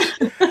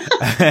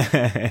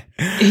 Sheesh.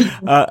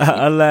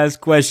 Our last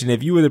question.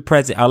 If you were the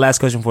president, our last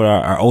question for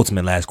our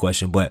ultimate last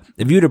question, but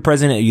if you were the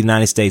president of the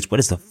United States, what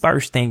is the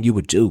first thing you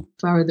would do?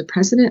 If I were the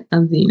president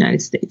of the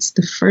United States,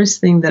 the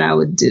first thing that I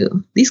would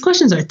do, these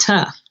questions are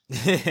tough.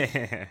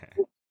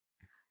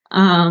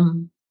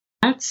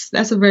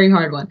 That's a very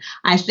hard one.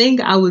 I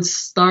think I would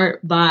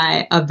start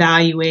by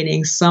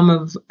evaluating some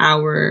of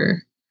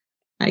our,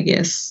 I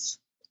guess,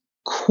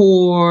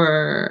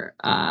 core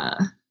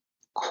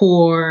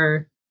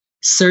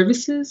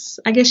services,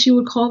 I guess you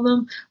would call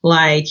them,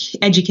 like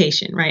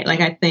education, right?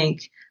 Like I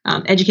think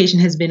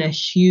education has been a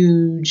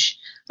huge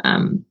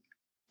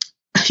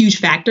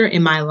factor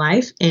in my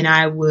life, and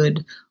I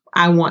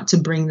want to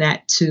bring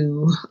that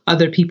to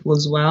other people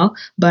as well.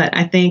 But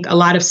I think a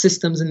lot of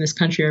systems in this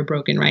country are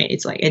broken, right?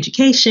 It's like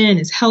education,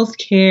 it's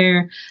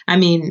healthcare. I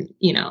mean,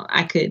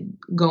 I could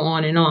go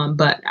on and on,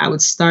 but I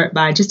would start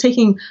by just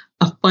taking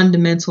a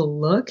fundamental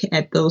look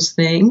at those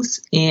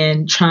things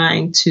and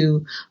trying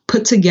to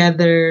put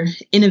together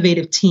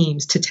innovative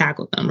teams to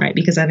tackle them, right?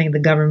 Because I think the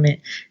government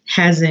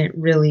hasn't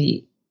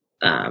really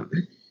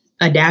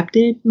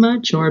adapted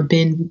much or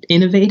been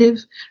innovative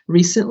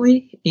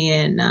recently.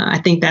 And I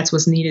think that's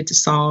what's needed to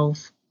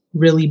solve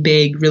really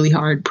big, really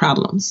hard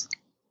problems.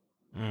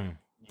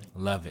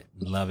 Love it.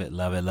 Love it.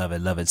 Love it. Love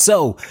it. Love it.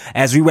 So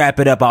as we wrap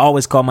it up, I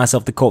always call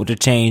myself the culture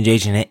change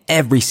agent, and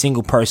every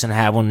single person I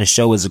have on the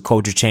show is a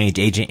culture change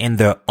agent in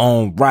their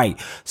own right.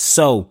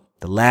 So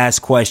the last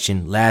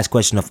question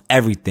of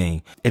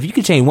everything. If you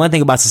could change one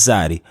thing about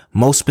society,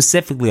 most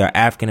specifically our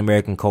African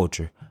American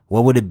culture,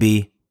 what would it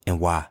be and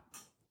why?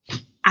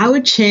 I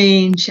would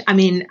change. I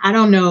mean, I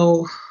don't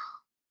know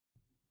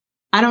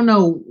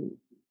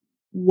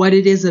what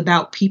it is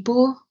about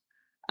people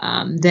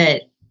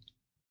that,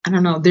 I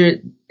don't know,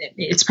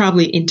 it's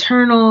probably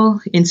internal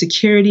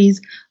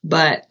insecurities,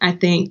 but I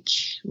think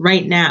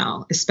right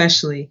now,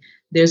 especially,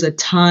 there's a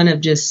ton of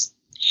just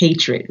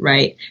hatred,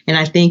 right? And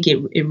I think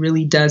it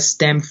really does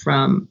stem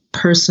from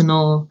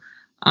personal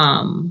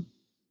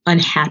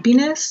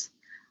unhappiness.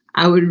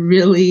 I would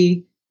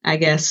really, I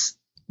guess,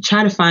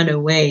 try to find a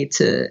way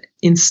to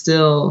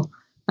instill,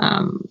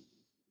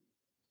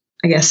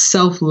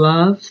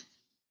 self-love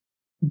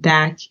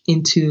back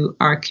into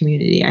our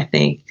community. I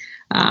think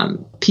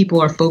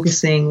People are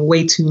focusing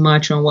way too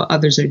much on what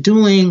others are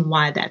doing,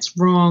 why that's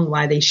wrong,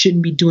 why they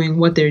shouldn't be doing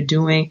what they're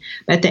doing.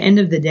 But at the end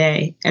of the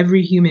day,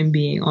 every human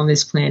being on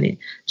this planet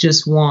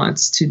just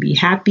wants to be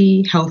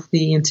happy,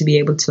 healthy, and to be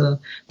able to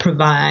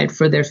provide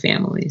for their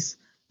families.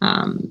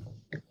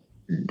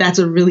 That's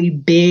a really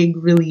big,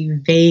 really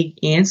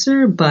vague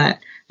answer, but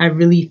I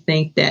really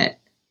think that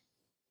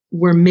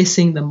we're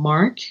missing the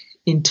mark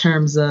in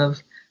terms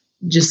of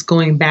just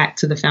going back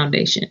to the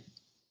foundation.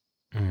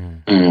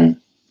 Mm.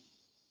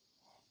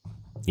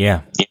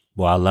 Yeah.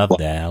 Well, I love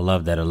that. I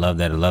love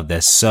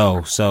that.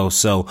 So,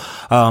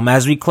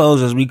 as we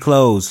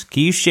close,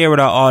 can you share with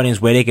our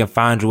audience where they can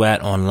find you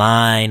at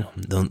online,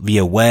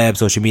 via web,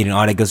 social media, and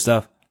all that good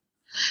stuff?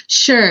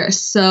 Sure.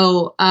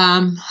 So,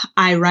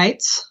 I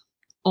write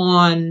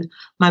on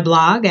my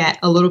blog at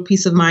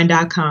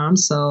alittlepeaceofmind.com.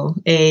 So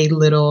a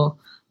little,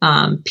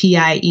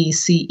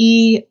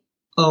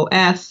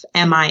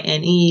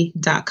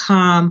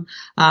 PIECEOFMINE.com.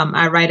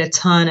 I write a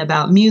ton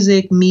about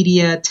music,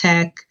 media,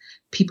 tech,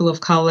 people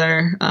of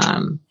color.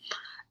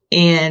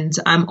 And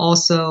I'm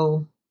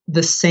also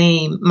the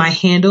same. My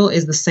handle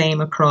is the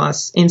same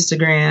across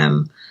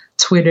Instagram,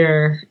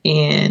 Twitter,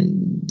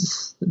 and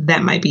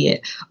that might be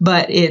it.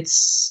 But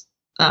it's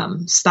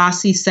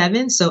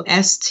Stacey7, so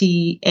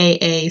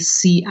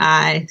STAACI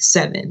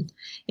 7.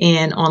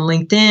 And on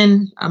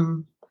LinkedIn,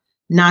 I'm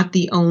not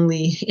the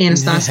only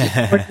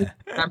Anastacia Gordon.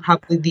 I'm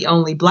probably the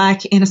only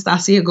Black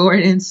Anastacia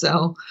Gordon.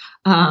 So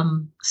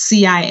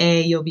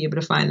CIA, you'll be able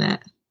to find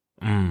that.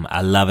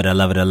 I love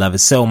it.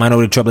 So,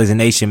 Minority Trailblazer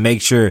Nation,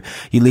 make sure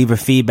you leave her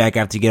feedback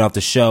after you get off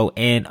the show.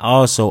 And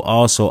also,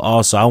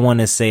 I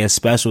want to say a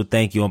special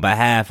thank you on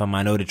behalf of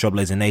Minority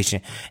Trailblazer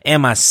Nation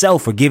and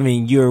myself for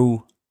giving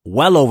you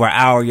well over an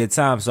hour of your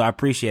time. So I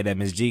appreciate that,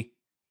 Ms. G.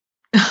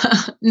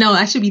 No,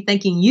 I should be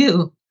thanking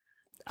you.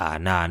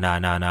 Nah.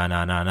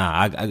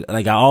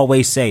 Like I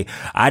always say,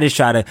 I just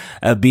try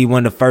to be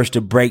one of the first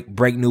to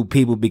break new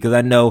people, because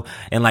I know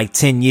in like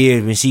 10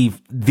 years when she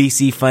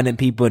VC funding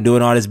people and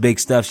doing all this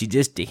big stuff, she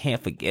just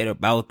can't forget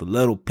about the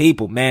little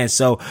people, man.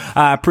 So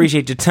I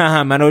appreciate your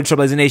time. I know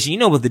Trailblazer Nation, you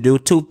know what to do.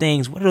 2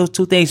 things. What are those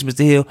 2 things,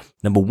 Mr. Hill?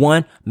 Number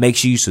 1, make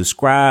sure you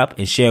subscribe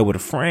and share with a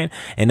friend.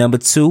 And number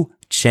 2,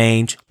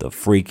 change the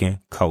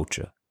freaking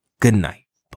culture. Good night.